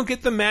don't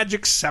get the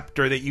magic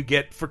scepter that you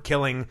get for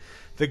killing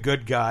the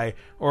good guy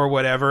or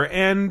whatever.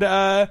 And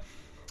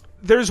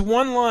there's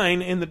one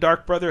line in the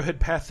Dark Brotherhood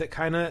path that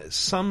kind of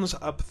sums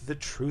up the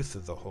truth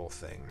of the whole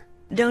thing.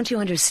 Don't you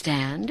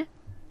understand?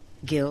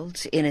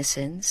 Guilt,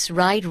 innocence,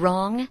 right,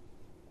 wrong,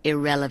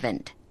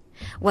 irrelevant.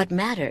 What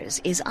matters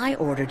is I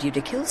ordered you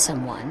to kill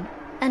someone,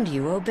 and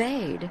you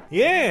obeyed.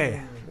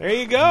 Yeah, there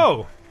you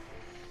go.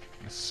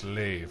 A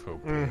slave.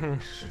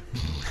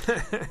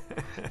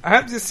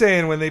 I'm just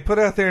saying, when they put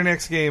out their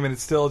next game and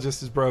it's still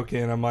just as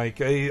broken, I'm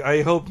like,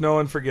 I hope no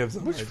one forgives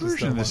them. Which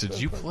version of this did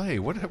you play?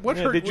 What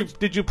Yeah, hurt?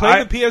 did you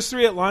play the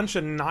PS3 at launch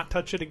and not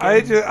touch it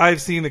again?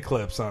 I've seen the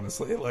clips,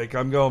 honestly. Like,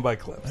 I'm going by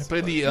clips. I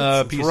played the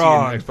It's PC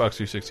wrong. and Xbox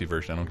 360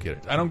 version.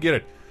 I don't get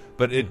it.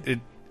 But it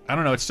I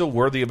don't know. It's still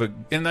worthy of a.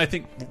 And I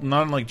think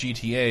not unlike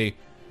GTA,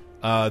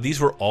 these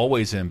were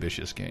always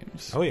ambitious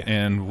games. Oh, yeah.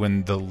 And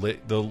when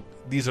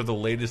these are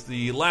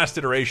the last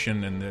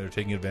iteration, and they're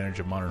taking advantage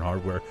of modern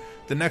hardware,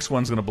 the next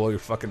one's going to blow your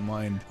fucking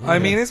mind. I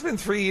mean, it's been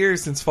 3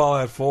 years since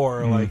Fallout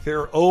 4. Like,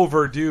 they're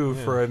overdue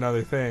for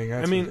another thing.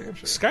 That's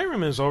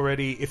Skyrim is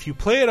already, if you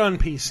play it on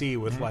PC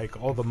with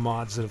like all the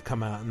mods that have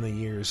come out in the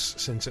years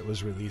since it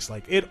was released,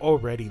 like it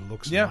already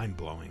looks mind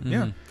blowing.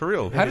 Yeah, for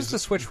real. How does the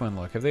Switch one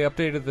look? Have they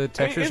updated the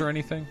textures or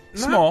anything?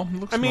 Small.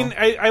 I mean,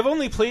 I've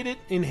only played it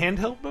in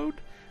handheld mode.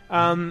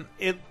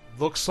 It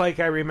looks like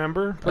I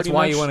remember. That's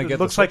why you want to get. It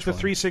looks like the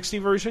 360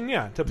 version,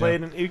 to play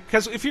it.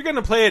 Because if you're going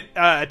to play it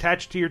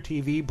attached to your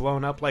TV,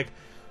 blown up, like,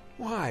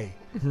 why?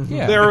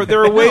 Yeah.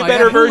 There are way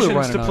better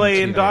versions to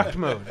play in docked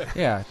mode.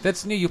 Yeah,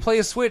 that's new. You play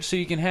a Switch so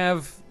you can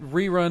have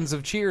reruns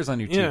of Cheers on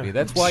your TV. Yeah.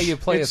 That's why you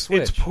play a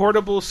Switch. It's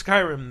portable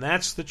Skyrim.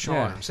 That's the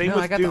charm. Yeah. Same with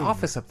I got Doom. the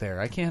Office up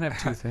there. I can't have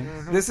two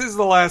things. This is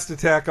the last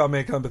attack I'll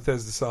make on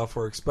Bethesda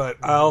Softworks, but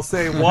I'll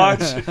say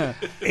watch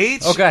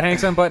H. Oh god,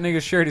 Hank's unbuttoning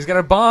his shirt. He's got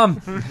a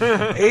bomb.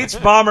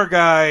 H Bomber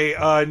Guy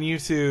on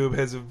YouTube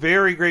has a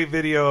very great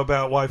video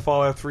about why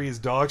Fallout 3 is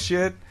dog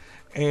shit.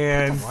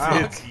 And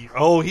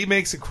he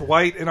makes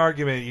quite an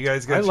argument. You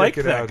guys got to check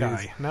it out. I like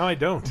that guy. Now I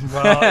don't.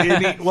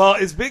 Well,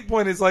 his big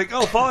point is like,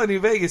 Fallout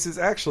New Vegas is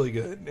actually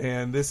good,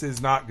 and this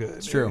is not good.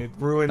 It's true. It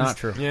ruins. Not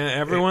true. Yeah,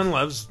 everyone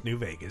loves New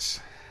Vegas.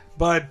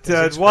 But Put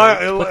that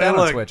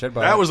on Switch. I'd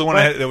buy that it. was the one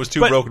that was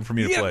too broken for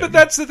me to play. But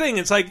that's the thing.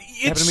 It's like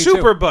it's to me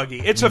super too. buggy.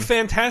 It's a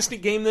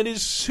fantastic game that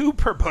is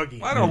super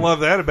buggy. I don't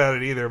love that about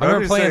it either. I But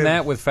remember I'm playing just saying,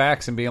 that with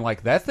Fax and being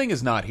like, that thing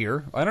is not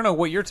here. I don't know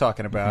what you're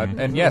talking about.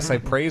 And yes, I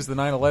praise the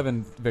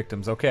 9/11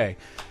 victims. Okay.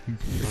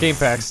 Game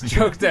Fax.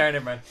 Joke there.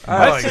 Never mind.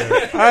 I like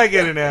it. I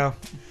get it now.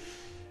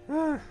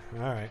 All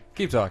right.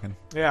 Keep talking.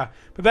 Yeah.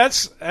 But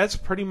that's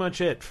pretty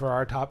much it for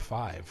our top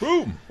 5.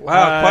 Boom.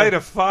 Wow, quite a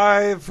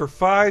 5 for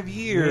 5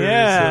 years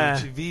Yeah.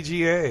 of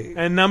VGA.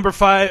 And number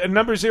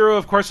 0,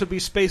 of course, would be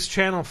Space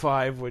Channel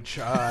 5, which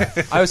I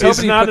was is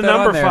hoping not you'd a put that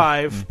number on there.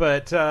 5,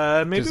 but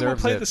maybe we'll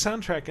Deserves play it. the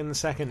soundtrack in the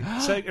second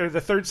or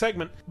the third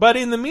segment. But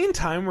in the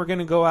meantime, we're going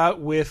to go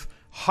out with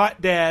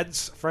Hot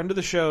Dad's, friend of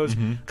the show's,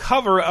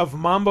 cover of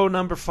Mambo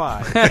Number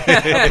 5,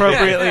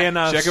 appropriately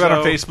enough. Check him out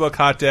on Facebook,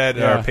 Hot Dad,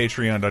 Yeah. or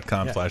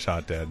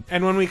patreon.com/hotdad.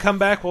 And when we come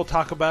back, we'll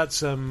talk about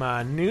some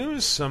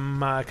news,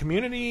 some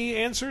community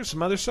answers,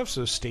 some other stuff,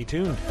 so stay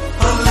tuned.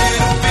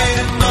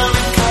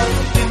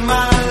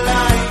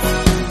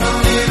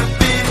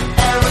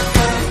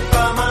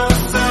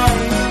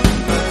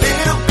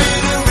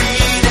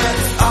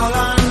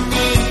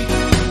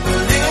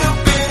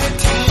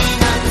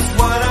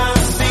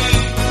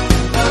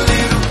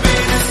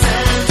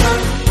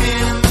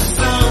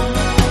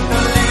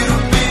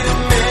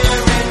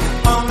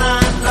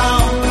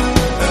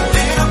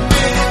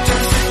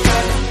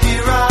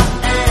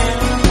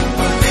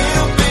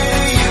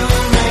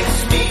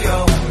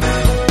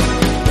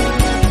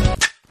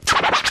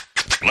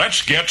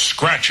 Let's get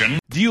scratching.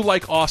 Do you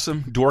like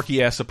awesome,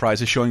 dorky-ass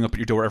surprises showing up at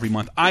your door every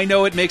month? I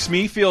know it makes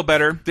me feel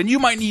better. Then you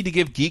might need to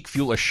give Geek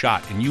Fuel a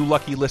shot, and you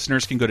lucky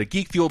listeners can go to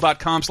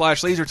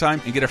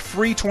geekfuel.com/lasertime and get a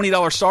free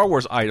 $20 Star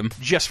Wars item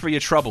just for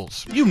your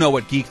troubles. You know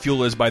what Geek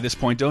Fuel is by this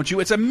point, don't you?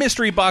 It's a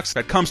mystery box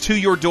that comes to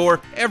your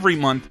door every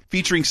month,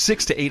 featuring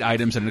 6 to 8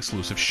 items and an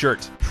exclusive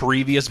shirt.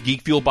 Previous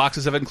Geek Fuel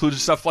boxes have included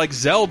stuff like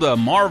Zelda,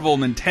 Marvel,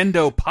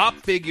 Nintendo, Pop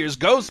Figures,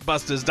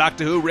 Ghostbusters,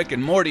 Doctor Who, Rick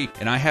and Morty,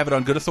 and I have it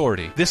on good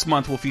authority. This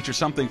month will feature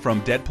something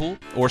from Deadpool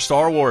or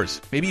Star Wars,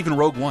 maybe even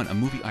Rogue One, a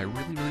movie I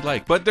really, really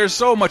like. But there's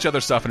so much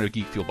other stuff in a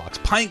Geek Fuel box.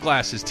 Pint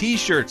glasses,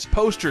 t-shirts,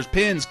 posters,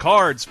 pins,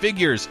 cards,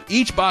 figures.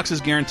 Each box is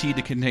guaranteed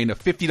to contain a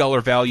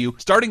 $50 value,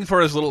 starting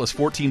for as little as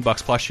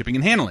 $14 plus shipping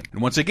and handling.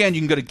 And once again,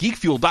 you can go to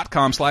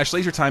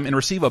geekfuel.com/lasertime and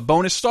receive a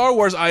bonus Star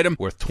Wars item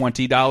worth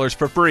 $20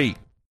 for free.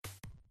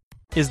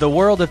 Is the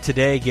world of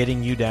today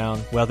getting you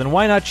down? Well, then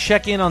why not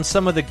check in on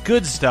some of the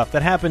good stuff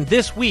that happened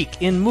this week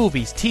in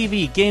movies,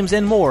 TV, games,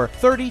 and more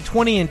 30,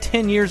 20, and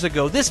 10 years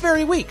ago this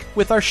very week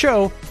with our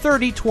show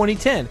 30, 20,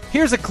 10.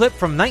 Here's a clip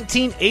from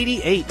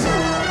 1988.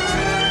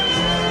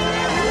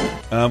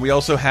 We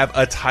also have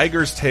A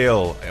Tiger's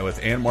Tale with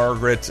Anne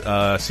Margaret,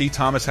 C.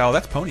 Thomas Howell,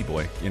 that's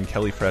Ponyboy, and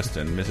Kelly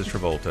Preston, Mrs.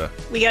 Travolta.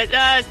 We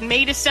got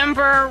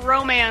May-December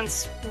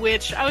Romance,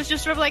 which I was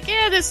just sort of like,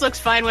 yeah, this looks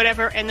fine,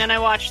 whatever. And then I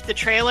watched the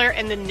trailer,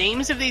 and the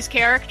names of these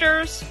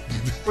characters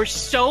were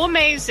so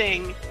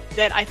amazing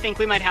that I think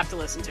we might have to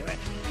listen to it.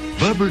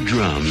 Bubba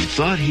Drum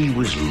thought he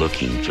was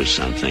looking for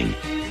something.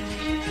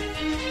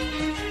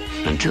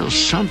 Until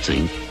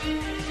something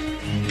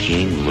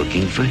came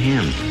looking for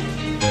him.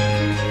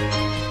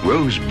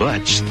 Rose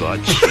Butts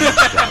thought she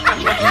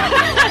stopped looking a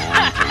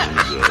long time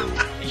ago.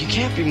 You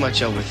can't be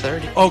much over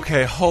 30.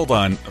 Okay, hold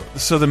on.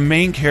 So the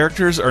main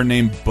characters are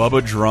named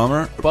Bubba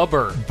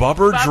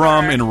Bubber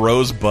Drum, and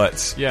Rose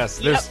Butts. Yes,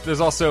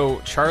 there's also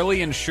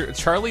Charlie and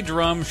Charlie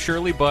Drum,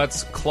 Shirley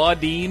Butts,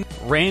 Claudine,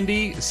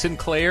 Randy,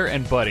 Sinclair,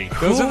 and Buddy.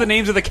 Those are the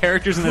names of the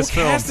characters in this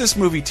film. Who cast this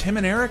movie? Tim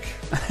and Eric?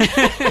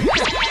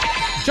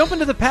 Jump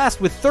into the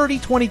past with 30,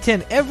 20,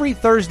 10 every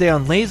Thursday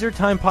on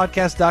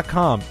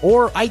lasertimepodcast.com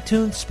or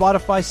iTunes,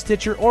 Spotify,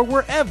 Stitcher, or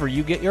wherever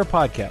you get your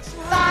podcasts.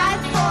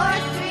 5, 4,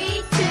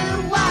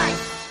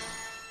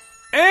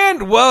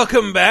 And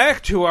welcome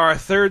back to our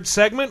third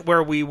segment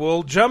where we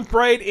will jump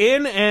right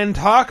in and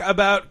talk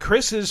about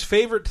Chris's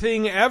favorite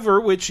thing ever,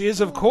 which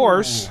is, of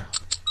course...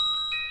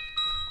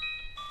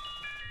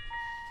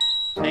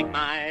 Take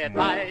my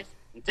advice,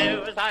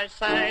 do as I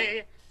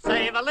say,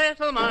 save a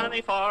little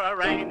money for a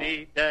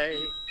rainy day.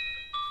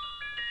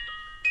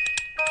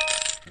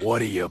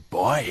 What are you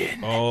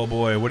buying? Oh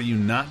boy, what are you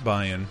not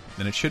buying?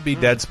 Then it should be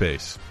Dead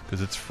Space,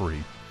 because it's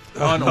free.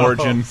 On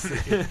Origin.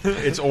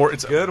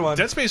 It's good one.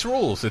 Dead Space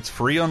rules. It's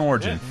free on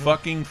Origin.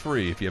 Fucking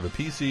free. If you have a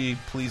PC,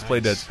 please play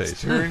Dead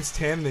Space. It turns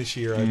 10 this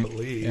year, I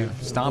believe. Yeah.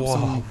 Stomp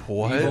some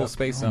evil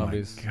space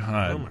zombies.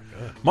 God. Oh my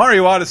God.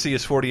 Mario Odyssey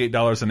is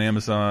 $48 on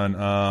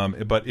Amazon.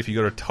 But if you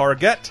go to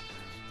Target,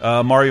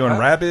 Mario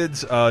and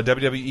Rabbids,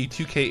 WWE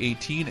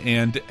 2K18,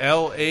 and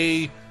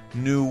LA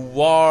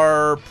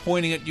Noir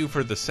pointing at you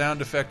for the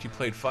sound effect you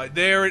played.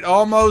 There it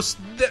almost...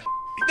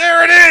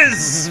 There it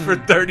is for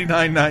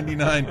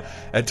 $39.99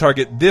 at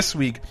Target this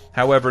week.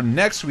 However,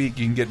 next week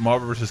you can get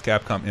Marvel vs.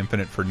 Capcom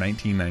Infinite for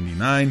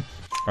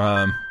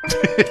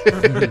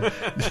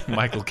 $19.99.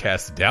 Michael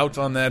cast doubt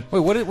on that.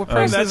 Wait, what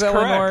price is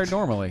Eleanor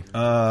normally?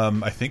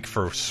 I think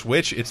for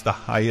Switch, it's the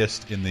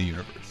highest in the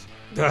universe.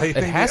 I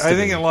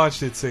think it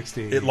launched at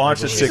 60. It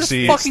launched at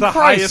 60. It's the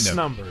highest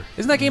number.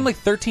 Isn't that game like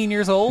 13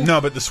 years old? No,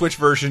 but the Switch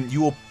version,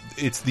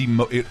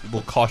 it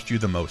will cost you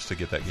the most to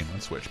get that game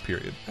on Switch,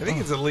 period. I think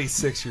it's at least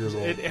 6 years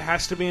old. It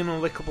has to be an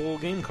unlickable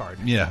game card.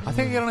 Yeah. I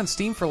think I got it on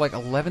Steam for like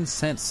 11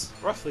 cents.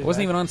 Roughly. It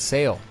wasn't even on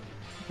sale.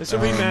 It's a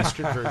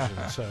remastered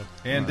version. So.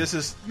 And this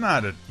is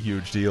not a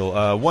huge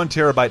deal. 1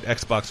 terabyte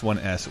Xbox One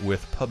S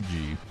with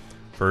PUBG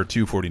for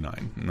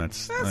 $249. And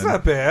that's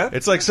not bad.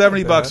 It's like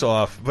 $70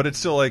 off, but it's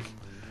still like,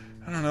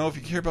 I don't know, if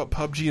you care about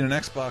PUBG and an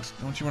Xbox,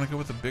 don't you want to go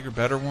with a bigger,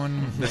 better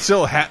one? It's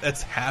still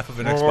that's half of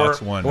an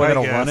Xbox One. Or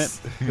that'll run it.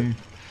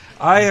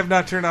 I have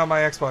not turned on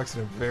my Xbox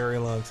in a very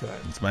long time.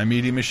 It's my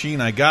media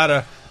machine. I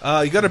gotta.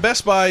 You got a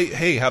Best Buy.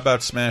 Hey, how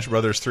about Smash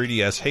Brothers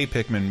 3DS? Hey,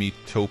 Pikmin,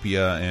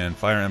 Miitopia, and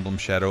Fire Emblem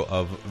Shadow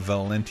of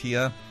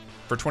Valentia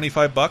for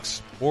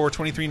 $25 or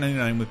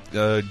 $23.99 with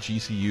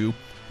GCU.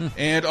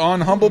 And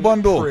on Humble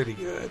Bundle, pretty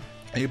good.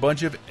 A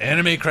bunch of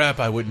anime crap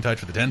I wouldn't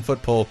touch with a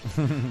 10-foot pole.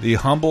 The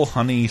Humble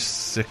Honey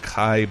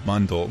Sekai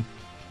Bundle.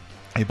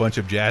 A bunch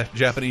of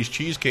Japanese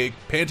cheesecake,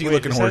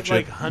 panty-looking horseshit.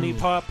 Like Honey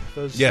Pop?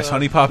 Yes,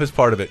 Honey Pop is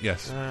part of it,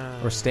 yes.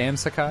 Or Stan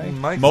Sakai?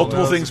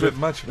 Multiple things with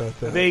much about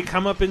that. They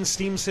come up in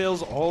Steam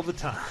sales all the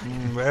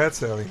time.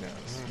 That's how he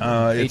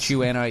knows.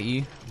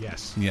 HUNIE?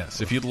 Yes.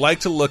 Yes. If you'd like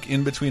to look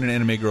in between an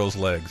anime girl's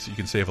legs, you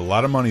can save a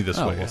lot of money this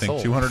way. I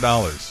think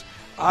 $200.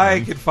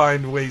 I could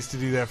find ways to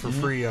do that for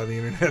free on the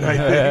internet,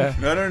 I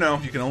think. No.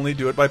 You can only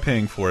do it by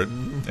paying for it.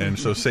 And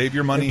so save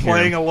your money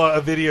playing a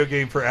video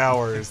game for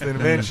hours, then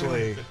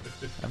eventually...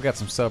 I've got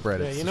some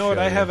subreddits. Yeah, you know what?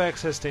 I have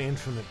access to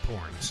infinite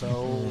porn,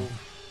 so...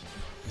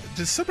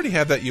 Does somebody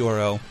have that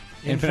URL?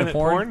 Infinite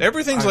porn?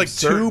 Everything's like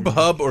Tube,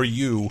 Hub, or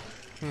You.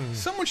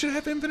 Someone should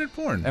have infinite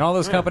porn. And all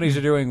those companies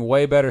are doing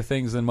way better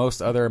things than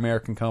most other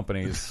American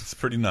companies. It's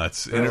pretty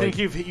nuts. I think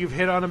you've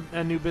hit on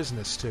a new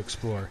business to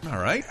explore. All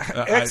right.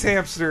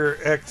 X-Hamster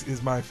X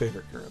is my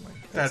favorite currently.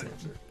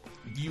 X-Hamster.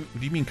 Do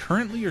you mean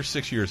currently or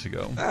 6 years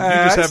ago? You just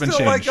I haven't still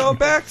changed. like going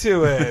back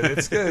to it.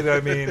 It's good. I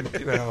mean,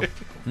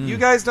 you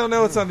guys don't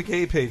know what's on the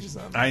gay pages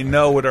on I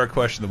know what our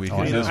question of the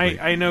week is this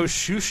week. I know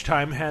Shoosh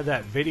Time had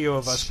that video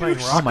of us playing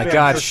Rock Oh my Band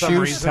god, for some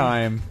Shoosh reason.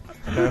 Time.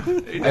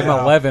 I'm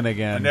 11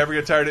 again. I never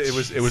get tired of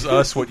it. It was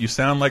us, what you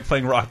sound like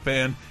playing Rock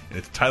Band, and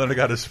it's Tyler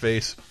Nagata's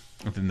face.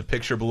 And then the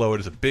picture below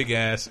it is a big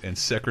ass, and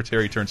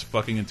Secretary turns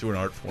fucking into an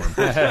art form.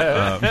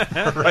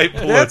 Right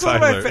below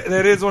Tyler.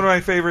 That is one of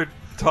my favorite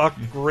talk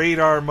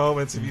radar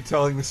moments of you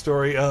telling the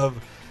story of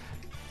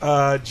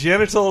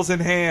genitals in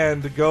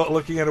hand,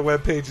 looking at a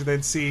webpage and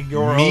then seeing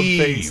your own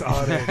face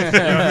on it.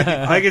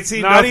 I could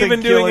see not nothing even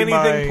doing killing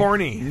anything my-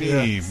 porny.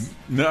 Yes.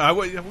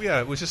 No,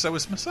 it was just I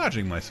was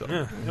massaging myself.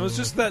 Yeah, it was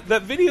just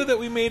that video that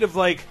we made of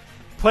like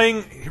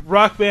playing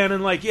Rock Band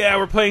and like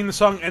we're playing the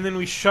song and then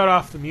we shut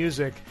off the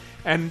music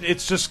and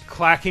it's just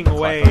clacking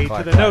away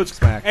clack, to the clack, notes.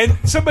 smack. And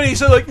somebody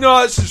said like,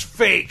 no, this is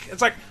fake.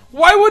 It's like,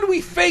 why would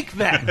we fake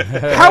that?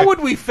 How would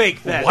we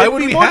fake that? Why It'd would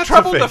be we more have to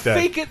trouble fake to that?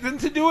 fake it than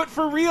to do it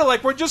for real.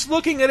 Like we're just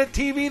looking at a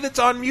TV that's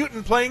on mute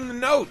and playing the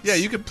notes. Yeah,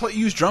 you could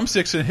use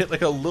drumsticks and hit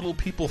like a Little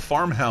People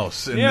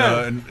farmhouse and,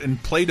 Yeah.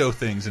 and Play-Doh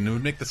things, and it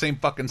would make the same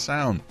fucking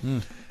sound.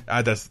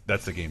 That's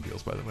the game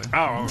deals, by the way.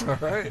 Oh, all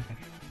right.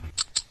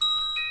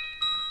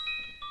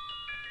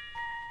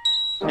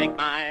 Take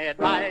my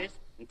advice,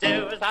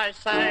 do as I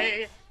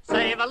say,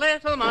 save a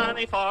little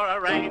money for a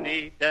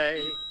rainy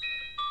day.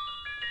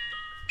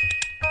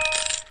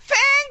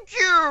 Thank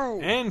you!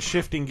 And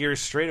shifting gears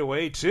straight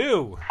away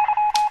too.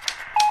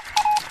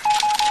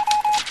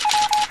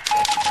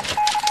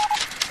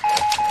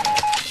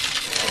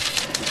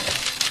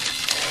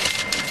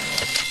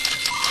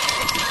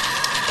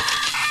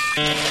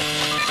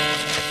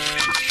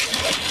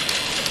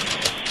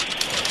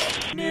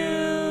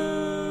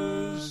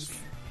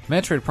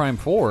 Metroid Prime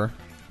 4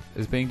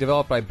 is being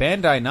developed by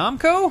Bandai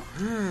Namco.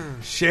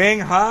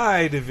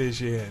 Shanghai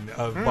division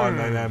of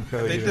Bandai Namco.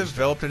 Have they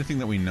developed anything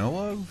that we know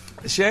of?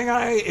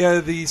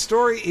 Shanghai, the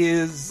story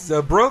is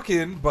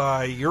broken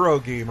by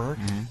Eurogamer.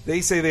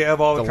 They say they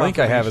have all the link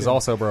I have is confirmation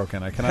also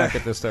broken. I cannot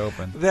get this to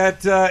open.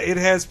 that it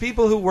has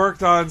people who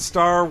worked on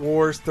Star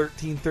Wars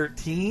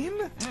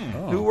 1313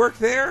 who work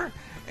there.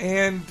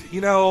 And,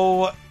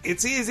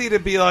 it's easy to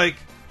be like,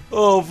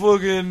 oh,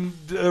 fucking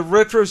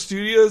Retro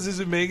Studios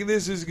isn't making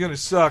this. This is going to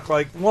suck.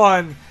 Like,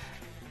 one,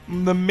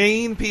 the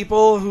main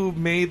people who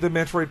made the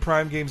Metroid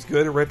Prime games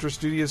good at Retro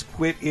Studios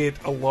quit it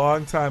a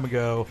long time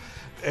ago.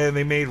 And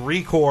they made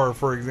Recore,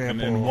 for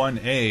example. And in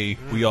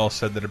 1A, we all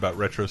said that about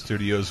Retro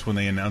Studios when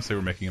they announced they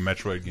were making a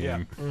Metroid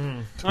game.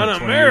 An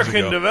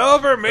American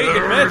developer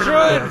making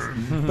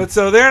Metroid? But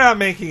so they're not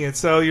making it,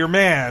 so you're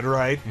mad,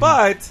 right?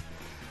 But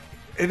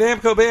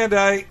Namco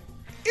Bandai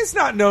is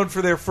not known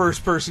for their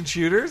first-person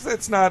shooters.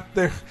 That's not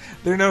they're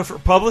known for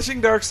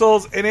publishing Dark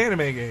Souls and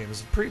anime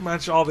games. Pretty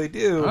much all they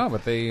do. Oh,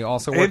 but they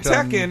also and worked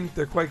Tekken.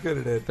 They're quite good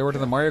at it. They worked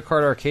on the Mario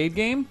Kart arcade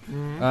game,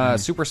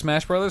 Super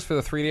Smash Brothers for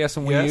the 3DS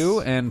and Wii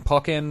U, and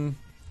Pokken.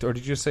 Or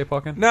did you just say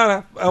Pokken?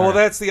 No. Well,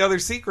 that's the other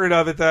secret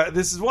of it.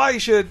 This is why you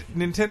should,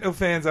 Nintendo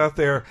fans out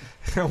there,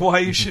 why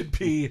you should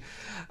be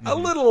a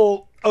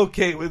little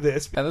okay with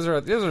this. Yeah, those are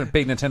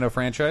big Nintendo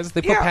franchises.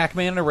 They put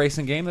Pac-Man in a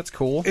racing game. That's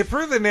cool. It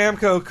proved that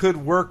Namco could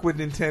work with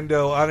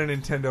Nintendo on a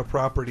Nintendo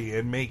property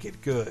and make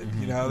it good.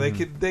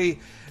 They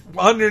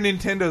under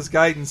Nintendo's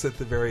guidance at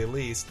the very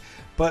least.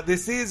 But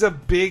this is a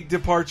big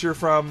departure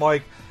from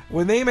like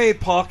when they made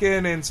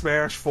Pokken and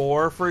Smash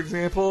 4, for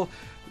example.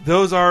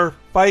 Those are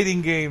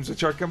fighting games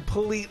which are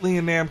completely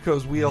in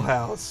Namco's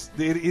wheelhouse.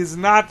 It is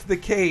not the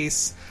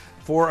case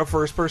for a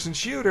first-person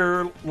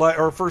shooter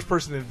or a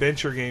first-person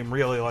adventure game,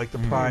 really, like the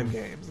Prime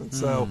games. And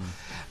so,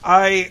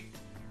 I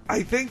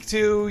think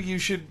too, you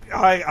should.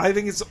 I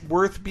think it's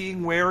worth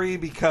being wary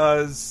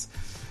because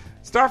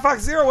Star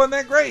Fox Zero wasn't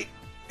that great,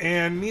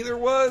 and neither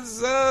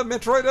was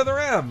Metroid Other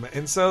M.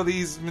 And so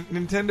these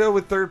Nintendo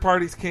with third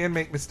parties can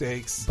make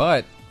mistakes.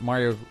 But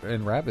Mario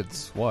and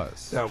Rabbids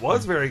was. That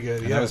was very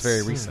good, That was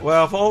very recent.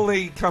 Well, if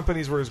only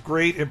companies were as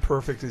great and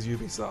perfect as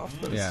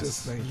Ubisoft. But Yes.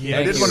 it's just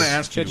I did want to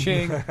ask you,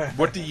 Cha-ching.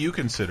 what do you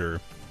consider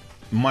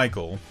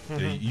Michael,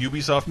 a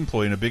Ubisoft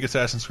employee and a big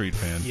Assassin's Creed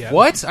fan? Yeah.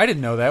 What? I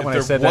didn't know that when I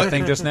said that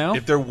thing just now.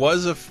 If there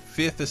was a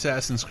fifth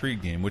Assassin's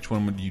Creed game, which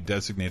one would you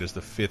designate as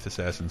the fifth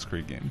Assassin's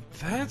Creed game?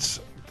 That's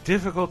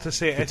difficult to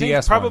say. The I think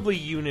DS probably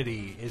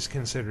Unity is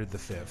considered the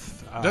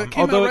fifth. That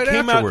came out right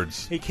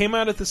afterwards. It came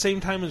out at the same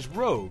time as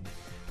Rogue,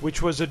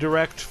 which was a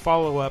direct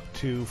follow-up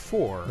to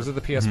 4. Was it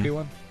the PSP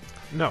one?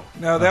 No.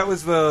 No, that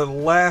was the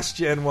last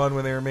gen one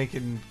when they were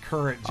making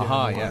current gen.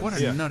 ones. yeah. What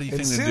a nutty And thing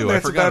to soon do. I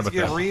that's forgot about to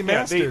about get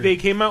that. remastered. They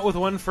came out with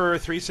one for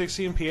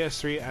 360 and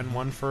PS3 and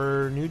one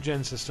for new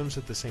gen systems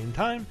at the same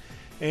time.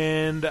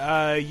 And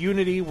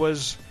Unity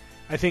was,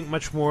 I think,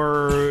 much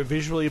more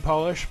visually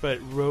polished, but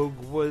Rogue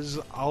was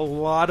a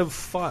lot of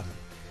fun.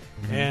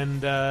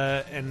 And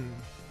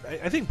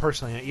I think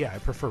personally, I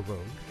prefer Rogue,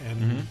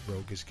 and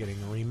Rogue is getting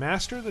a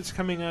remaster that's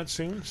coming out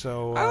soon.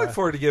 So I look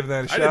forward to giving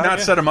that a I shot. did not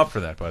set him up for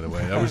that, by the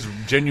way. I was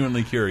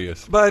genuinely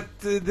curious. But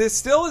this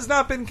still has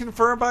not been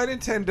confirmed by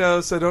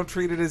Nintendo, so don't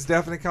treat it as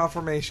definite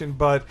confirmation.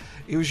 But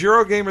it was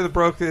Eurogamer that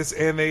broke this,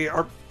 and they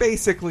are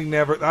basically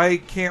never. I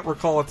can't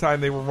recall a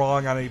time they were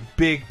wrong on a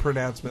big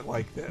pronouncement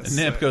like this.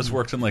 Namco's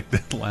worked on like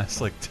the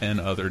last 10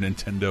 other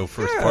Nintendo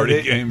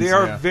first-party games. They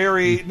are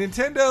very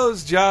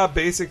Nintendo's job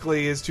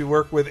basically is to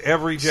work with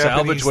every Salvage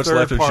Japanese what's third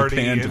left of party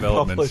Japan and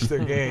development. publish their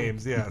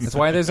games. Yes, That's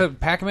why there's a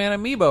Pac-Man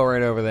amiibo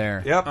right over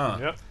there. Yep.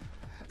 Yep.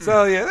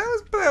 So yeah,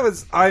 that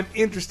was. I'm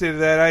interested in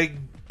that.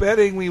 I'm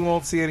betting we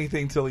won't see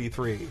anything till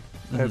E3.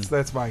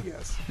 That's my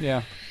guess.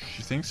 Yeah.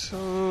 You think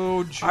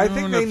so? June I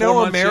think or they 4 know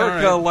months? Yeah,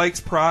 America all right.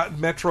 likes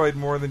Metroid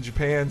more than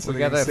Japan, so We they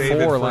got can that save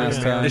it 4 for last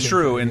an time. American It's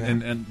true,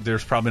 thing, and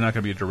there's probably not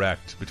going to be a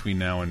direct between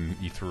now and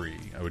E3,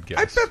 I would guess.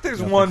 I bet there's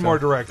Don't one think so. more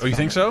direct. Oh, you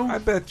think so? I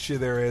bet you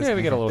there is. Yeah,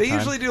 we get a little They time.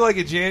 usually do like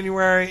a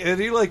January. They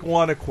do like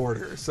one a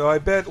quarter. So I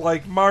bet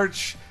like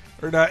March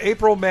or not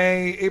April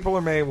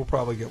or May we'll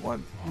probably get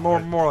one.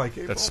 More like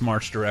April. That's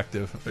Smart's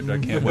directive. I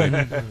can't wait.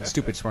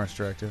 Stupid Smart's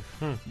directive.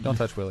 Don't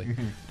touch Willie.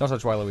 Don't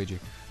touch Waluigi.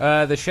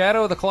 The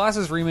Shadow of the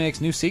Colossus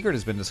remake's new secret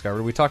has been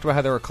discovered. We talked about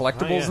how there were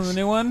collectibles in the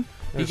new one.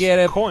 There's you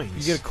get coins.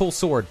 You get a cool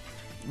sword.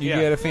 You Yeah.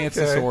 get a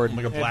fancy sword.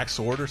 Like a black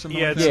sword or something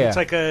Yeah, like it's, that? it's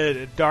like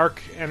a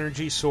dark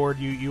energy sword.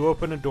 You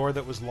open a door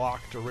that was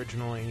locked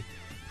originally,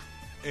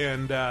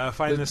 and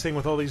find this thing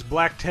with all these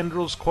black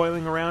tendrils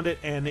coiling around it,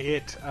 and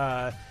it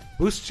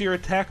boosts your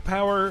attack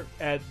power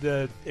at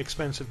the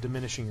expense of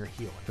diminishing your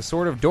healing. The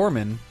Sword of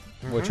Dorman,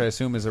 which I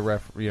assume is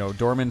a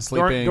Dorman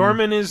sleeping.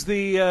 Dorman is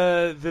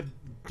the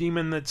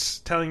demon that's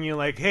telling you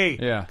like, hey,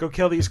 Yeah. go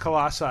kill these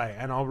colossi,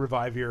 and I'll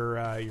revive your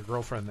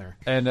girlfriend there.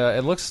 And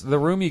it looks the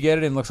room you get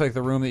it in looks like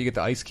the room that you get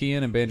the ice key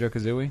in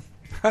Banjo-Kazooie.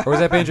 Or was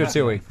that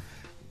Banjo-Tooie?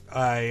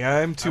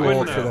 I'm too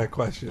old for that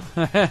question.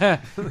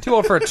 Too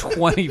old for a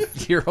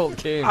 20-year-old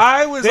game.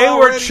 They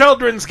were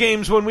children's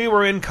games when we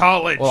were in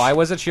college. Well, I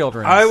was a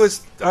children's.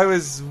 I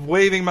was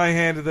waving my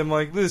hand at them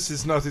like, this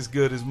is not as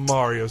good as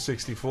Mario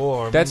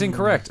 64. That's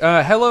incorrect.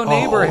 Hello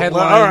Neighbor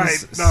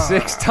headlines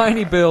 6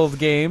 tiny build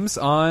games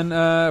on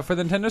for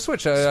the Nintendo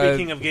Switch.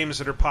 Speaking of games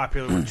that are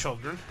popular with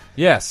children.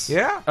 Yes.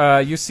 Yeah.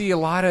 You see a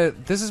lot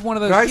of... This is one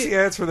of those... When I see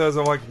ads for those,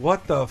 I'm like,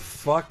 what the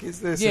fuck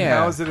is this? Yeah. And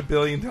how is it $1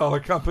 billion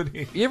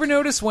company? You ever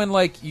notice when,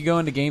 like, you go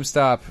into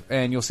GameStop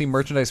and you'll see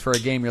merchandise for a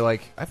game, you're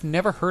like, I've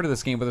never heard of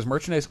this game, but there's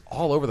merchandise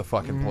all over the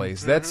fucking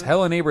place. That's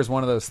Hello Neighbor is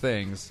one of those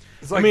things.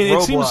 It's like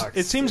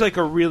it seems like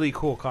a really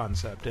cool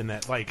concept in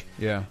that, like,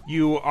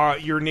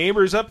 your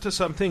neighbor's up to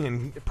something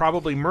and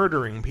probably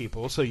murdering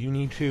people, so you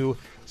need to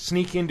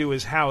sneak into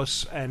his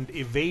house and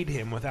evade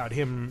him without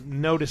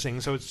him noticing.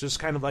 So it's just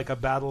kind of like a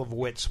battle of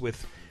wits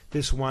with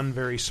this one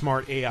very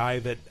smart AI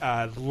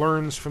that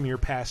learns from your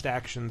past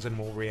actions and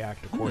will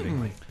react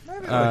accordingly.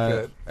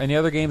 And the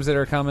other games that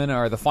are coming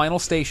are The Final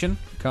Station,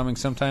 coming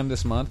sometime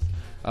this month.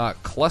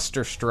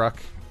 Cluster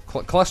Truck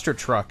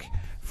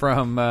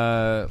from,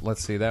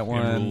 let's see, that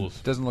one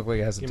doesn't look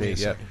like it has a date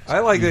yet. I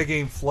like that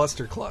game,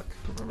 Fluster Cluck.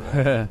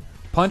 Remember that?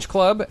 Punch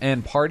Club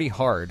and Party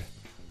Hard.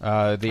 The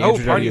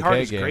Andrew Party WK Hard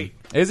is game. great.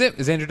 Is it?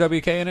 Is Andrew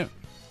WK in it?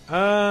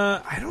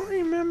 I don't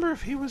remember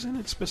if he was in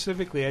it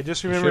specifically. I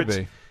just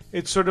remember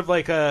it's sort of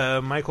like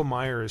a Michael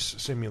Myers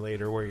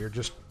simulator where you're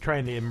just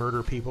trying to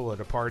murder people at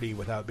a party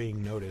without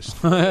being noticed.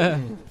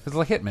 It's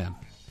like Hitman.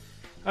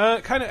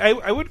 Kind of.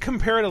 I would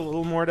compare it a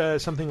little more to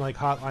something like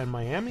Hotline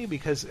Miami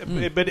because,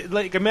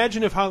 like,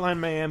 imagine if Hotline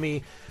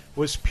Miami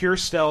was pure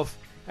stealth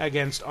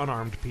against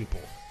unarmed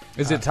people.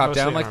 Is it top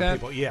down like that?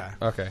 People. Yeah.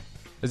 Okay.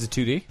 Is it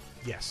 2D?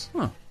 Yes.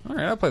 Huh. All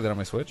right, I'll play that on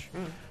my Switch.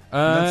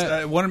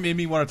 What made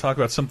me want to talk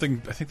about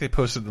something I think they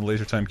posted in the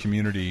Laser Time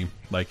community,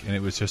 and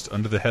it was just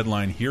under the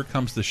headline, "Here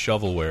comes the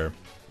shovelware."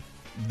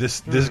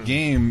 This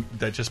game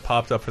that just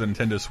popped up for the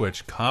Nintendo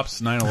Switch, Cops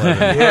 9/11.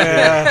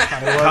 Yeah,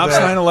 Cops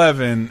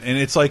 9/11, and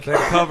it's like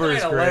that cover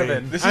is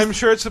great. I'm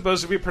sure it's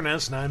supposed to be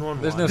pronounced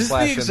 911. There's no this is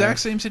slash the in exact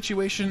there. same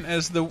situation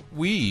as the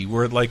Wii,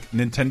 where like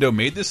Nintendo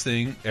made this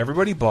thing,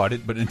 everybody bought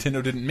it, but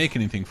Nintendo didn't make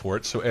anything for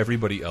it, so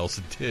everybody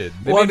else did.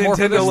 They made more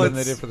for this than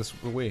they did for the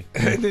Wii.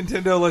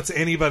 Nintendo lets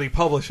anybody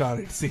publish on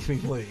it,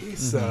 seemingly.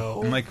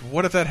 So, I'm like,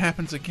 what if that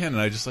happens again?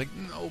 And I just like,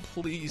 no,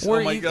 please. Or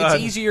oh my god,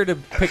 it's easier to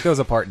pick those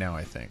apart now.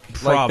 I think.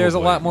 Like, there's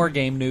a lot more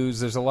game news.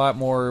 There's a lot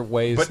more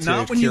ways. But to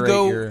not when you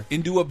go curate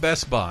into a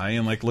Best Buy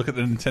and like look at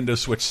the Nintendo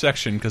Switch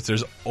section because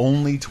there's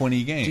only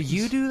 20 games. Do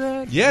you do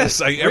that? Yes,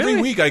 every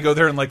Really? week I go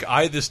there and like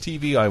this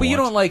TV I want. But you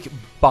don't like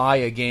buy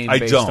a game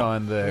based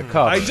on the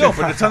cover. I don't,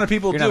 but a ton of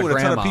people You're do, not a and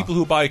a ton of grandma. people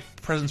who buy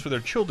presents for their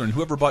children.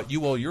 Whoever bought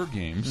you all your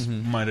games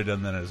might have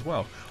done that as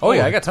well. Oh,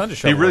 yeah, I got tons of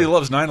He shovelware. really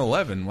loves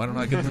 9/11. Why don't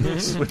I get the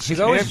Switch? He's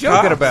always game?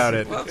 joking about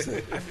it.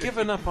 I've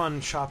given up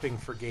on shopping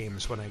for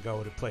games when I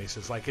go to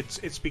places. Like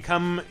it's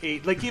become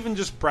even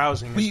just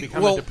browsing. It's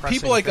become a depressing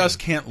people like thing. us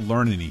can't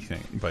learn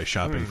anything by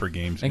shopping for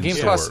games. And in games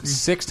stores. cost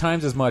 6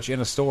 times as much in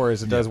a store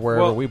as it does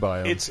wherever we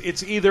buy them.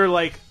 It's either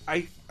like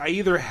I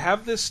either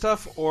have this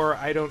stuff or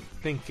I don't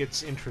think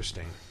it's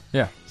interesting.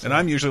 Yeah, and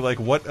I'm usually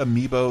like, what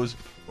amiibos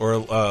or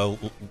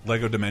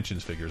Lego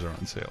Dimensions figures are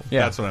on sale?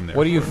 Yeah, that's what I'm there.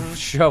 What are you for.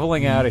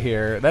 shoveling out of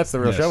here? That's the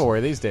real Yes.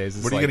 shovelware these days.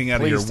 It's What are you like, getting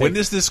out of here? please When take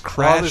is this all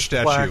Crash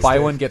statue? Buy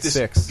one get this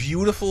 6.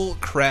 Beautiful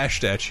Crash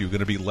statue going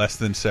to be less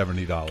than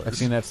 $70. I've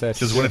seen that statue.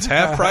 Because when it's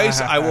half price,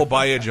 I will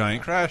buy a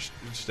giant Crash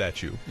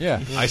statue.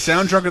 Yeah. I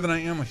sound drunker than I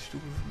am. I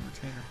stupid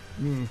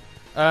retainer.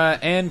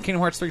 And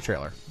Kingdom Hearts 3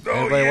 trailer.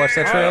 Everybody watch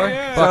that trailer?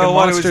 yeah. Fucking So,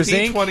 what, it was Monsters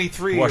Inc.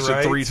 D23, Watched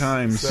right? it 3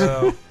 times.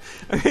 So,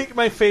 I think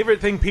my favorite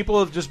thing, people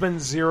have just been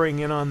zeroing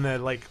in on the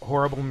like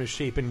horrible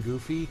misshapen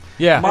Goofy.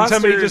 Yeah. And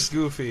somebody Monsters just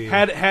Goofy.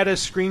 had a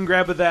screen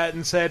grab of that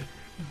and said,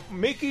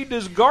 "Mickey,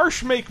 does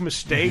Garsh make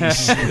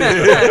mistakes?" and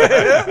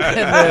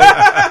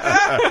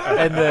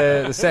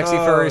the sexy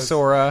furry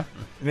Sora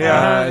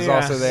is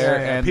also there.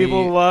 Yeah. And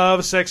People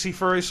love sexy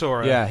furry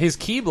Sora. Yeah, his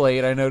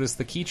Keyblade, I noticed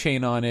the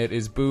keychain on it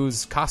is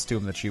Boo's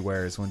costume that she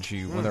wears when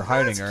they're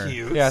hiding her.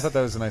 cute. Yeah, I thought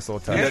that was a nice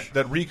little touch.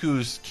 That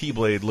Riku's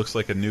Keyblade looks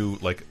like a new,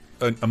 like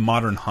a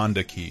modern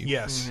Honda key.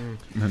 Yes.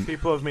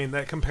 People have made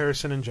that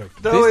comparison and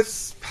joked. though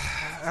it's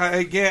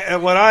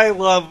again, what I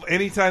love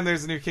anytime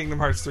there's a new Kingdom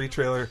Hearts 3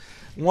 trailer.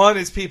 One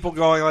is people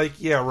going like,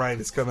 "Yeah, right,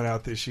 it's coming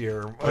out this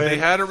year." But they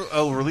had a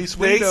release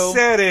window. They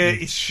said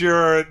it.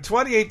 Sure,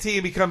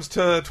 2018 becomes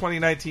to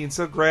 2019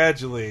 so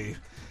gradually,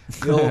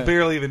 you'll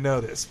barely even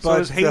notice. So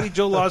But is Haley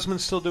Joel Osment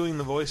still doing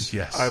the voice?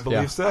 Yes, I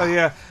believe Yeah. so.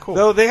 Yeah, Cool.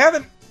 though they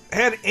haven't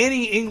had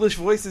any English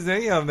voices in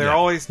any of them. They're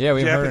always Yeah,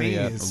 we haven't heard Japanese.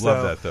 any yet. I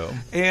love that though.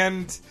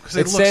 And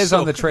It says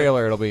on the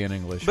trailer it'll be in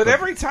English. but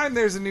every time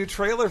there's a new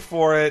trailer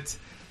for it,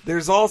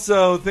 there's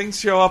also things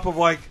show up of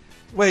like,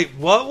 wait,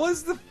 what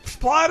was the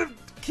plot of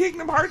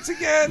Kingdom Hearts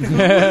again? Who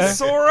is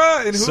Sora?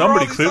 And who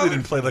Somebody are all clearly these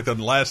didn't play like the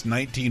last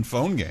 19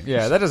 phone games.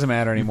 Yeah, that doesn't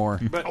matter anymore.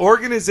 But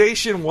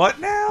Organization what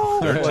now?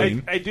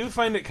 13. I do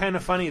find it kind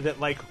of funny that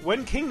like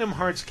when Kingdom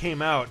Hearts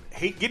came out,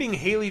 getting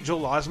Haley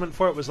Joel Osment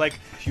for it was like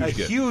a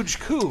huge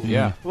coup.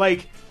 Yeah.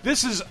 Like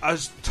this is a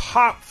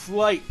top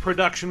flight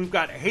production. We've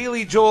got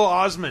Haley Joel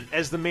Osment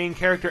as the main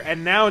character,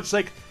 and now it's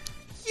like,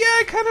 yeah,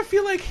 I kind of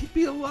feel like he'd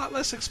be a lot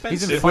less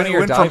expensive. He's in It went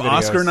funnier from dive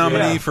Oscar videos.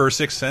 nominee Yeah. for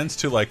Sixth Sense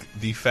to like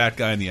the fat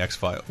guy in the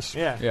X-Files.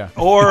 Yeah.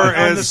 Or on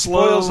as the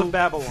slow spoils of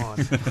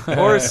Babylon.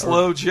 or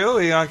Slow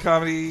Joey on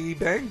Comedy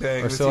Bang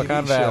Bang Or the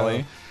Silicon TV Valley.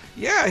 show.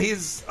 Yeah,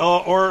 he's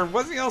or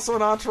wasn't he also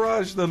in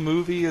Entourage the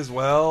movie as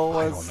well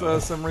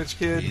as some rich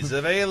kid? He's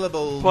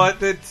available.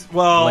 But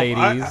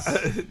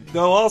Ladies.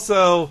 no.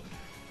 Also,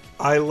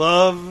 I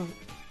love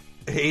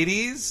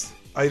Hades.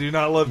 I do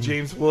not love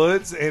James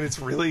Woods, and it's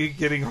really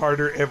getting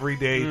harder every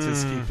day to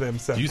keep them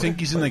separate. Do you think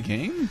he's in the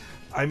game?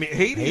 I mean,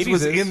 Hades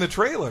was in the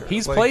trailer.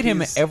 He's Like, played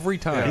him every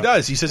time. He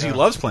does. He says he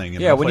loves playing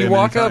him. Yeah, He'll when play you him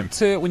walk anytime. up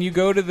to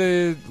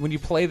when you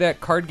play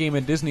that card game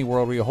in Disney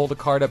World where you hold a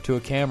card up to a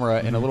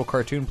camera and a little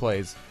cartoon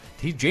plays.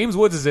 James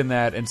Woods is in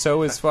that, and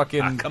so is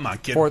fucking. Come on,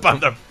 kid.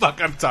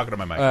 Motherfucker, I'm talking to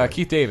my mic.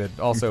 Keith David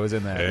also is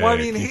in that. Well, I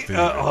mean,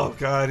 oh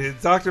god,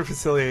 Dr.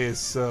 Facilier is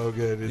so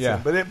good.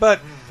 Yeah. But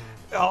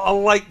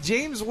like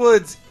James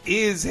Woods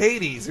is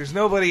Hades. There's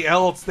nobody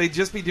else. They'd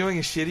just be doing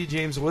a shitty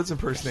James Woods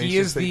impersonation. He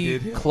is if they the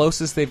did him.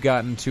 closest they've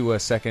gotten to a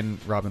second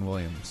Robin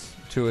Williams.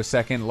 To a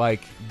second, like,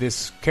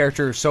 this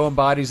character so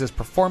embodies his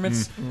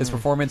performance. His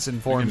performance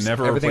informs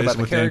never everything replace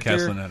about the him with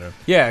character. Dan Castellaneta.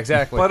 Yeah,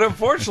 exactly. But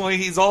unfortunately,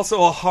 he's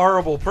also a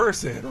horrible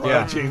person. Right?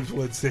 Yeah. James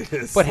Woods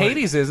is. But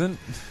Hades isn't.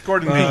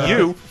 According to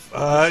you.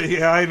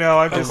 Yeah, I know.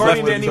 I'm just According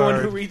to Woods anyone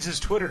hard. who reads his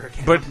Twitter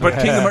account. But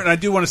Kingdom Hearts, and I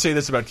do want to say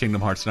this about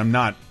Kingdom Hearts, and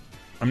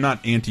I'm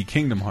not anti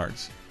Kingdom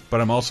Hearts,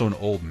 but I'm also an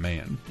old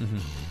man.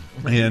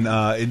 And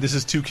this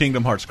is to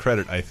Kingdom Hearts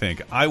credit, I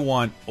think. I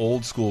want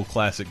old school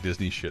classic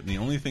Disney shit, and the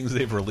only things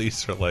they've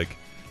released are like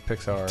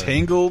Pixar,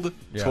 Tangled,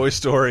 Toy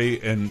Story,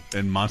 and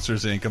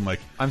Monsters Inc. I'm like,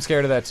 I'm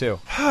scared of that too.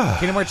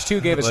 Kingdom Hearts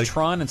 2 gave us Like-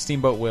 Tron and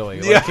Steamboat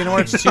Willie. Like, Yeah, Kingdom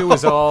Hearts I 2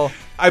 was know. all.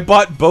 I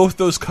bought both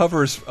those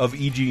covers of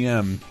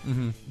EGM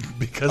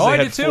because Oh, I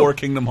they did had too. 4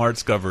 Kingdom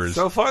Hearts covers.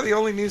 So far, the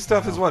only new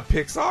stuff is what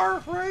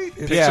Pixar, right?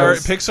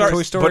 Pixar,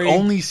 Toy Story. but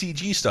only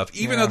CG stuff.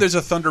 Even though there's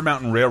a Thunder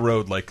Mountain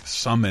Railroad like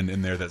summon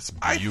in there that's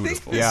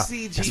beautiful. I think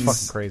the CG That's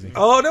fucking crazy.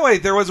 Oh no!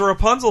 Wait, there was a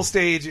Rapunzel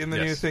stage in the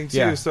Yes. new thing too.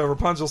 Yeah. So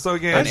Rapunzel. So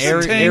again,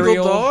 And Tangled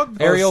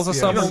dog? Ariel's a Oh,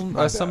 summon,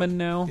 yeah. summon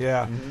now.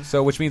 Yeah.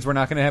 So, which means we're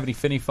not going to have any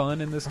finny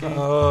fun in this game.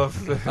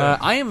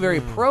 I am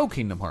very pro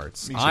Kingdom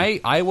Hearts.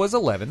 I was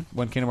 11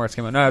 when Kingdom Hearts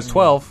came out. No, I was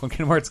 12 when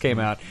Kingdom Hearts came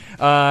out,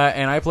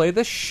 and I played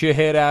the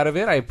shit out of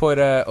it. I put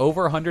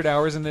over 100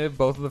 hours into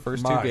both of the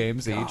first two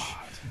games each.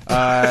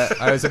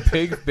 I was a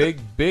big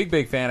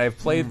fan. I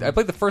played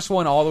the first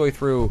one all the way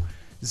through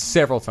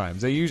several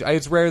times.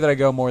 It's rare that I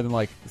go more than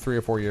like 3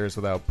 or 4 years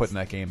without putting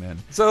that game in.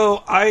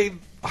 So I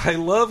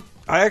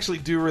actually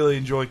do really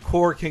enjoy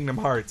core Kingdom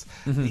Hearts.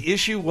 The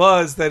issue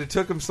was that it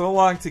took them so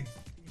long to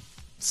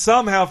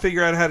somehow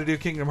figure out how to do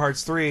Kingdom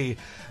Hearts 3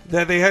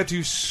 that they had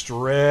to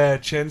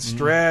stretch and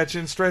stretch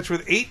and stretch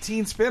with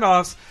 18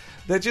 spin-offs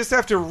that just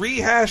have to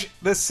rehash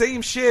the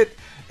same shit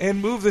and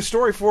move the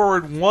story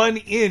forward 1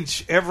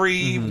 inch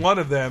every one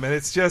of them, and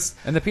it's just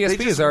And the PSP they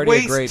just is already a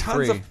waste great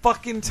tons free. of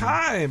fucking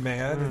time,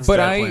 man. But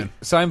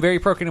I'm very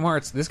pro Kingdom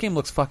Hearts. This game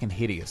looks fucking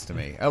hideous to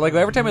me. Like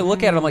every time I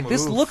look at it, I'm like,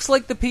 this looks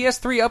like the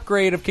PS3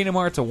 upgrade of Kingdom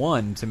Hearts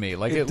 1 to me.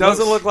 Like it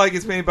doesn't look like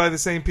it's made by the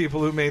same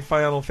people who made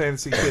Final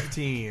Fantasy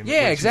 15.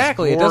 Yeah, which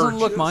exactly. is It doesn't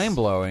look gorgeous. mind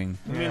blowing.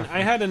 I mean,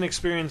 I had an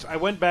experience. I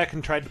went back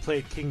and tried to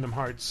play Kingdom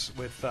Hearts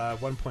with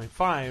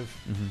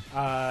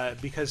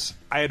 1.5 because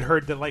I had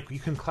heard that like you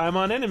can climb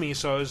on enemies,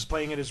 so I was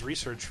playing it as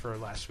research for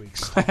last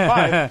week's top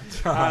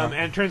 5. And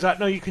it turns out,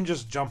 no, you can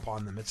just jump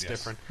on them. It's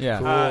different. Yeah,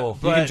 Cool.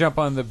 You can jump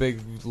on the big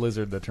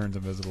lizard that turns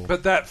invisible.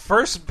 But that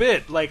first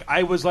bit, like,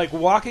 I was like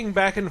walking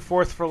back and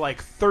forth for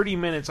like 30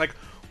 minutes, like,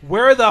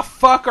 where the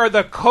fuck are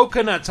the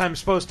coconuts I'm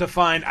supposed to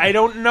find? I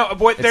don't know.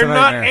 Boy, they're a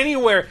not nightmare.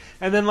 anywhere.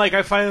 And then, like,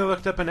 I finally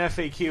looked up an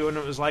FAQ, and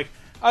it was like,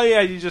 oh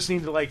yeah, you just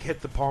need to like hit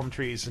the palm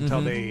trees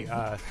until they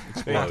drop.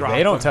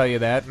 They don't tell you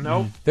that.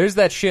 Nope. There's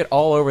that shit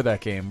all over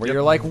that game where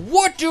you're like,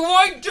 what do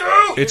I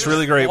do? It's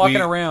really great. Walking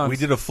around. We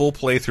did a full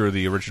playthrough of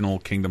the original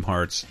Kingdom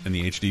Hearts in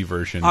the HD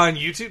version. On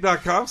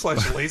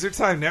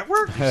youtube.com/LaserTime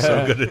Network.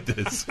 So good at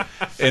this.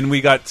 And we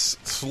got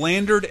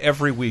slandered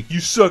every week. You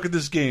suck at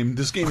this game.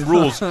 This game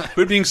rules.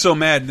 We're being so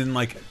mad. And then,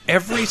 like,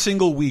 every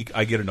single week,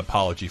 I get an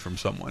apology from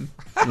someone.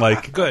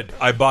 Like, good.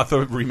 I bought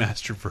the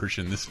remastered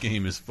version. This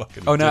game is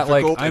fucking Oh, not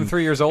like, difficult I'm and-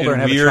 3 years older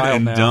and have a weird child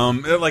and now.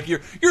 dumb. They're like,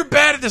 you're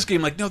bad at this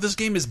game. Like, no, this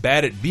game is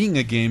bad at being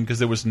a game because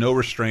there was no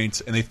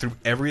restraints and they threw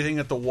everything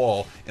at the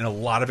wall, and a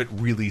lot of it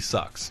really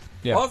sucks.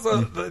 Yeah.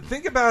 Also,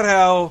 think about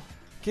how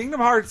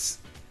Kingdom Hearts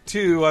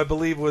 2, I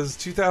believe, was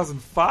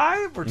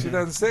 2005 or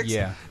 2006.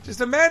 Yeah.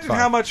 Just imagine Fine.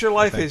 how much your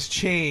life Okay. has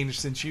changed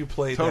since you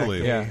played Totally.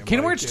 that Yeah, game.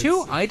 Kingdom Like, Hearts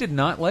 2, I did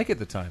not like at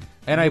the time,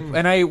 and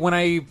I when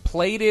I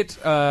played it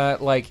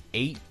like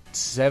 8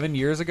 7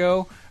 years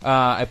ago.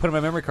 I put in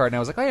my memory card and I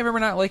was like, I remember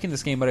not liking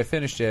this game, but I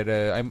finished it.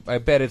 I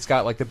bet it's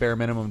got like the bare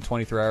minimum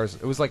 23 hours.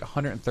 It was like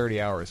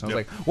 130 hours. I was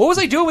like, what was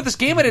I doing with this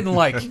game I didn't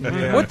like?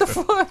 What the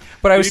fuck?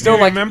 But I was still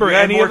like, remember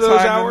any of those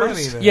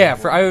hours? Yeah,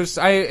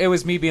 it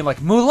was me being like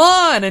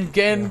Mulan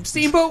and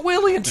Steamboat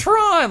Willie and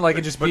Tron, like,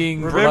 and just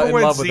being Remember in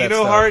when love with that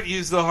stuff. Xenoheart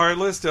used the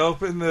Heartless to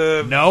open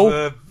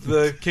the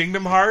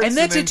Kingdom Hearts And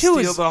that's then it too,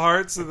 steal is- the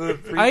hearts of the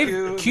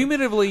I've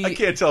cumulatively, I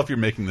can't tell if you're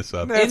making this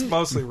up. That's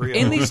mostly real.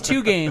 In these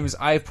two games,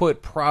 I've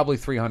put probably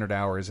 300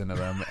 hours into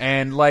them,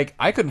 and like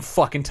I couldn't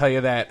fucking tell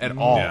you that at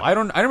all. Yeah. I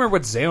don't remember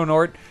what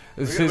Xehanort.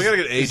 We gotta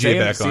get AJ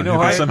back on, who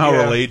can somehow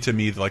relate to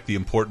me like the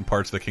important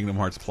parts of the Kingdom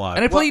Hearts plot.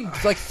 And I played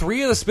like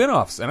 3 of the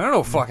spin-offs, and I don't know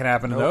what fucking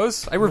happened to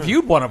those. I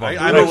reviewed one of them.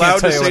 I'm allowed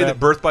to say that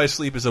Birth by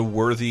Sleep is a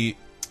worthy.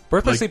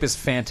 Birth by Sleep is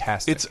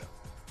fantastic. It's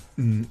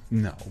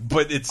no,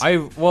 but it's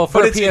for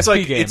but a it's, PSP it's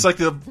like game. it's like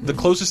the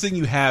closest thing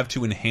you have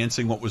to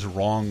enhancing what was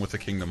wrong with the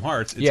Kingdom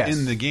Hearts. It's Yes.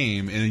 in the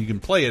game, and you can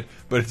play it,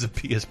 but it's a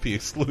PSP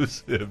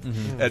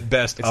exclusive at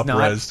best. It's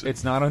up-res. not.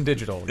 It's not on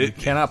digital. You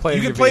cannot play it.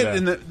 You on can your play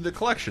Vita. it in the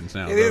collections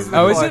now. It is in the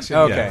Oh, is collection, it?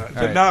 Okay, yeah, all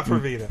but right. not for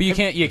Vita. But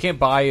you can't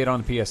buy it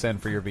on PSN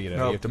for your Vita. You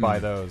have to buy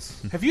those.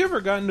 Have you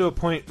ever gotten to a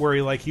point where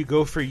you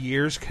go for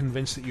years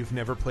convinced that you've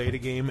never played a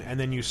game, and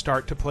then you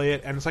start to play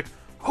it, and it's like,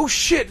 oh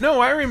shit, no,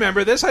 I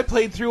remember this. I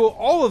played through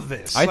all of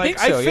this. I think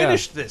so, I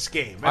finished this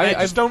game, and I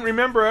just don't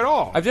remember at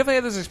all. I've definitely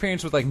had this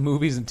experience with like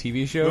movies and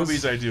TV shows.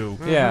 Movies I do.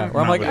 Yeah,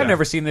 where I'm like, Not with I've that.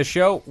 never seen this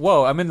show.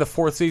 Whoa, I'm in the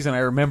 4th season. I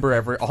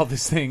remember all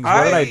these things.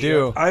 What did I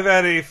do? I've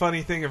had a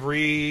funny thing of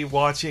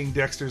re-watching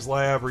Dexter's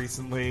Lab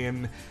recently,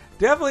 and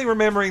definitely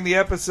remembering the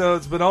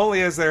episodes, but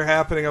only as they're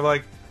happening. I'm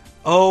like,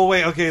 oh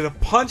wait, okay, the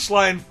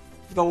punchline,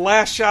 the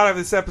last shot of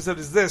this episode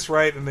is this,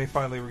 right? And they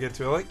finally get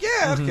to it. Like,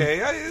 yeah,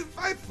 okay,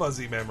 I have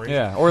fuzzy memories.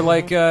 Yeah, or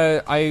like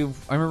I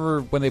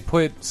remember when they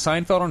put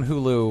Seinfeld on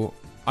Hulu.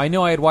 I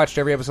know I had watched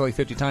every episode like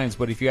 50 times,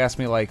 but if you asked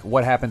me like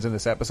what happens in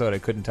this episode, I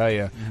couldn't tell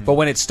you. But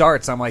when it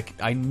starts, I'm like,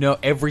 I know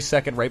every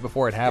second right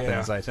before it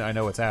happens. Yeah. I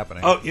know what's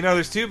happening. Oh,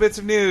 there's 2 bits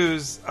of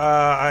news.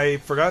 I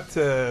forgot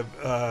to.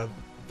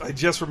 I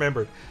just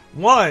remembered.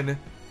 One,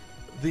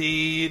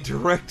 the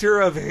director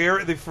of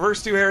the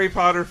first 2 Harry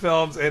Potter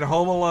films and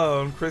Home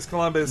Alone, Chris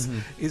Columbus,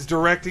 is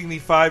directing the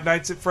Five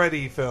Nights at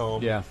Freddy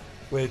film. Yeah.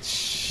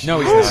 Which no,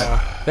 he's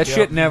not. That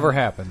shit never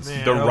happens.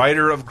 The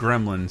writer of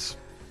Gremlins.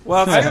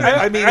 Well,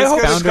 I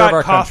hope it's Scott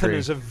our Cawthon country.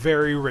 is a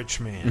very rich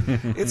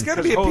man. It's going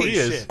to be a Holy PG.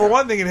 shit. For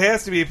one thing, it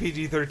has to be a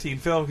PG-13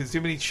 film because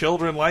too many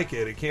children like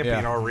it. It can't be Yeah.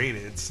 an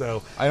R-rated.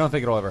 So I don't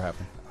think it'll ever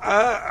happen.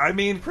 I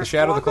mean, Chris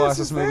Shadow of the Columbus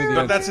Colossus is movie, there.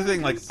 But that's the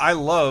thing. Like, I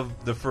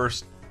love the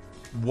first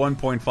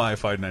 1.5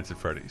 Five Nights at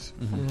Freddy's.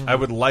 I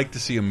would like to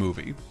see a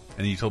movie.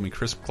 And you told me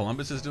Chris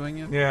Columbus is doing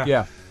it?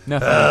 Yeah.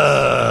 Nothing.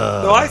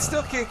 Though I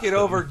still can't get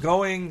over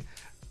going.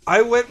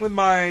 I went with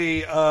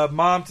my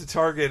mom to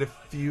Target a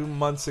few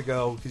months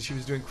ago because she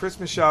was doing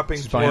Christmas shopping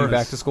She's for buying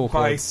back to school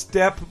my clothes.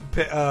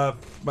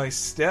 my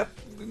step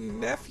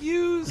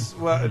nephews,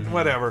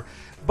 whatever,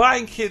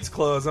 buying kids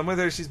clothes. I'm with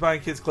her. She's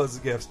buying kids clothes as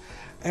gifts.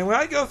 And when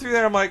I go through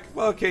there, I'm like,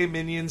 well, okay,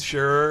 Minions,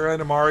 sure,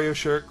 and a Mario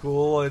shirt,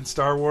 cool, and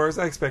Star Wars,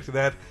 I expected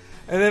that.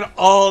 And then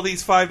all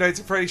these Five Nights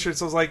at Freddy's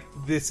shirts, I was like,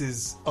 this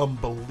is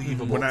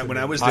unbelievable. When I to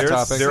me. was Hot there,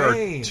 topic. there are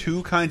Insane.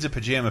 2 kinds of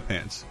pajama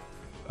pants.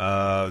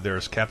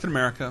 There's Captain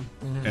America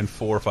and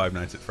 4 Five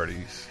Nights at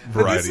Freddy's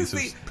But varieties of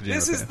pajama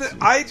this is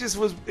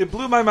pants. it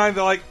blew my mind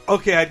that like,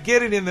 okay, I'd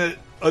get it in the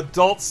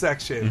adult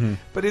section,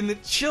 but in the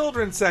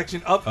children's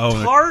section of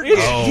Target,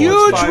 It's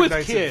huge Five with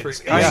Nights at kids. Freddy's.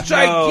 It's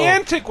I know.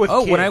 gigantic with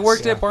kids. When I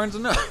worked at Barnes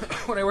and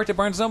when I worked at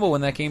Barnes and Noble,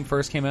 when that game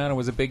first came out, it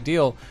was a big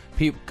deal.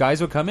 Guys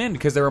would come in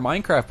because there were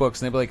Minecraft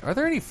books, and they'd be like, "Are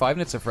there any Five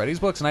Nights at Freddy's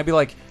books?" And I'd be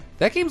like,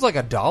 "That game's like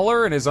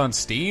 $1 and is on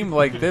Steam.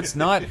 Like that's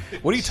not.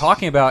 What are you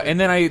talking about?" And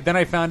then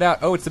I found out,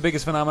 oh, it's the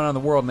biggest phenomenon in the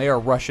world, and they are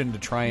rushing to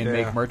try and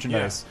make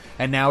merchandise.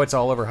 And now it's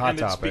all over Hot and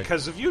Topic. it's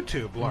because of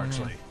YouTube,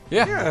 largely.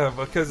 Yeah,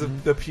 because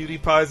of the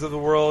PewDiePies of the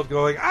world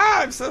going,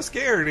 I'm so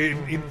scared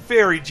in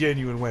very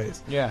genuine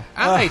ways. Yeah,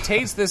 I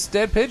taste this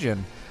dead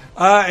pigeon.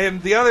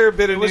 And the other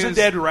bit of It was news, a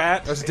dead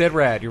rat. It was a dead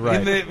rat. You're right.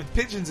 in the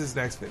Pigeons' his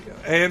next video,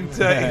 and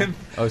and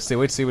wait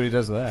to see what he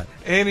does with that.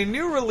 And in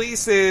new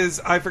releases,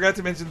 I forgot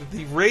to mention that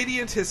the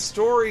Radiant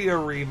Historia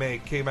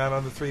remake came out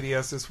on the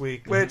 3DS this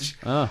week, which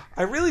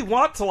I really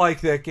want to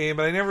like that game,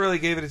 but I never really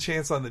gave it a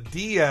chance on the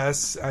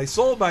DS. I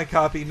sold my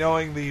copy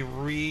knowing the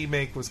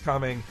remake was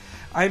coming.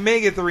 I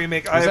may get the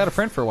remake. It was out of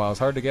print for a while. It was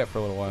hard to get for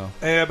a little while.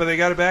 Yeah, but they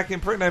got it back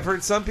in print, and I've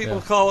heard some people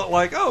call it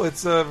like, oh,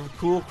 it's a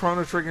cool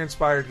Chrono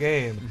Trigger-inspired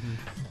game.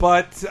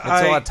 But it's a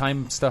lot of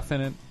time stuff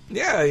in it.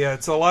 Yeah,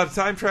 it's a lot of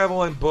time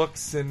travel and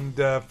books and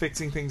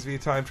fixing things via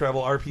time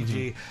travel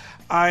RPG.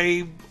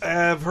 I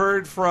have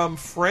heard from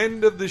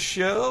friend of the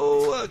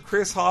show,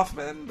 Chris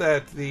Hoffman,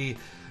 that the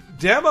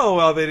demo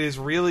of it is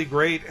really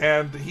great,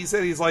 and he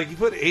said he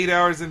put 8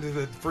 hours into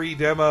the free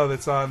demo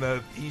that's on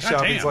the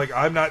eShop. He's like,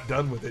 I'm not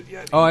done with it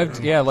yet. Oh,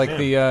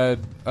 the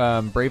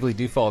Bravely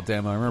Default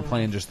demo. I remember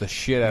playing just the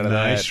shit out of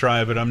that. Nice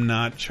try, but I'm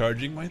not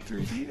charging my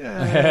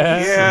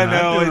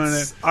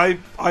 3DS.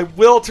 I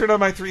will turn on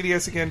my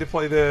 3DS again to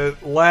play the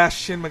last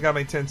Shin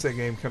Megami Tensei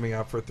game coming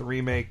out for the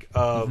remake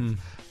of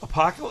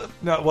Apocalypse.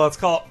 No, well, it's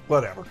called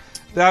whatever.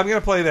 I'm going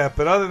to play that,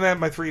 but other than that,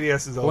 my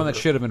 3DS is over. The one that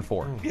should have been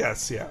 4.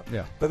 Yes, yeah.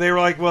 Yeah. But they were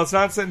like, well, it's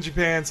not set in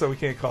Japan, so we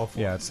can't call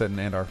 4. Yeah, it's set in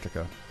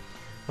Antarctica.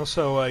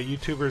 Also,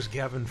 YouTubers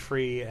Gavin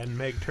Free and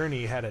Meg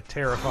Turney had a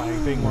terrifying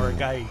thing where a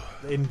guy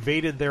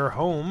invaded their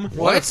home.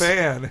 What a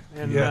fan!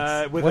 And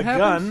Yes. with What a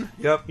happened?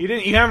 gun. Yep.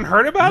 You haven't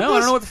heard about this? No, I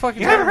don't know what the fuck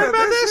you haven't heard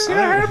about this. You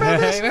haven't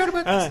heard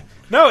about this.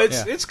 No,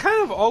 Yeah. it's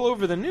kind of all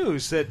over the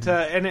news that,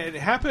 and it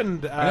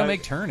happened. I know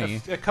Meg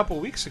Turney a couple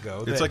weeks ago.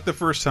 It's that- like the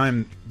first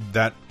time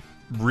that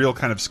real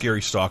kind of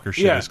scary stalker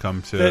shit has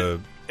come to.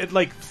 It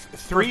like For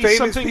three famous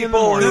something in the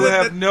people morning. who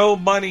have no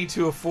money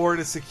to afford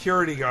a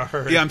security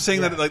guard. Yeah, I'm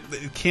saying that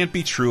it can't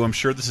be true. I'm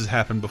sure this has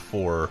happened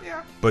before.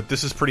 Yeah. But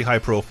this is pretty high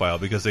profile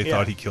because they Yeah.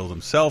 thought he killed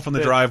himself in the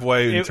That-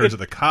 driveway. And it- it turns it- out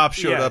the cops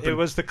showed yeah, up. It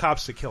was the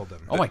cops that killed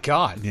him. Oh my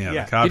god! Yeah,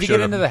 Yeah. the cops Did he showed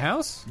get up. into the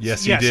house?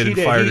 Yes, he did. And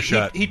he fired He- a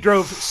shot. He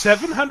drove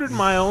 700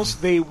 miles.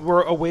 They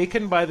were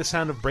awakened by the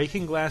sound of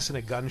breaking glass and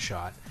a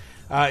gunshot.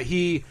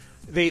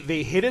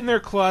 They hid in their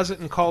closet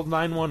and called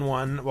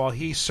 911 while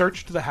he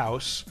searched the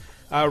house.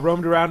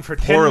 Roamed around for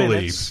 10 minutes.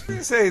 I was going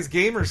to say his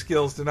gamer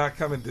skills did not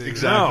come into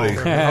Exactly.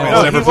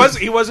 No,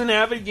 he was an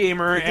avid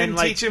gamer It and didn't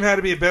like teach him how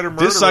to be a better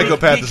murderer. This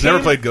psychopath has never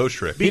played Ghost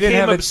Trick. He didn't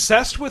became have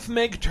obsessed with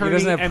Meg Turney. He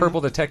doesn't have and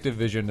purple detective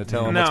vision to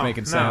tell him what's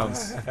making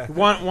sounds.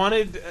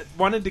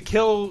 wanted to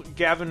kill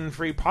Gavin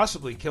Free,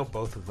 possibly kill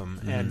both of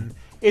them, and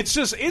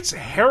it's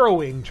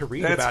harrowing to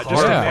read That's about. Just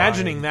horrifying.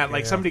 imagining that,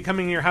 like somebody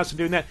coming in your house and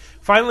doing that.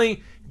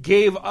 Finally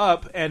gave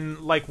up and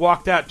like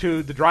walked out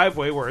to the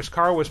driveway where his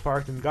car was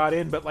parked and got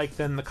in, but like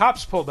then the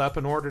cops pulled up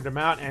and ordered him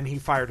out, and he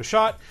fired a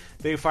shot.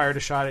 They fired a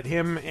shot at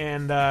him,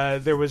 and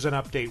there was an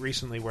update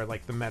recently where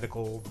like the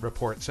medical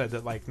report said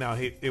that like no,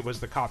 it was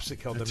the cops that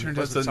killed him. It turned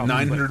It out wasn't that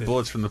 900 self-inflicted.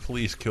 bullets from the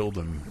police killed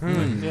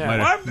him. Yeah.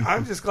 Well,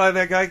 I'm just glad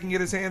that guy can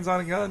get his hands on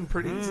a gun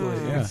pretty easily.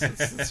 Yeah.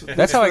 It's-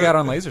 That's how I got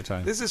on Laser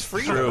Time. This is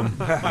free. True.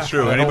 It's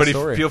true. That whole Anybody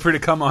story. feel free to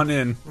come on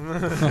in.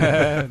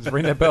 Just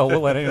ring that bell. We'll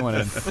let anyone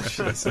in.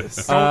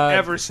 Jesus. Don't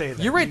ever say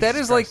that. You're right. That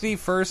is like the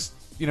first,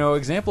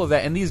 example of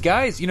that. And these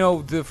guys,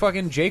 the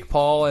fucking Jake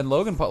Paul and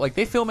Logan Paul, like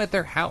they film at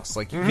their house.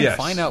 Like you can Yes.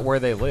 find out where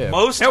they live.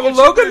 Most Logan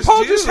YouTubers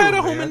Paul do, just had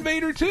a home man.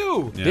 invader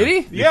too. Yeah. Did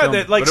he? Yeah, filmed-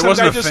 that like but it some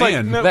wasn't guy a just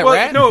fan. like That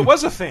rat? no, it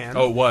was a fan.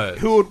 Oh, it was.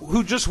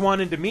 who just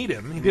wanted to meet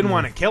him. He didn't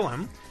want to kill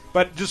him,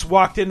 but just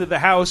walked into the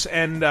house,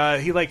 and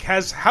he like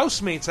has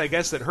housemates, I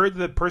guess, that heard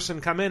the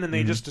person come in, and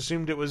they just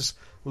assumed it was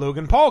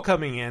Logan Paul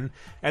coming in,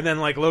 and then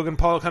like Logan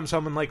Paul comes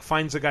home and like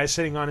finds a guy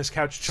sitting on his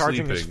couch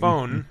charging his Sleeping.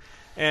 phone,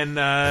 and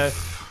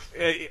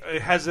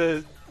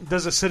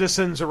does a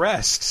citizen's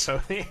arrest.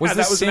 So yeah, Was that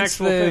this was an since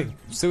actual the thing.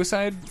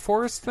 Suicide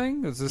Forest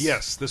thing? Was this,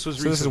 Yes, this was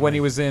So this is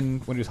recently.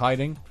 when he was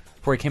hiding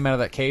before he came out of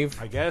that cave.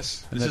 I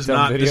guess. in This that is dumb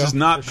not. video? This is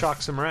not To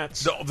shock some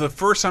rats. the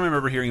first time I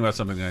remember hearing about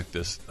something like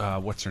this.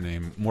 What's her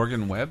name?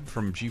 Morgan Webb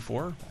from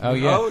G4. Oh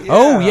yeah.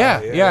 Oh,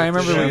 yeah. Yeah. I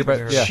remember. She- reading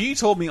about, yeah. She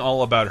told me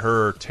all about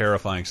her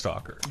terrifying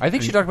stalker. I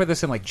think she talked about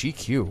this in like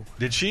GQ.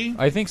 Did she?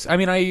 I think. I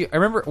mean, I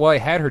remember. Well, I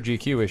had her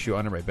GQ issue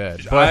under my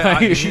bed.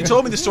 But She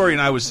told me the story,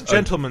 and I was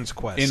Gentleman's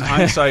Quest. in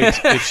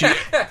hindsight, if she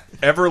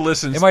ever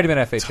listens, It might have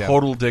been FHM.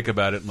 total dick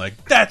about it, and like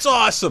that's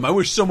awesome. I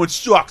wish someone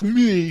stalked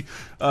me.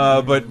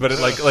 But it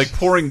like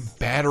pouring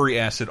battery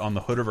acid on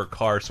the hood of her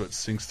car so it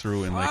sinks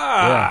through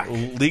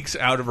and leaks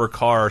out of her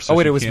car. So Oh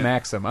wait, she it was can't-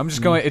 Maxim. I'm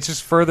just going. It's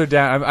just further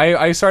down.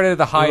 I started at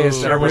the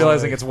highest, and I'm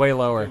realizing it's way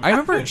lower. I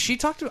remember she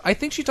talked. I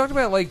think she talked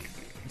about like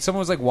someone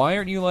was like, "Why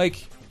aren't you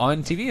like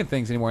on TV and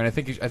things anymore?" And I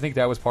think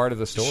that was part of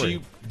the story.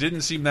 She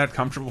didn't seem that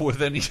comfortable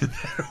with any of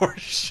that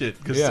horse shit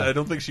because Yeah. I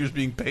don't think she was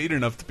being paid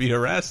enough to be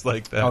harassed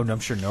like that. Oh, no, I'm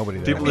sure nobody.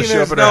 There. People I mean, that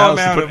show up there's at her no house and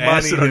amount put of money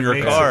acid on that your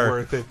makes car. it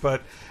worth it,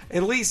 but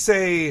at least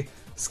say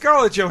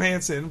Scarlett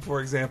Johansson, for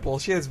example,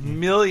 she has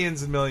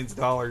millions and millions of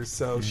dollars,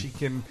 so she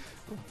can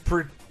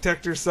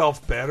protect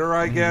herself better.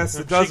 I guess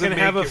it doesn't she can make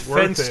have a it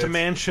worth fenced it.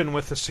 mansion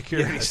with a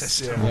security Yes,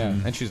 system. Yeah,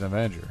 and she's an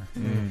Avenger.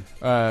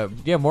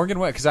 Yeah, Morgan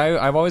Webb. Because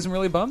I've always been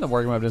really bummed that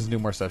Morgan Webb doesn't do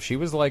more stuff. She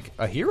was like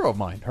a hero of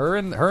mine. Her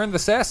and the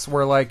Cess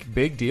were like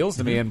big deals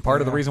to me, and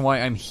part of the reason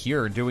why I'm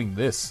here doing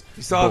this.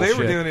 You saw they were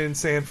bullshit. doing it in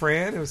San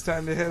Fran. It was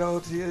time to head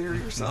out to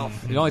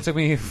yourself. It only took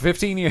me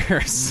 15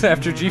 years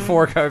after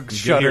G4 got You get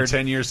here shuttered.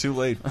 10 years too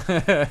late.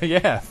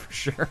 Yeah, for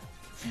sure.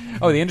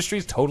 Oh, the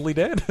industry's totally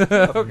dead.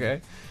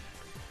 Okay.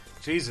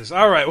 Jesus.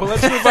 All right. Well,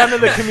 let's move on to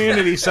the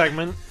community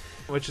segment,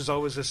 which is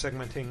always a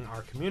segmenting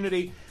our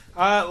community.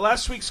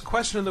 Last week's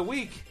question of the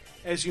week,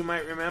 as you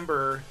might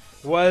remember,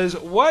 was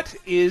what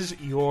is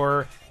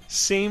your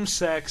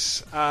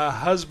same-sex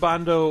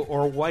husbando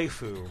or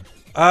waifu?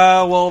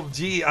 Well,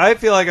 gee, I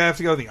feel like I have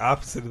to go the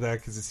opposite of that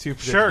because it's too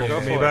predictable Sure, go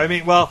for me. for But it. I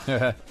mean, well,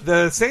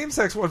 the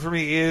same-sex one for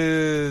me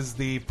is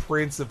the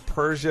Prince of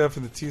Persia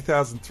from the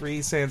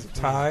 2003 Sands of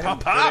Time.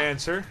 Good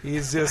answer.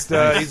 He's just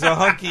he's a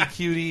hunky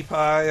cutie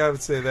pie. I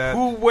would say that.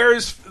 Who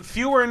wears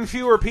fewer and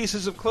fewer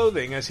pieces of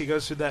clothing as he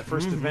goes through that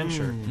first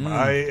adventure.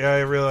 I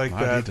really like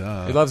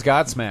that. He loves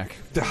Godsmack.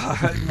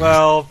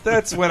 Well,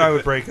 that's when I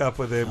would break up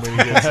with him when he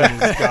gets in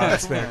his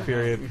Godsmack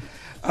period.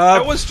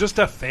 That was just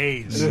a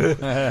phase.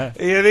 Yeah,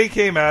 they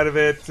came out of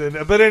it.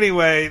 But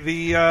anyway,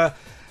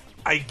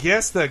 I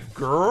guess the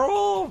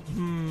girl?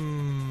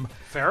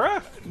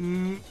 Farrah?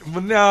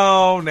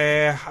 No,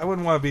 nah. I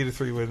wouldn't want to be the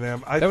three with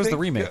them. That was the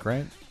remake,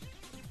 right?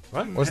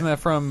 What? Was that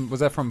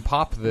from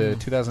Pop, the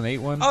 2008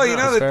 one? Oh, you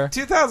know, the fair?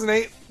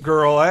 2008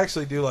 girl, I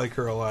actually do like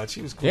her a lot.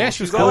 She was cool. Yeah,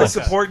 she was She's cool. always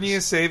supporting you,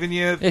 saving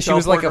you. Yeah, she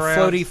was like a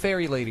teleporting floaty around.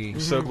 fairy lady. I'm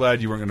so glad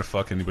you weren't going to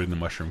fuck anybody in the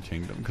Mushroom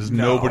Kingdom because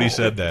No. nobody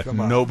said that. Come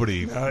on.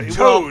 Nobody.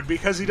 Toad,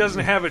 because he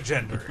doesn't have a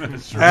gender.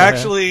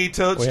 Actually,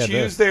 toads We had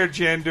choose this. their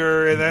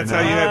gender, and that's how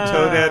you have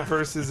Toadette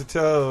versus a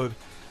toad.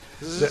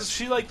 Is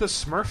she like the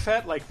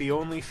Smurfette, like the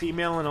only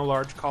female in a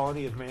large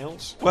colony of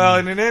males? Well,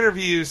 in an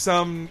interview,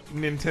 some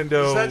Nintendo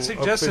Does that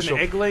suggest official,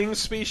 an egg-laying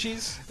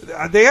species?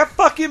 They have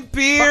fucking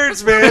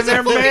beards, man.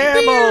 They're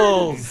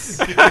mammals.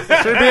 Should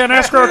be an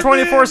escrow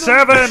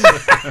 24/7.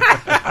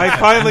 I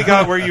finally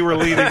got where you were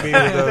leading me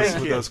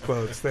with those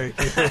quotes. Thank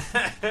you.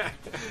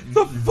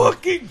 The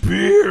fucking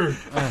beard.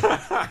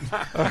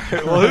 All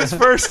right, well, who's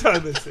first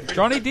on this thing?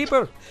 Johnny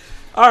Deeper.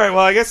 All right, well,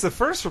 I guess the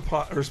first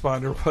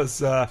responder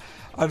was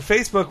on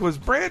Facebook was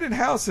Brandon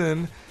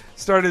Housen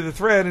started the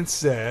thread and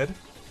said,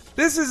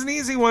 "This is an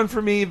easy one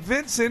for me.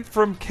 Vincent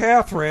from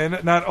Catherine.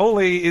 Not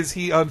only is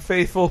he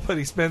unfaithful, but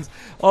he spends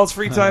all his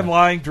free time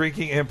lying,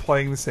 drinking, and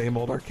playing the same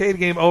old arcade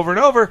game over and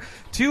over.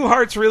 Two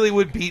hearts really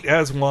would beat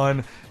as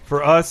one.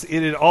 For us,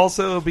 it'd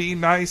also be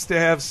nice to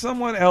have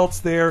someone else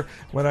there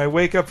when I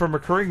wake up from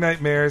recurring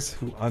nightmares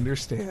who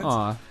understands."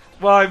 Aw.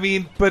 Well, I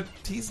mean, but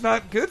he's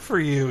not good for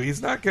you.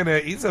 He's not gonna.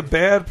 He's a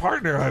bad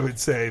partner, I would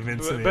say,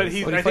 Vincent. But is.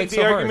 he, Well, he I think fights the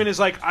so hard. argument is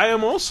like, I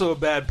am also a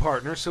bad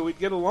partner, so we'd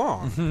get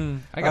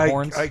along. I got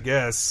horns. I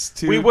guess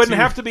We wouldn't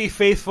have to be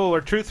faithful or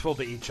truthful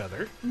to each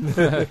other.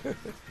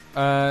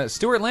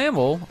 Stuart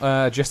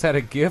Lamble just had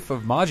a gif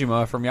of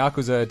Majima from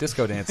Yakuza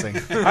disco dancing.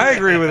 I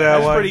agree with that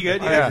That's one. pretty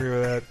good, I yeah. agree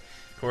with that.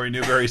 Corey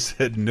Newberry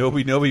said,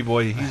 Nobi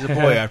boy. He's a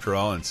boy after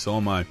all, and so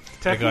am I. That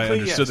guy Technically,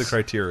 understood yes. the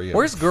criteria.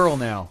 Where's Girl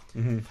now?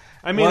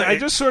 I mean, Well, I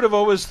just sort of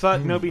always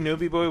thought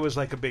Nobi Boy was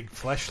like a big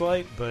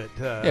fleshlight, but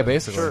Yeah,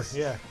 basically. sure,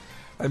 yeah.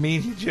 I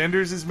mean, he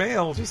genders as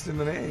male just in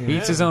the name. He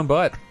eats his own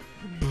butt.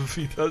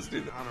 He does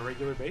do that. On a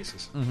regular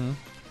basis.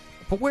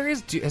 But where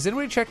is... Has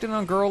anybody checked in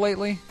on Girl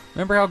lately?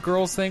 Remember how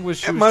Girl's thing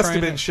was... It must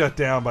have been shut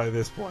down by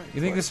this point.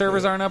 You think the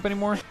servers aren't up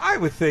anymore? I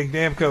would think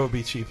Namco would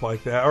be cheap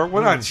like that. Or,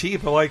 well, not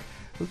cheap, but like,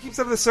 who keeps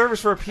up the servers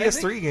for a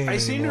PS3 game I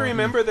seem to anymore?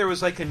 remember there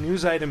was like a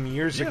news item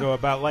years ago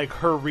about like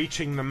her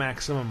reaching the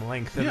maximum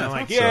length, and Yeah, they're I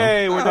like, thought so.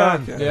 "Yay, we're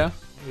done." Okay. Yeah?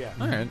 Yeah.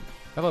 All right.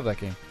 I love that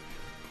game.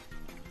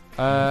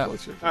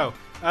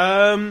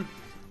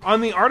 On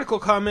the article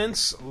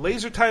comments,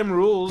 Laser Time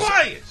Rules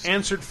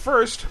answered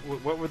first.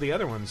 What were the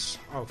other ones?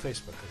 Oh,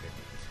 Facebook.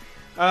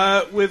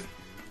 Okay. With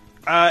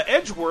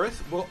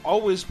Edgeworth will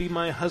always be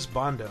my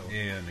husbando.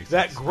 Yeah, that makes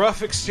that sense.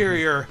 gruff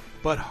exterior,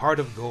 but heart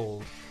of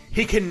gold.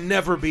 He can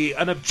never be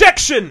an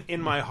objection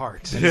in my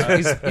heart.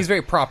 He's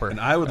very proper. And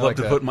I would I love like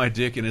to that. put my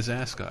dick in his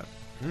ascot.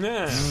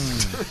 Yeah.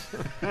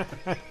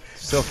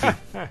 Silky.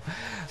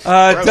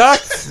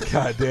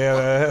 God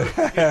damn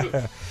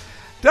it.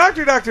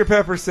 Dr.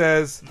 Pepper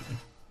says,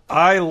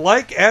 I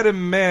like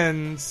Adam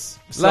Men's.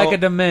 Like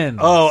Adam Men's.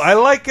 Oh, I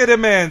like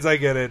Adam Men's. I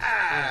get it.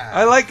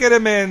 I like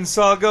Adam Men's,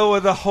 so I'll go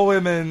with the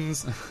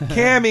Hoemans.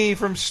 Cammy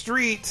from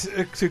Street,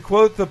 to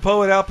quote the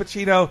poet Al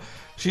Pacino,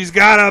 she's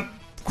got a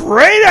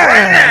great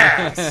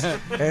ass!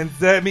 And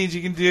that means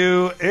she can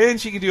do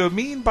a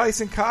mean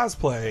bison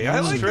cosplay. I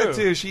like that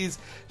too.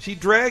 She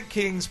drag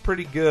kings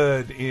pretty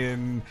good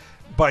in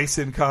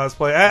bison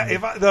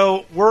cosplay.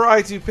 Though were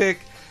I to pick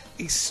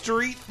a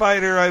Street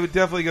Fighter, I would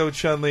definitely go with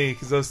Chun-Li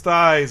because those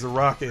thighs are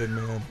rocking,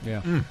 man.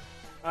 Yeah.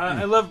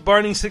 I love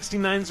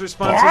Barney69's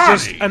response.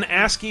 It's just an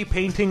ASCII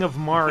painting of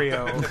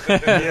Mario.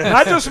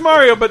 Not just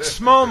Mario, but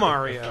small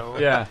Mario.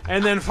 Yeah.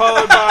 And then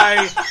followed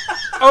by,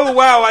 oh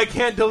wow, I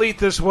can't delete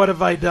this, what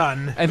have I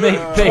done? And they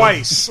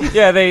Twice.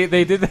 Yeah, they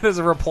did that as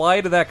a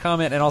reply to that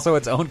comment and also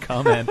its own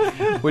comment,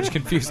 which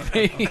confused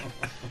me.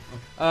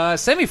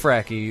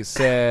 Semifracky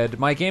said,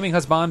 my gaming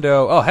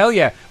husbando, oh hell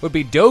yeah, would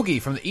be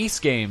Dogi from the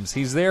East Games.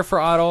 He's there for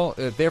Adol.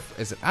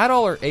 Is it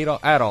Adol or Adol?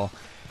 Adol.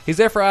 He's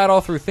there for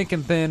Adol through thick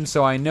and thin,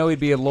 so I know he'd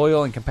be a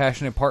loyal and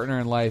compassionate partner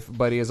in life,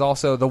 but he is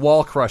also the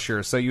wall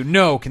crusher, so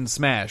can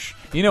smash.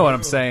 You know what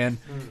I'm saying?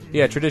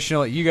 Yeah,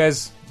 traditionally, you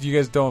guys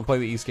don't play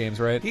the East Games,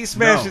 right? He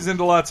smashes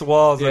into lots of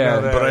walls. Yeah, I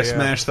know that, But I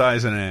smash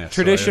thighs and ass.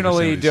 so I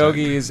Traditionally, understand what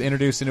you're Dogi is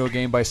introduced into a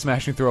game by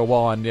smashing through a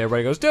wall, and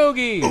everybody goes,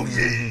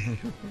 Dogi!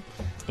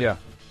 Yeah.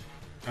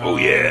 Oh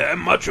yeah, I'm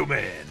Macho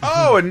Man.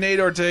 Oh, and Nate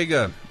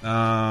Ortega.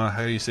 How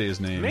do you say his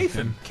name?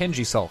 Nathan.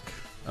 Kenji Sulk.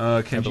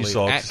 Kenji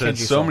Salt At said Kenji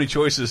so Salt. many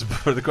choices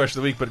for the question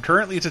of the week, but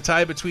currently it's a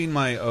tie between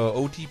my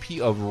OTP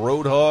of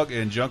Roadhog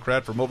and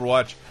Junkrat from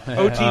Overwatch.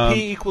 OTP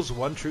equals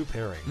one true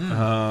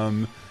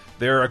pairing.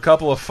 There are a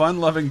couple of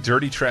fun-loving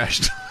dirty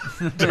trash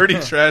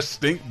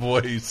stink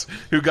boys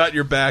who got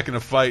your back in a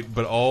fight,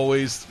 but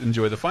always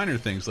enjoy the finer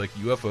things like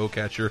UFO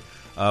catcher,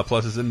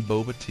 pluses, and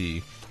boba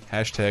tea.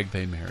 Hashtag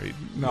they married.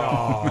 No,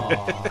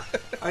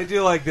 I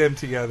do like them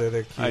together.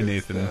 They're cute. Hi,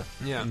 Nathan.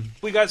 Yeah,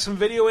 we got some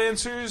video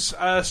answers,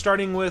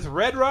 starting with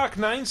Red Rock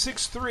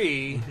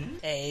 963.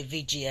 Hey,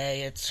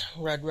 VGA, it's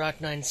Red Rock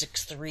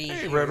 963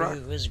 Hey, here, Red Rock.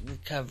 who is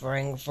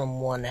recovering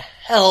from one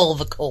hell of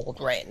a cold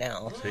right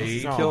now.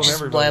 See, Which killing is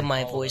everybody. why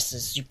my voice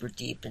is super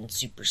deep and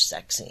super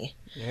sexy.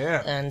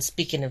 Yeah. And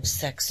speaking of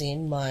sexy,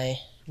 my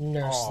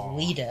nurse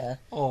Lita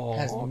Aw.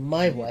 has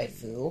my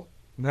waifu.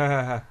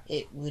 Nah.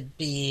 It would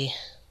be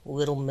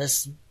Little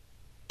Miss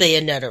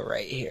Bayonetta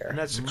right here. And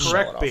that's the Showing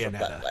correct off her Bayonetta.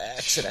 butt by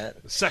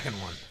accident. The second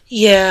one.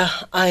 Yeah,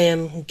 I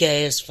am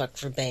gay as fuck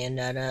for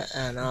Bayonetta,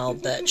 and I'll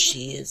bet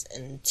she is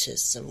into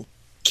some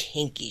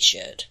kinky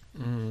shit.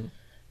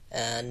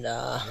 And,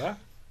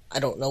 I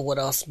don't know what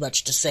else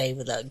much to say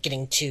without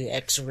getting too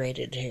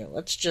X-rated here.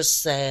 Let's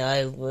just say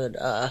I would,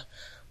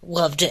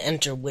 love to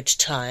enter Witch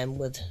Time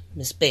with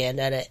Miss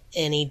Bayonetta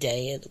any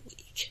day of the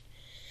week.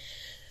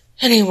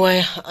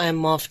 Anyway,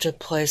 I'm off to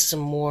play some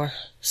more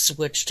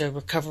Switch to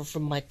recover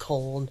from my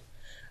cold.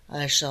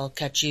 I shall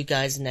catch you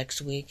guys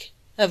next week.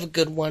 Have a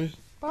good one.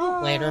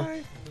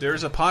 Later.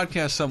 There's a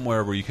podcast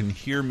somewhere where you can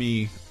hear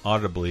me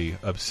audibly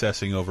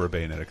obsessing over a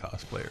Bayonetta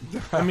cosplayer.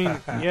 I mean,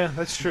 yeah,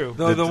 that's true.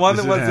 The one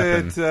that Does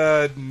was it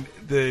at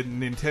the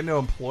Nintendo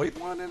employed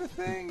one in a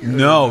thing?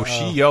 No,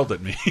 she yelled at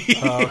me,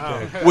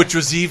 okay. which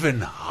was even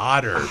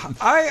hotter.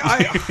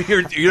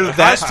 you're that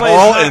Cosplay is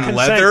tall not and consent,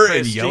 leather Chris,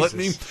 and yell at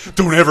me. Jesus.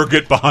 Don't ever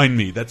get behind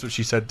me. That's what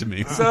she said to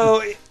me.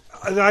 So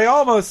I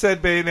almost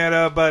said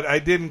Bayonetta, but I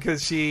didn't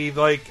because she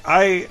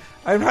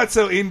I'm not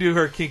so into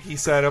her kinky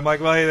side. I'm like,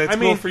 well, hey, that's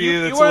cool for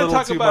you. That's a wanna little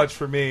talk too about much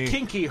for me.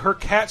 Kinky, her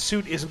cat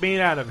suit is made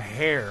out of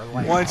hair.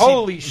 Like, Once she-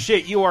 holy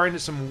shit, you are into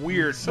some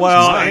weird.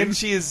 Well, stuff. and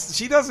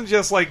she doesn't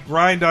just like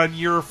grind on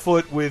your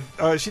foot with.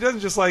 She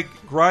doesn't just like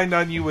grind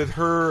on you with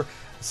her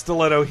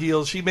stiletto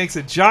heels. She makes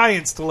a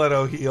giant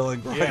stiletto heel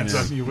and grinds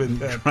on you with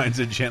them. Grinds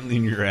it gently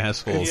in your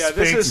asshole. Yeah,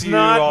 this Spanks is you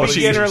not all the-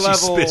 beginner she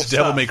level spits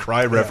Devil stuff. May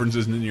Cry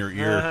references in your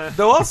ear.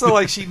 Though also,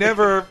 like, she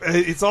never.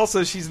 It's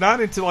also she's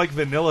not into like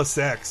vanilla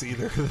sex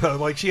either. Though.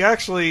 Like she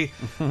actually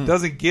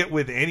doesn't get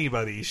with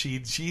anybody.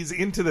 She's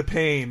into the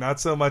pain, not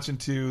so much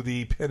into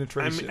the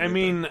penetration. I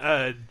mean,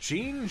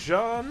 Jean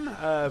Jean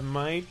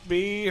might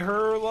be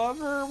her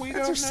lover. We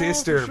That's don't her know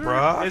sister, for sure.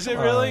 brah. Is it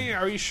really?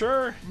 Are you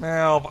sure?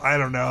 Well, I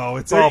don't know.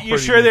 It's all. You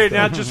pretty sure they're mixed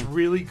up. not just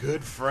really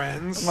good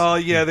friends? Well,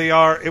 yeah, they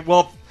are.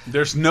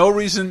 There's no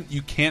reason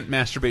you can't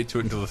masturbate to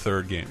it until the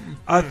third game.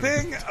 A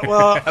thing,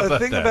 well, How the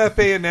about thing that? about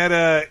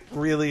Bayonetta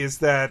really is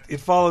that it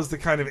follows the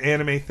kind of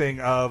anime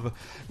thing of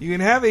you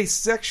can have a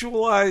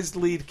sexualized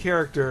lead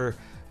character,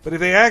 but if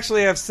they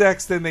actually have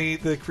sex, then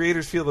the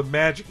creators feel the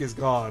magic is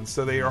gone.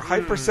 So they are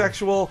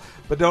hypersexual,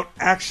 but don't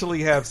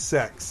actually have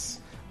sex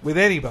with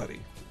anybody.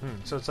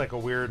 So it's like a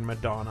weird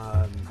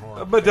Madonna and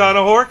horror. A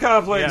Madonna horror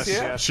complex, Yes,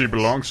 yeah. yes. She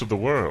belongs to the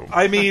world.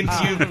 I mean,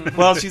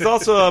 she's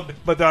also a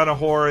Madonna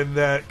whore in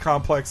that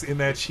complex in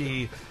that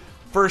she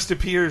first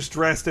appears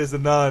dressed as a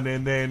nun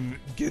and then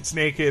gets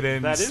naked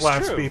and That is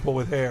slaps true. people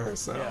with hair.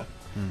 So,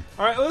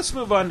 All right, let's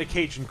move on to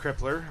Cajun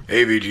Crippler.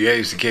 Hey, VGA,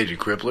 it's the Cajun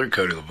Crippler,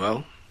 Cody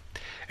LaVoe.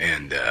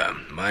 And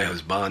my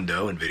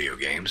husbando in video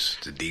games.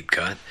 It's a deep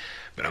cut.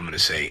 But I'm going to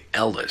say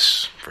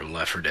Ellis from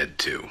Left 4 Dead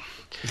 2.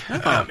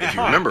 If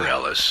you remember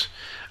Ellis,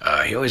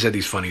 he always had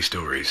these funny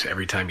stories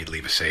every time he'd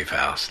leave a safe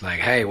house. Like,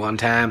 hey, one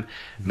time,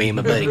 me and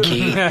my buddy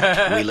Keith,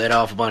 we lit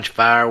off a bunch of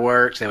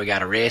fireworks, then we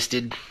got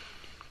arrested.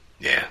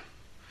 Yeah.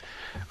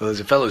 Well, as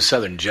a fellow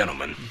Southern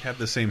gentleman, You have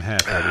the same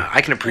hat.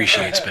 I can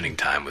appreciate spending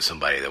time with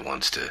somebody that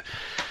wants to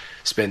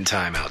spend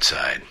time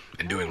outside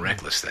and doing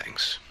reckless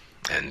things.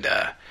 And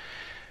I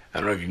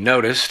don't know if you've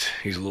noticed,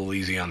 he's a little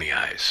easy on the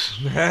eyes.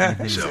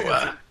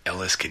 So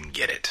Ellis can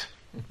get it,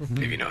 if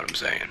you know what I'm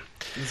saying.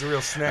 he's a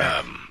real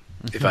snack.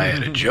 If I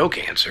had a joke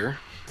answer,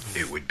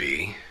 it would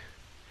be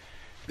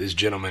this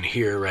gentleman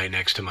here right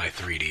next to my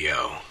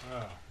 3DO.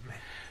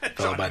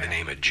 Fellow by the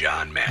name of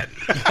John Madden.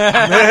 Because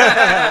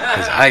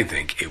I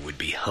think it would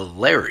be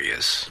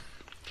hilarious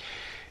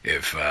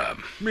if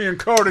me and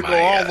Cody my go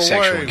all the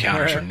sexual way.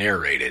 encounters were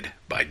narrated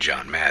by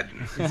John Madden.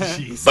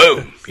 Jeez.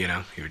 Boom! You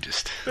know, he would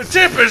just... The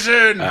tip is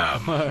in!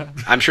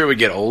 I'm sure it would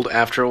get old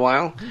after a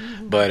while,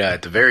 but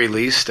at the very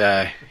least,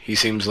 he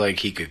seems like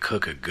he could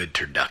cook a good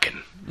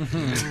turducken.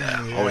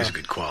 And, always a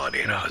good quality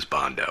in a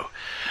husbando.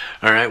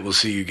 All right, we'll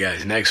see you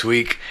guys next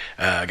week.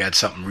 I got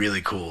something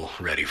really cool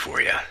ready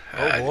for you.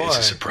 It's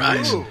a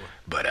surprise,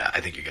 but I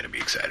think you're going to be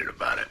excited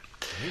about it.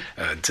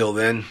 Until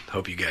then,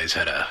 hope you guys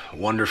had a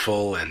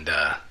wonderful and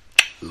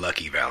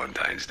lucky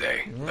Valentine's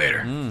Day. Later.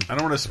 I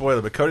don't want to spoil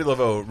it, but Cody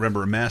Laveau,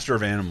 remember, Master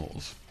of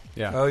Animals.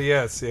 Yeah. Oh,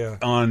 yes, yeah.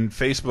 On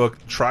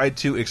Facebook, tried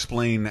to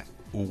explain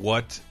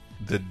what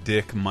the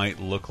dick might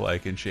look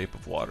like in Shape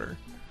of Water.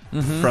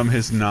 from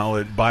his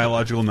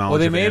biological knowledge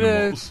Well, of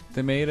animals.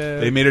 They made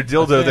a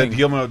dildo that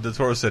Guillermo del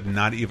Toro said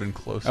not even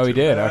close. Oh, he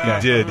did.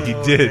 Okay, he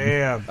did.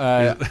 Damn.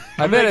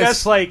 I bet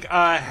that's like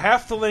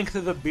half the length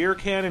of a beer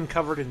can and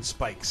covered in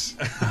spikes.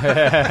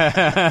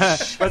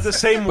 But the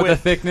same with the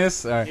width.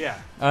 thickness.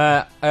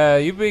 Yeah.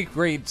 You'd be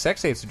great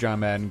sex tapes to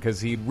John Madden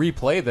because he'd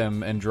replay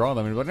them and draw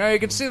them. And he'd be like, "No, you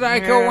can see that I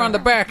go around the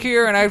back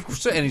here, and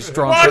he's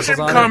drawing Watch circles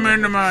him on come it.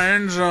 into my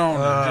end zone.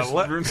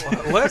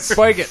 Let's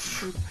spike it.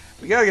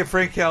 We gotta get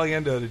Frank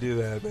Caliendo to do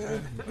that,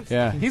 man.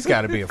 Yeah, he's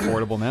got to be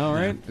affordable now,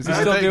 right? Is he I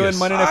still think doing it's-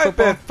 Monday Night I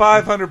Football?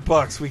 bet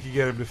 $500 we could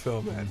get him to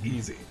film that.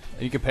 Easy.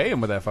 You could pay him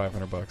with that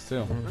 $500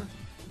 too.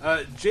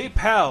 Jay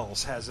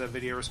Pals has a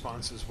video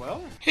response as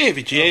well. Hey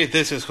VGA,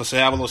 this is Jose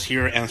Avalos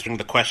here answering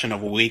the question of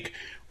the week.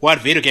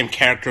 What video game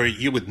character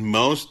you would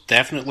most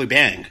definitely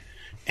bang?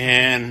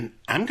 And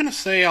I'm going to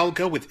say I'll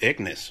go with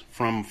Ignis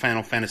from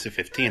Final Fantasy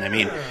 15. I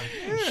mean,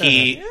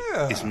 he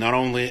is not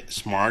only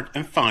smart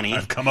and funny,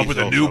 I've come up he's with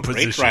a also new great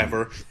position.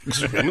 driver,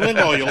 extremely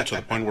loyal to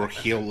the point where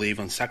he'll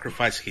even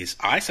sacrifice his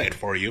eyesight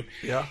for you.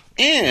 Yeah.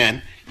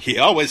 And he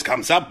always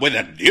comes up with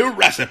a new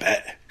recipe.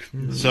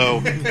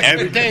 So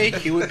every day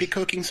he would be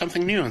cooking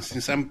something new. And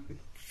since I'm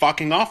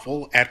fucking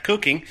awful at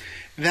cooking,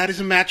 that is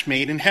a match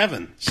made in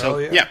heaven. So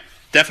yeah,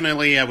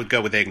 definitely I would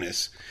go with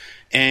Ignis.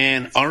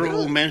 And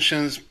honorable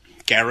mentions,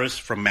 Garrus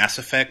from Mass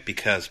Effect,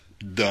 because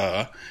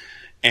duh.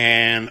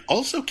 And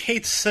also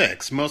Kate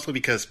 6, mostly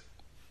because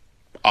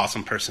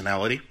awesome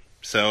personality.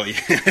 So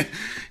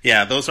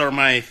yeah, those are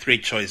my three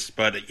choices.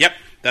 But yep,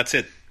 that's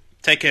it.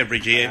 Take care,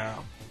 VGA.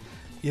 Wow.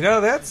 You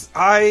know,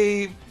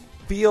 I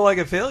feel like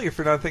a failure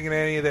for not thinking of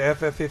any of the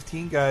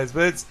FF15 guys,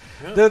 but it's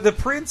the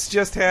Prince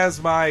just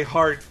has my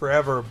heart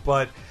forever.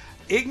 But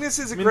Ignis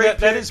is a great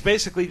that pick. is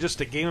basically just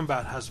a game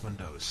about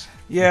husbandos.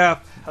 Yeah,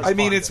 I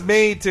mean, Husbandos. it's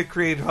made to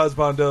create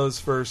husbandos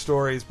for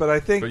stories, but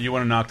I think... But you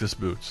want to knock this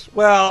boots.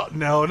 Well,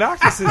 no,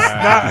 Noctis is not...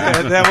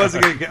 That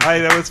wasn't good.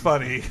 That was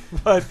funny,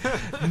 but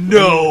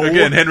no.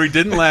 Again, Henry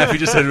didn't laugh. He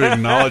just had to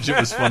acknowledge it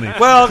was funny.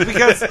 Well,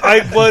 because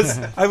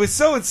I was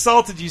so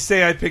insulted you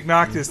say I'd pick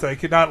Noctis that I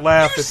could not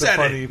laugh at the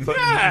funny. But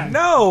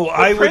no,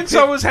 I would Prince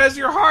pick, always has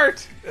your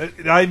heart.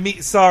 I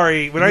mean,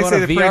 sorry. When You I want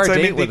say a the VR Prince, I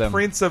date mean with the him.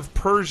 Prince of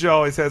Persia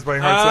always has my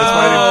heart, so that's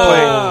why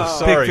I didn't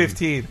sorry. pick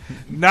 15.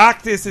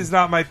 Noctis is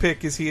not my pick,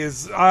 because he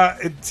is,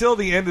 until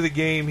the end of the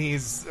game,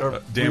 he's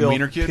a damn real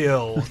wiener kid?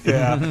 pill.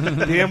 Yeah,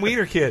 damn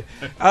wiener kid.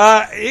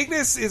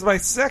 Ignis is my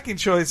second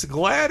choice.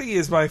 Glady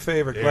is my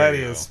favorite.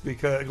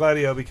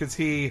 Gladio, because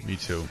he... Me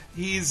too.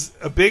 He's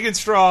big and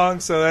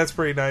strong, so that's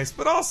pretty nice.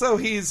 But also,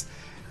 he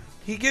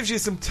gives you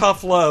some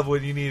tough love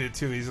when you need it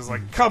too. He's just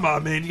like, "Come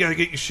on, man, you got to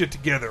get your shit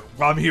together.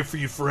 I'm here for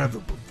you forever.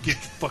 But get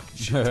your fucking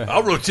shit together."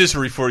 I'll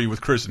rotisserie for you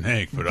with Chris and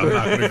Hank, but I'm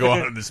not going to go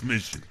out on this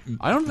mission.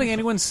 I don't think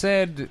anyone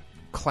said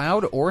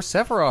Cloud or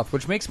Sephiroth,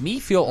 which makes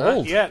me feel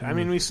old. Yet. I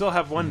mean, we still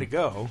have one to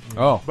go.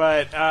 Oh.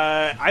 But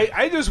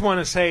I just want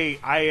to say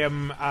I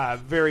am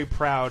very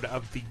proud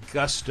of the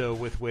gusto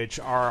with which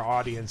our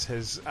audience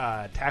has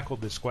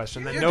tackled this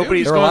question. That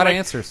nobody's there are going a lot like, of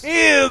answers.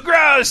 Ew,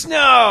 gross,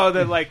 no!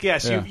 That like,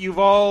 yes, Yeah. you've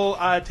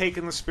all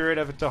taken the spirit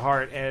of it to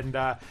heart, and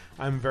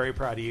I'm very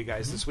proud of you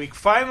guys this week.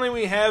 Finally,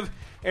 we have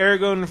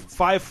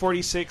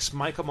Aragon546,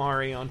 Mike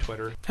Amari on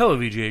Twitter. Hello,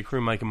 VGA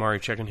crew. Mike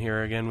Amari checking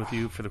here again with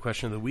you for the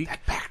question of the week.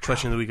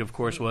 Question of the week, of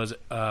course, was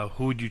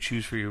who would you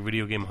choose for your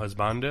video game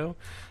husbando?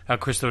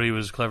 Chris thought he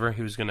was clever.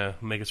 He was going to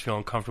make us feel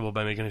uncomfortable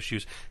by making us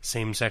choose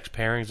same-sex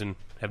pairings, and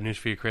have news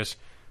for you, Chris.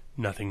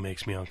 Nothing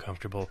makes me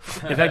uncomfortable.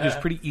 In fact, it was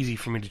pretty easy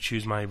for me to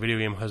choose my video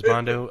game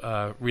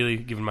husbando, really,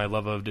 given my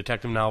love of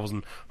detective novels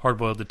and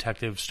hard-boiled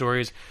detective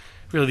stories.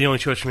 Really, the only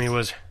choice for me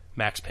was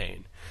Max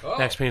Payne.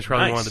 Max Payne is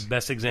probably nice. one of the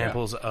best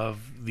examples of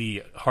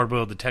the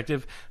hard-boiled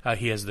detective.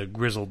 He has the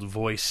grizzled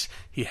voice.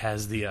 He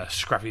has the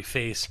scruffy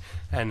face.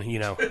 And,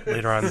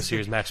 later on in the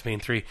series, Max Payne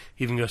 3,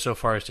 he even goes so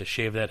far as to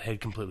shave that head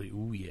completely.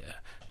 Ooh, yeah.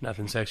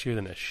 Nothing sexier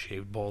than a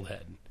shaved bald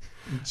head.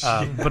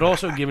 But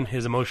also, given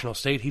his emotional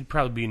state, he'd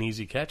probably be an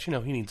easy catch. He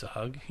needs a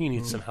hug. He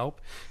needs some help.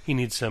 He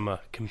needs some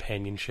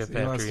companionship So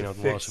he wants after, to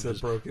the loss fix of a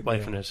his broken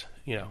wife man. and his,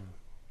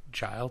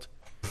 child.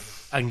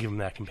 I can give him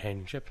that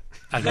companionship.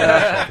 I can give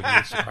him something he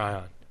needs to cry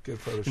on. Good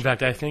Photoshop. In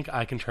fact, I think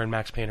I can turn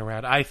Max Payne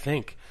around. I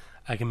think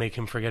I can make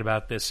him forget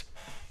about this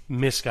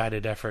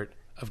misguided effort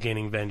of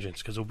gaining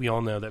vengeance, because we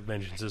all know that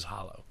vengeance is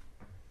hollow.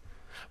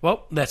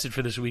 Well, that's it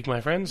for this week,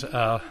 my friends.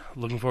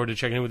 Looking forward to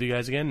checking in with you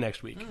guys again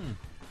next week.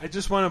 I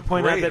just want to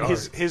point Great out that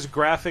art. his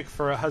graphic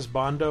for a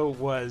husbando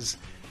was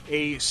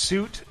a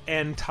suit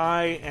and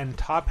tie and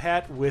top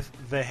hat with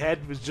the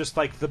head was just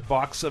like the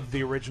box of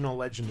the original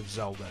Legend of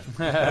Zelda.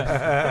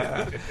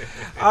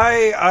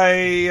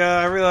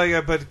 I really like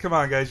it, but come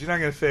on, guys, you're not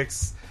going to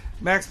fix...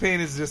 Max Payne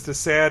is just a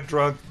sad,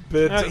 drunk,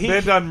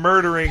 bent on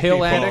murdering people.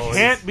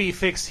 Can't be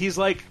fixed. He's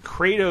like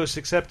Kratos,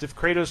 except if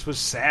Kratos was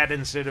sad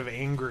instead of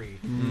angry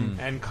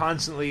and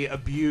constantly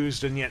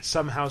abused and yet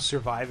somehow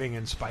surviving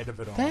in spite of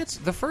it all. That's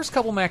the first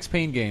couple Max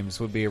Payne games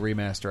would be a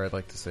remaster I'd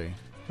like to see.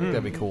 I think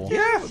that'd be cool.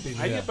 Yeah,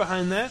 I get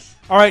behind that.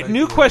 All right,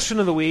 new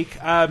question of the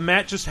week.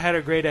 Matt just had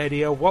a great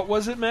idea. What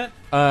was it, Matt?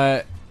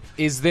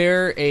 Is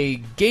there a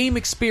game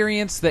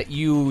experience that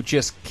you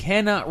just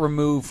cannot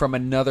remove from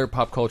another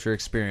pop culture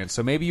experience?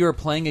 So maybe you were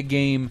playing a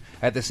game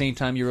at the same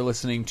time you were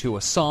listening to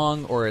a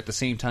song, or at the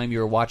same time you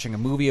were watching a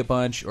movie a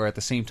bunch, or at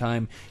the same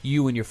time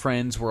you and your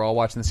friends were all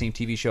watching the same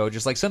TV show.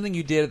 Just like something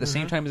you did at the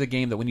same time as a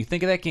game that when you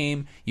think of that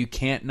game, you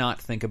can't not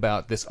think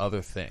about this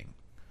other thing.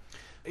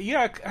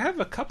 Yeah, I have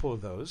a couple of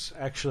those,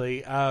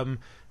 actually.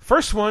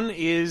 First one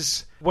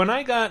is when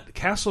I got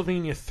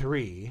Castlevania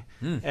 3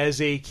 as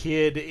a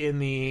kid in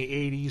the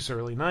 80s,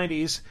 early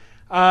 90s,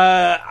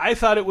 I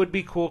thought it would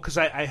be cool because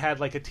I had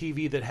like a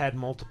TV that had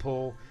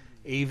multiple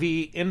AV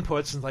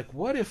inputs, and like,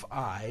 what if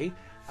I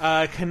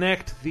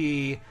connect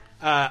the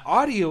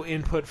audio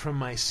input from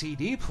my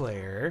CD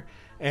player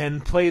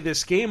and play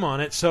this game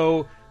on it?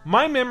 So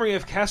my memory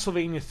of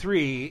Castlevania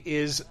 3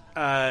 is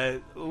a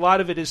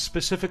lot of it is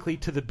specifically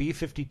to the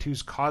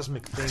B-52's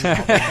Cosmic Thing.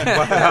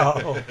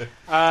 Wow.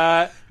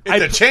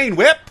 It's a chain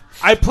whip.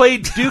 I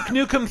played Duke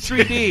Nukem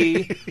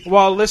 3D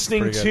while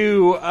listening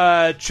to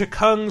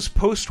Chikung's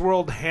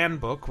Post-World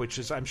Handbook, which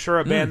is, I'm sure,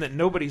 a band that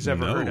nobody's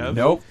ever heard of.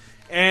 Nope.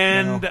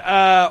 And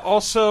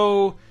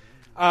also,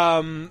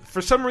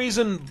 for some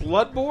reason,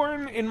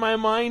 Bloodborne, in my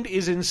mind,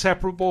 is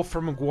inseparable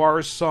from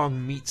Guar's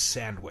song Meat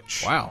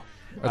Sandwich. Wow.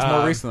 That's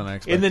more recent than I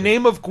expected. In the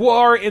name of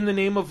Guar, in the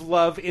name of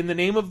love, in the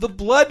name of the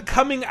blood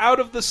coming out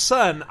of the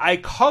sun, I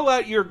call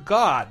out your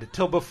God,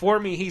 till before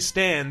me he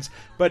stands,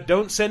 but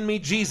don't send me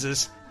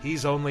Jesus,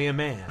 he's only a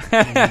man.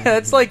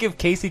 That's like if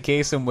Casey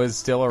Kasem was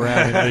still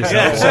around.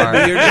 Yeah, send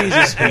me your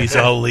Jesus, he's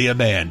only a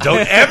man.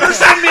 Don't ever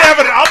send me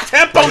an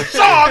up-tempo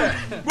song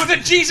with a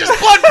Jesus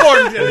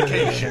Bloodborne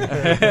dedication.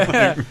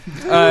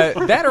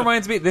 That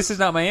reminds me, this is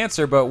not my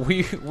answer, but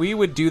we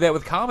would do that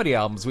with comedy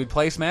albums. We'd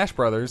play Smash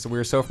Brothers. We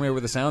were so familiar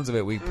with the sounds of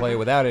it, we'd play it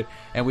without it,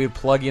 and we'd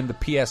plug in the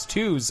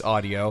PS2's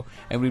audio,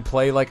 and we'd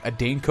play like a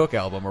Dane Cook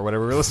album or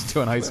whatever we listened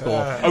to in high school.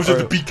 I was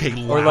at the BK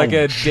Lounge. Or like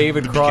a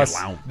David Cross.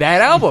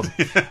 That album.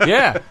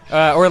 Yeah.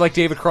 Or like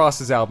David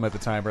Cross's album at the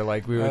time, or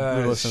like we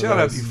would listen to shut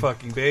those. up, you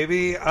fucking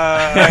baby.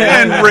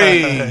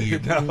 Henry!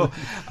 No.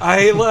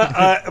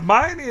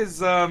 Mine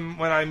is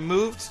when I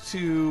moved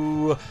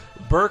to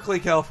Berkeley,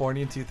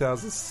 California in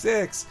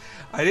 2006.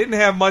 I didn't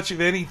have much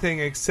of anything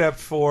except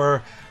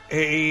for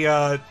a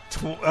 $50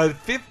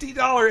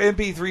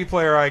 MP3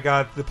 player I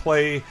got to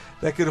play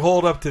that could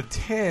hold up to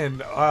 10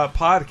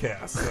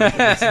 podcasts. That I could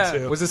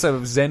listen to. Was this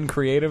a Zen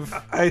Creative?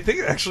 I think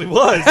it actually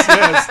was,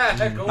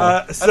 yes. Cool.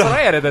 That's what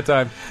I had at that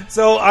time.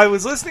 So I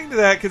was listening to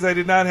that because I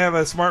did not have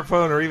a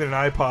smartphone or even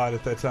an iPod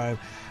at that time.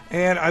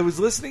 And I was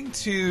listening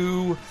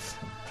to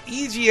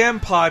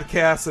EGM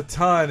podcasts a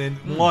ton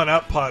and One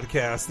Up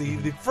podcast,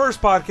 the first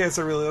podcast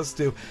I really listened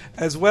to,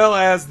 as well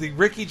as the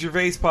Ricky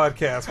Gervais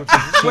podcast, which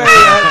is way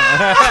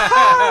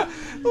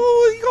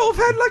oh, you've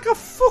had like a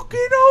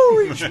fucking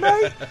orange,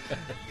 mate.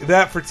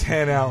 That for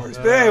 10 hours.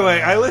 But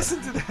anyway, I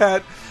listened to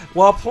that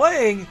while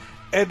playing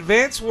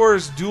Advance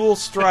Wars Dual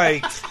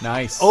Strike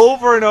nice.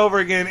 Over and over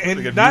again,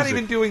 and Good not music.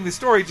 even doing the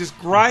story, just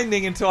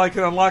grinding until I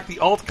could unlock the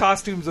alt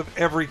costumes of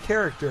every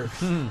character.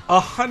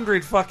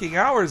 100 fucking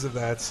hours of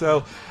that.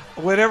 So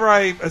whenever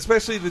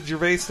especially the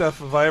Gervais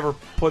stuff, if I ever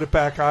put it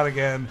back on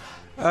again,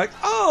 like,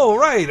 oh,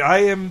 right,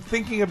 I am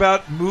thinking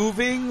about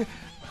moving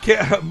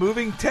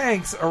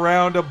tanks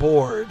around a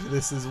board.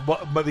 This is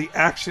the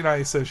action I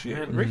associate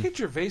with. Ricky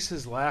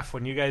Gervais's laugh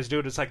when you guys do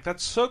it, it's like,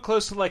 that's so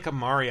close to like a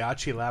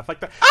mariachi laugh. Like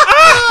that.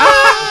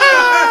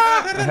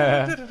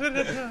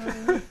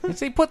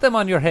 See, put them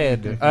on your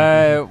head.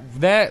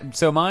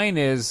 So mine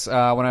is when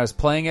I was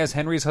playing as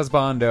Henry's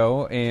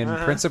husbando in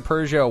Prince of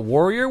Persia: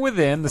 Warrior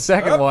Within, the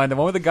second one, the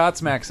one with the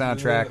Godsmack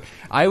soundtrack.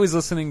 I was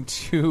listening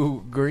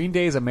to Green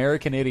Day's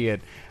American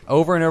Idiot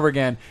over and over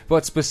again,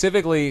 but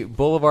specifically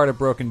Boulevard of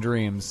Broken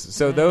Dreams.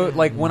 So though,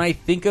 like when I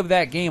think of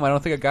that game, I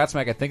don't think of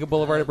Godsmack. I think of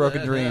Boulevard of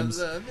Broken Dreams.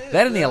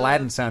 That and the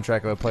Aladdin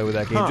soundtrack I would play with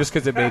that game, just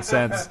because it made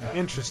sense.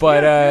 Interesting.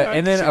 But Yeah,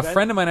 and then I a can see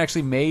friend of mine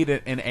actually made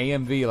an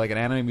AMV, like an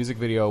anime music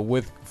video,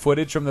 with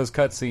footage from those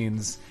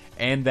cutscenes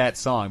and that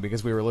song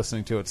because we were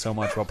listening to it so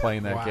much while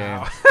playing that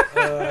game.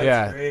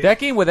 Yeah, great. that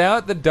game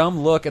without the dumb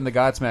look and the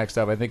Godsmack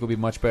stuff, I think would be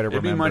much better.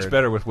 It'd be remembered. much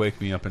better with Wake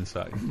Me Up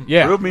Inside.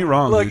 Yeah. Prove me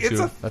wrong, Look, you it's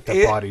two. Let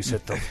the bodies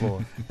hit the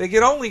floor. They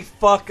can only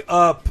fuck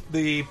up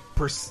the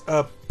Prince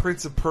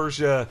of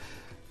Persia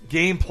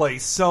gameplay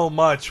so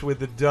much with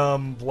the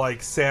dumb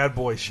like sad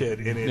boy shit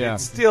in it. Yeah. It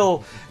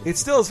still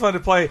is fun to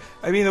play.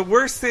 I mean, the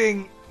worst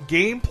thing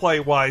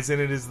gameplay wise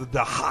in it is the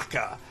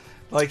Dahaka.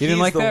 Like, You didn't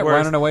he's like the that,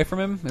 worst. running away from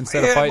him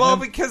instead of Yeah, fighting well, him?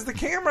 because the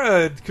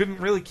camera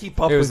couldn't really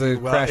keep up It was with a you.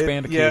 Well, Crash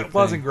Bandicoot Yeah, it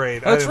wasn't thing.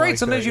 great. Oh, I that's didn't right. like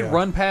Sometimes that, you'd yeah.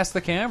 run past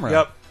the camera.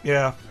 Yep,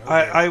 yeah.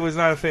 I was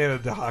not a fan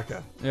of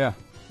Dahaka. Yeah,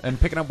 and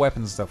picking up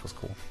weapons and stuff was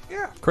cool.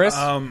 Yeah. Chris?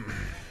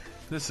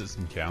 This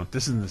doesn't count.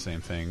 This isn't the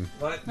same thing.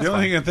 What? The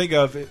only thing I can think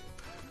of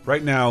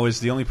right now is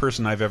the only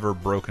person I've ever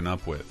broken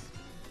up with.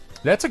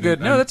 That's a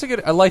good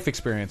a life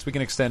experience. We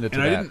can extend it to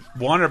And I that. didn't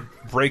want to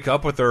break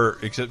up with her,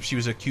 except she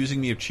was accusing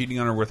me of cheating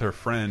on her with her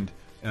friend.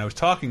 And I was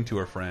talking to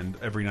her friend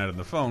every night on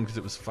the phone because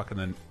it was fucking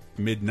the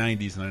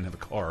mid-'90s and I didn't have a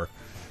car.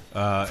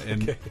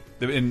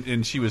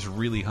 And she was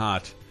really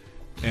hot.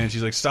 And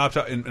she's like, stop.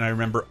 And I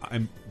remember,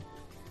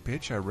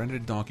 bitch, I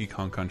rented Donkey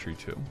Kong Country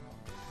 2.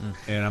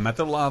 And I'm at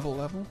the lava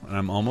level, and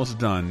I'm almost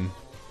done.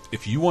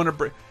 If you want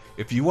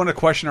to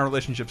question our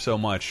relationship so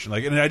much,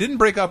 like, and I didn't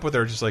break up with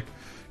her, just like,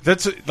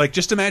 that's like,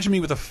 just imagine me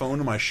with a phone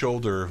on my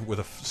shoulder with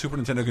a Super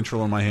Nintendo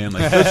controller in my hand.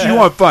 Like, if that's what you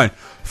want,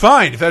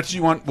 fine. If that's what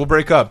you want, we'll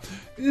break up.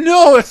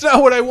 No, that's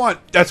not what I want.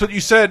 That's what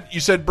you said. You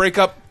said break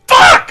up.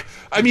 Fuck.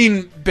 I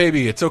mean,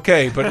 baby, it's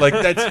okay, but like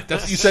that's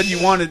what you said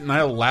you wanted, and I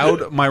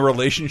allowed my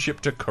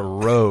relationship to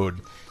corrode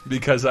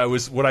because I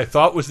was what I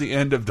thought was the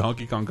end of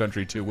Donkey Kong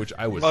Country 2, which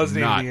I was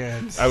not.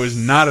 I was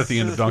not at the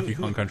end of Donkey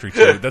Kong Country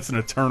 2. That's an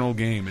eternal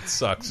game. It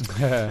sucks.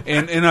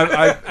 and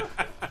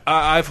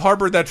I've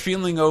harbored that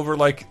feeling over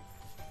like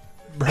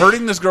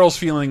hurting this girl's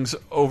feelings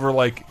over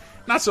like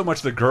not so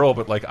much the girl,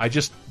 but like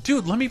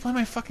dude, let me play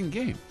my fucking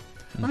game.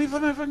 Let me play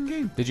my fucking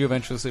game. Did you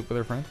eventually sleep with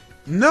her friend?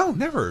 No,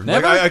 never.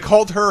 Never? Like, I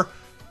called her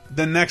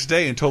the next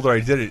day and told her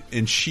I did it,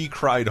 and she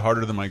cried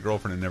harder than my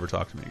girlfriend and never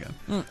talked to me again.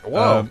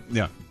 Whoa.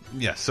 Yeah.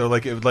 So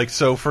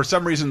so for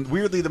some reason,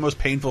 weirdly, the most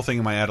painful thing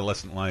in my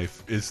adolescent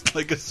life is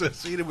like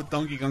associated with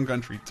Donkey Kong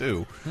Country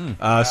 2.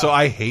 So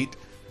I hate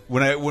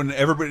when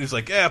everybody's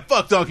like, "Yeah,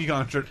 fuck Donkey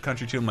Kong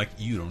Country 2." I'm like,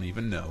 you don't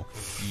even know.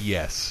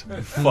 Yes,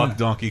 fuck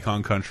Donkey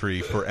Kong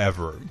Country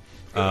forever.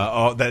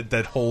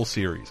 That whole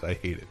series, I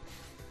hate it.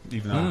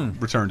 Even though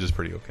Returns is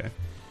pretty okay.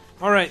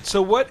 All right,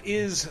 so what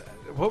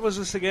was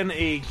this again?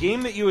 A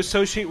game that you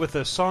associate with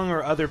a song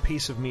or other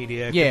piece of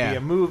media. It could be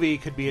a movie,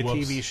 could be a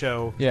TV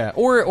show. Yeah,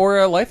 or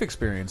a life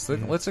experience.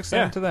 Let's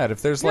extend it to that.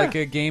 If there's like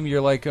a game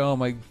you're like,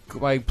 oh, I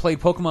played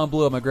Pokemon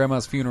Blue at my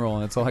grandma's funeral,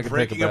 and that's all I could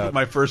think Breaking about. up with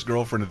my first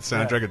girlfriend at the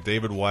soundtrack of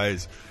David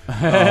Wise. Oh,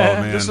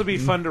 man. This will be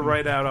fun to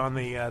write out on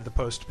the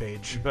post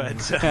page.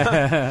 But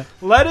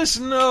let us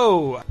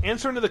know.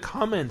 Answer into the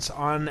comments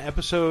on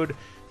episode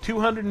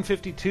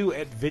 252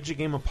 at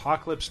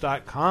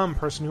VidjagameApocalypse.com.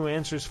 Person who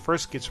answers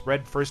first gets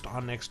read first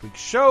on next week's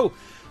show.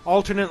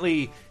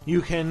 Alternately,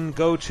 you can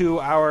go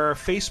to our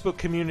Facebook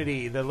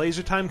community, the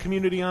Laser Time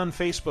community on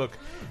Facebook.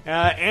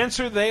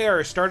 Answer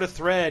there, start a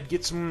thread,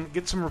 get some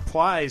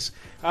replies.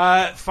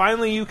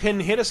 Finally, you can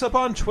hit us up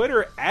on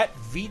Twitter at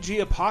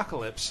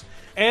VGApocalypse.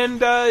 And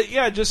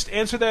just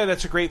answer there.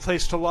 That's a great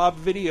place to lob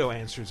video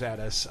answers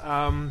at us.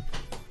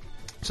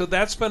 So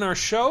that's been our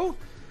show.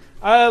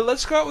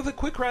 Let's go out with a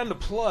quick round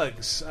of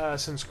plugs,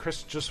 since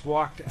Chris just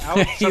walked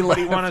out.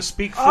 Somebody want to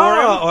speak for him?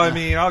 I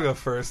mean, I'll go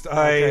first.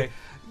 Okay.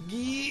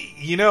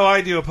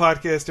 I do a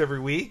podcast every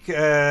week,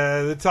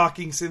 the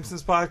Talking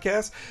Simpsons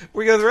podcast.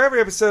 We go through every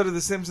episode of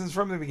The Simpsons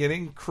from the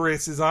beginning.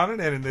 Chris is on it,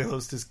 and the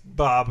host is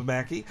Bob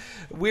Mackey.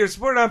 We are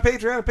supported on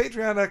Patreon at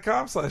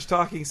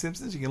patreon.com/Talking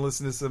Simpsons. You can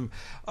listen to some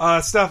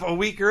stuff a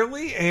week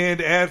early and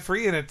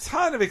ad-free, and a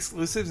ton of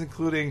exclusives,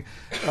 including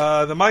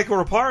the Michael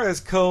Rapara has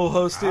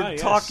co-hosted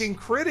Talking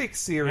Critics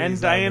series.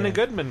 And Diana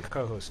Goodman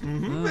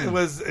co-hosted. It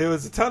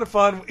was a ton of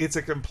fun. It's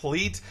a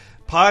complete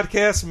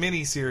podcast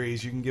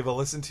mini-series you can give a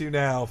listen to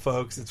now,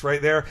 folks. It's right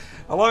there,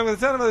 along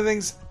with a ton of other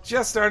things,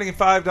 just starting at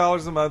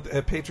 $5 a month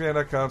at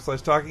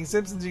patreon.com/Talking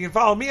Simpsons. You can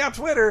follow me on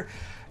Twitter,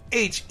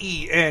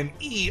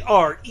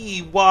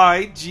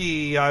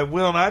 HENEREYG. I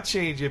will not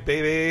change it,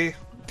 baby.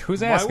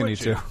 Who's asking you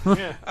to?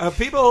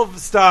 People have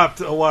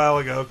stopped a while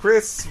ago.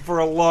 Chris, for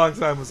a long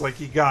time, was like,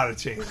 you gotta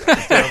change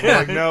that stuff. I'm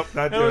like, nope,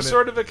 not doing it. It was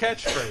sort of a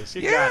catchphrase.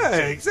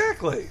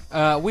 Exactly.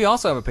 We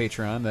also have a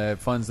Patreon that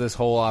funds this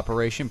whole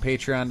operation,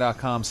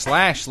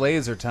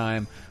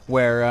 patreon.com/lasertime,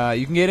 where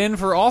you can get in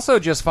for also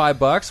just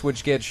 $5,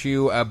 which gets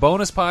you a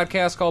bonus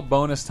podcast called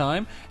Bonus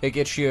Time. It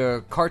gets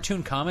you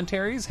cartoon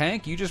commentaries.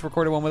 Hank, you just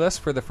recorded one with us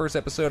for the first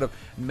episode of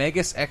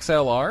Megas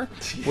XLR,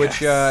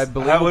 which I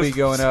believe will be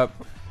going up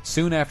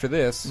soon after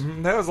this.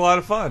 That was a lot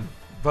of fun.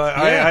 But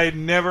I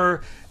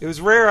never... It was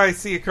rare I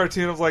see a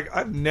cartoon. I was like,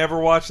 I've never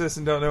watched this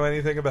and don't know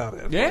anything about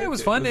it. Yeah, it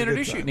was fun to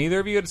introduce you. Neither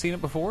of you had seen it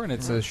before, and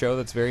it's a show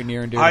that's very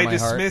near and dear to my heart. I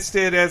dismissed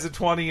it as a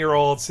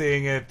 20-year-old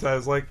seeing it. I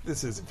was like,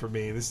 this isn't for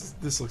me.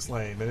 This looks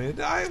lame.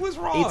 And I was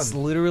wrong. It's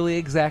literally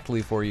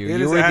exactly for you.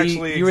 You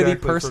were the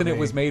person it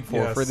was made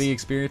for the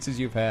experiences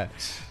you've had.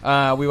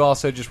 We've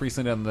also just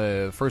recently done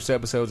the first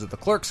episodes of the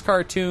Clerks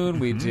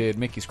cartoon. We did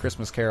Mickey's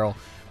Christmas Carol.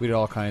 We did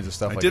all kinds of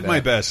stuff I like that. did my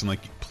best. And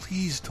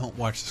please don't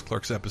watch this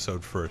Clerks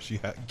episode first. You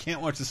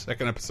can't watch the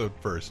second episode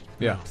first.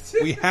 Yeah.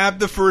 We have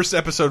the first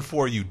episode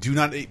for you. Do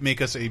not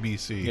make us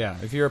ABC. Yeah.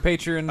 If you're a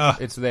patron,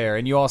 it's there.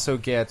 And you also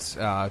get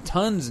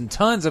tons and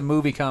tons of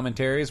movie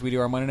commentaries. We do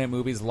our Monday Night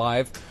Movies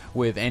live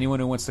with anyone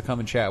who wants to come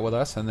and chat with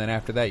us. And then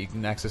after that, you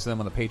can access them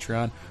on the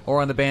Patreon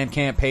or on the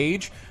Bandcamp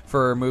page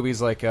for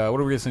movies like, what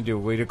are we going to do?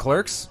 We did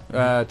Clerks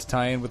to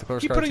tie in with the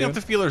Clerks Keep cartoon. putting up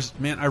the feelers.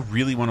 Man, I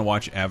really want to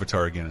watch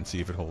Avatar again and see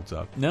if it holds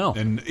up. No.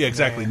 And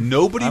exactly.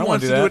 Nobody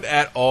wants to do do it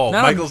at all.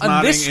 Not Michael's on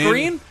nodding this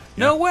screen? in.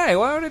 No way.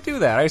 Why would it do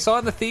that? I saw it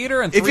in the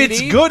theater in 3D. If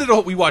it's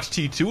good, we watched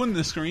T2 on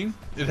the screen.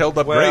 It held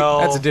up great.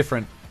 That's a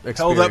different experience.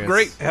 Held up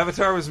great.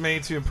 Avatar was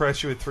made to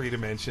impress you with 3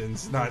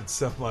 dimensions, not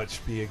so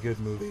much be a good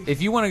movie.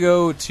 If you want to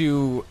go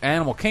to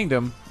Animal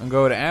Kingdom and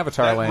go to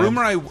Avatar Land...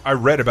 rumor I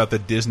read about the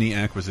Disney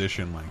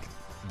acquisition,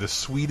 the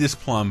sweetest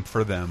plum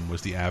for them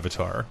was the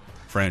Avatar.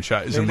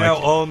 franchise. They I'm now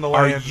like, own the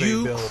are land they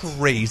you built.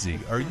 crazy?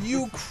 Are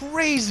you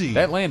crazy?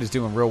 That land is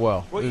doing real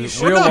well. I'm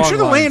sure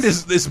the land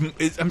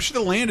I'm sure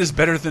the land is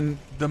better than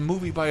the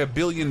movie by 1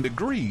 billion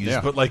degrees.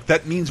 Yeah. But like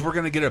that means we're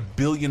going to get 1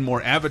 billion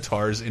more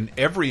avatars in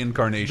every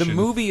incarnation. The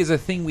movie is a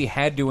thing we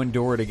had to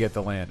endure to get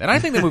the land, and I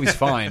think the movie's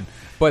fine.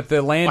 But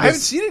the land, I haven't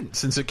seen it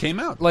since it came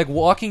out. Like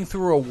walking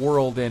through a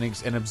world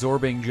and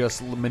absorbing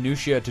just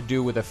minutia to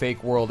do with a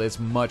fake world is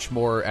much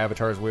more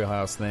Avatar's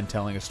wheelhouse than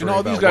telling a story. And all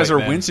about these guys white are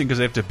men. wincing because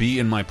they have to be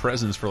in my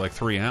presence for like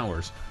 3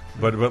 hours.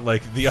 But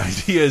like the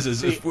idea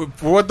is for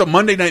what the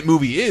Monday night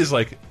movie is,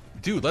 like,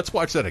 dude, let's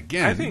watch that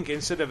again. I think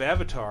instead of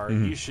Avatar,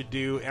 you should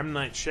do M.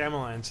 Night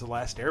Shyamalan's The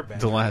Last Airbender.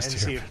 The Last and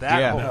see if Airbender. that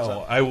Yeah. holds No,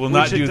 up. I will Which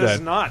not do it does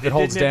that. Not. It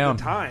holds didn't at down.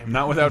 the time.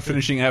 Not without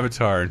finishing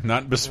Avatar.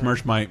 Not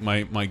besmirch my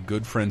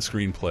good friend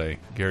screenplay,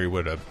 Gary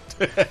Whitta.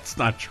 That's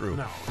not true.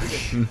 No.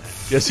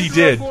 Yes, he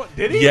did.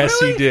 Did he Yes,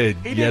 really? he did.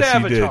 He did Yes,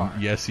 he did. Avatar.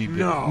 Yes, he did.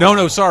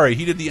 No. Sorry.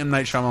 He did the M.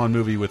 Night Shyamalan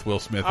movie with Will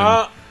Smith.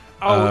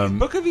 And,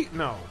 Book of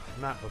No,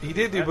 not Book of He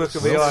did do Eli. Book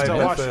of Still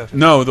Eli. watch with it. the-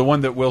 No, the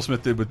one that Will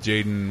Smith did with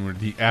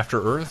Jaden,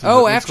 After Earth. Is that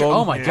Oh, what it's After. called?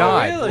 Oh my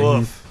God! Really?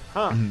 Woof.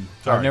 Huh.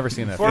 Sorry. I've never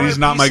seen that. Former He's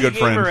not my PC good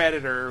friend. Gamer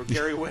editor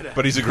Gary Whitta.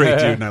 But he's a great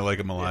dude, and I like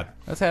him a lot.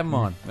 Let's have him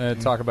on.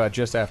 Talk about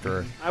Just After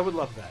Earth. I would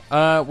love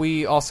that.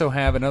 We also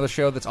have another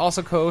show that's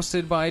also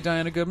co-hosted by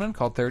Diana Goodman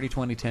called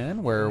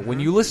 30-2010, where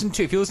when you listen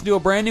to a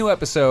brand new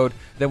episode,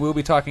 then we'll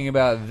be talking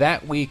about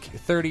that week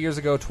 30 years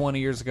ago, 20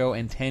 years ago,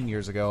 and 10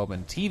 years ago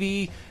in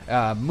TV,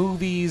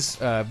 movies,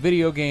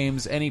 video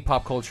games, any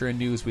pop culture and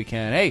news we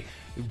can. Hey,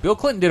 Bill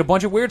Clinton did a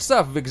bunch of weird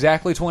stuff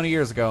exactly 20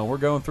 years ago, and we're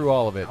going through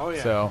all of it. Oh,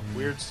 yeah. So,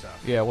 Weird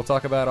stuff. yeah, we'll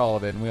talk about all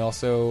of it. And we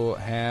also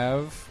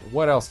have...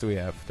 What else do we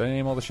have? Did I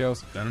name all the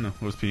shows? I don't know.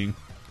 I was peeing.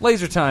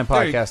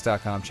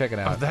 LaserTimePodcast.com. Check it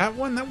out. That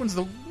one's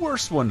the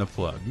worst one to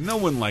plug. No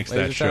one likes that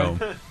Laser show.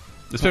 Time?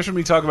 Especially when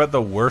we talk about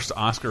the worst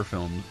Oscar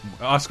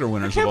I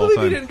winners can't of all believe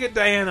time. you didn't get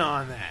Diana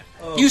on that.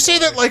 You say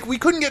that like we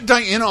couldn't get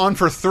Diana on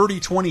for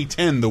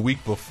 30-2010 the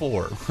week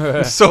before.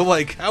 So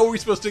like, how are we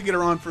supposed to get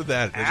her on for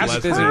that?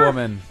 Ask busy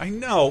woman. I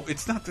know.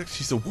 It's not that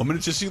she's a woman.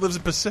 It's just she lives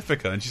in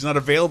Pacifica and she's not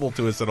available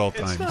to us at all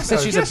times. I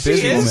said she's a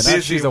busy woman,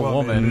 not she's a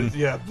woman.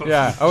 Yeah.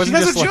 Yeah, I wasn't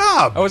She has just a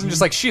job. I wasn't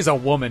just like she's a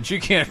woman. She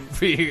can't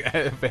be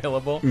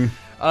available. Do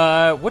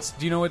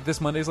you know what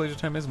this Monday's Laser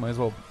Time is? Might as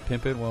well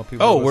pimp it while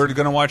people. Oh, are we're listening.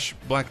 gonna watch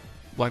Black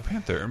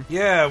Panther.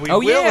 Yeah, we Oh,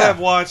 will yeah. have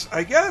watched.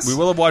 I guess We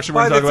will have watched and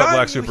we're by gonna the talk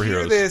about time black you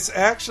hear superheroes. this,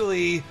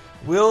 actually,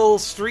 we'll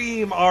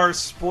stream our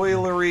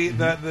spoilery.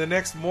 The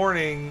next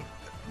morning,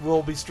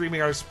 we'll be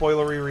streaming our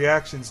spoilery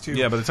reactions to.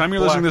 Yeah, by the time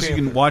you're Black listening to this, you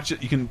can Panther. watch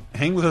it. You can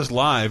hang with us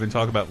live and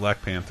talk about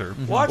Black Panther,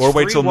 Watch or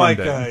wait three till white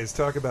Monday. guys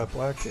talk about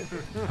Black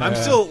Panther. I'm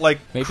still like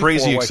Maybe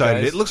crazy 4 white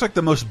excited. guys. It looks like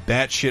the most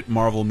batshit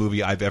Marvel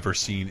movie I've ever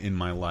seen in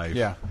my life.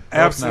 Yeah,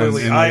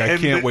 Absolutely, And, like, I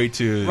and can't wait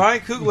to.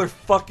 Ryan Coogler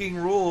fucking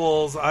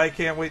rules. I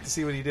can't wait to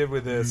see what he did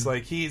with this.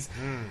 Like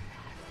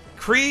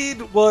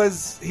Creed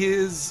was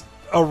his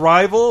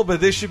arrival, but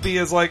this should be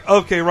as like,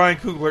 okay, Ryan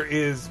Coogler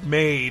is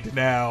made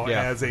now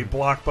Yeah. as a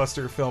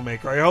blockbuster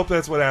filmmaker. I hope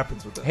that's what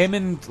happens with this. Him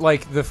and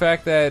like the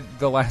fact that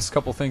the last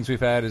couple things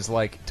we've had is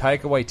like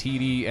Taika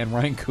Waititi and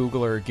Ryan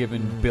Coogler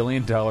given $1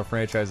 billion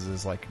franchises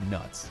is like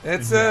nuts.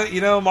 It's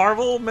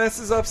Marvel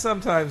messes up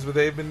sometimes, but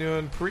they've been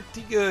doing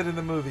pretty good in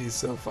the movies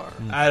so far.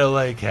 I don't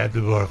like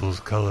Captain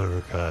Marvel's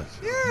color cut.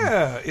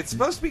 Yeah, it's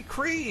supposed to be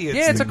Kree.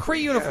 It's a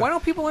Kree uniform. Why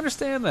don't people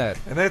understand that?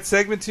 And that's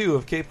segment 2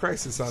 of Cape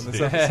Crisis on this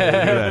Look episode.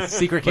 at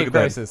that. Secret Look Cape at that.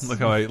 Crisis.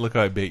 Look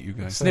how I bait you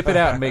guys. Snip it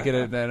out and make it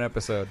an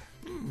episode.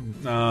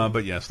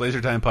 But yes,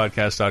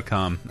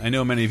 lasertimepodcast.com. I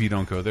know many of you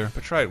don't go there,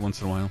 but try it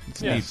once in a while.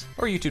 It's neat.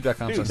 Or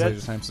youtube.com/lasertime. Dude,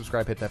 that's-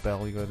 Subscribe, hit that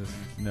bell. You go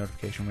to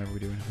notification whenever we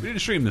do anything. We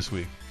didn't stream this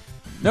week.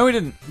 No, we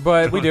didn't,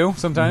 but we do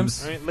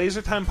sometimes. All right, We're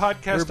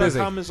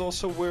LaserTimePodcast.com busy. is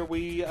also where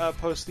we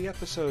post the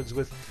episodes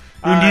with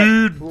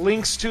Indeed.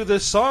 links to the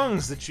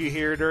songs that you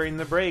hear during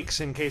the breaks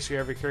in case you're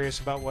ever curious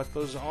about what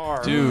those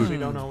are. Dude, we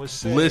don't always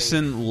say.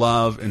 Listen,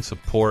 love, and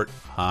support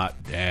Hot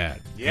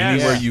Dad. Yes.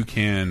 Anywhere Yeah. you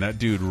can. That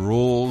dude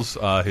rules.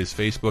 His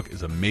Facebook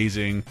is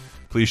amazing.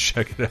 Please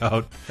check it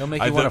out. He'll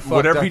make you wanna fuck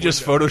whatever he Duck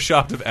just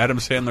photoshopped of Adam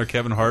Sandler,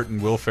 Kevin Hart,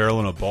 and Will Ferrell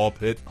in a ball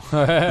pit.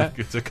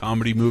 It's a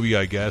comedy movie,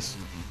 I guess.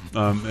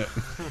 It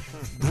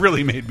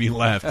really made me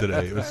laugh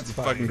today. It was a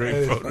fucking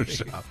great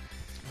Photoshop.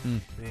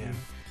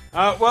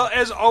 Yeah. Well,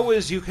 as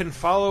always, you can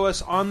follow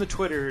us on the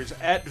Twitters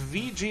at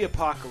VG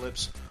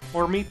Apocalypse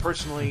or me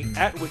personally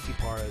at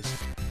Wikiparas.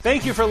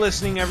 Thank you for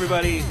listening,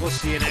 everybody. We'll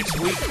see you next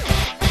week.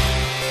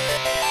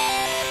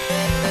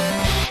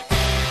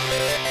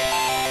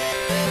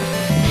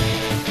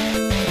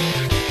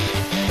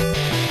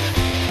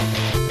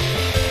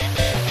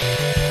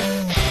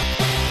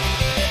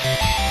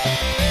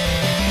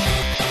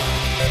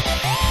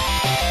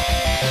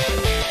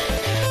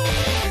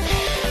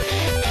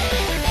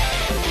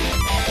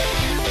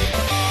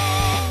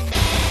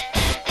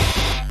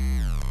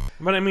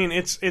 But I mean,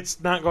 it's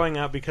not going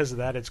out because of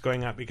that. It's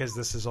going out because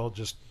this is all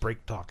just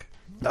break talk.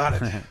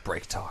 Not it.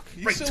 Break talk.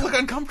 You still look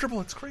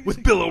uncomfortable. It's crazy.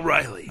 With Bill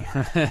O'Reilly.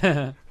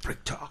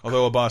 Break talk.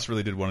 Although a boss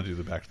really did want to do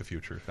the Back to the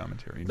Future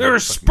commentary.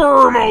 There's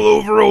sperm all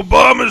over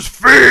Obama's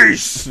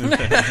face.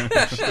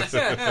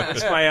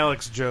 That's my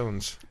Alex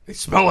Jones. They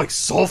smell like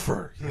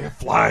sulfur. Yeah,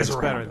 flies That's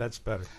around. better. That's better.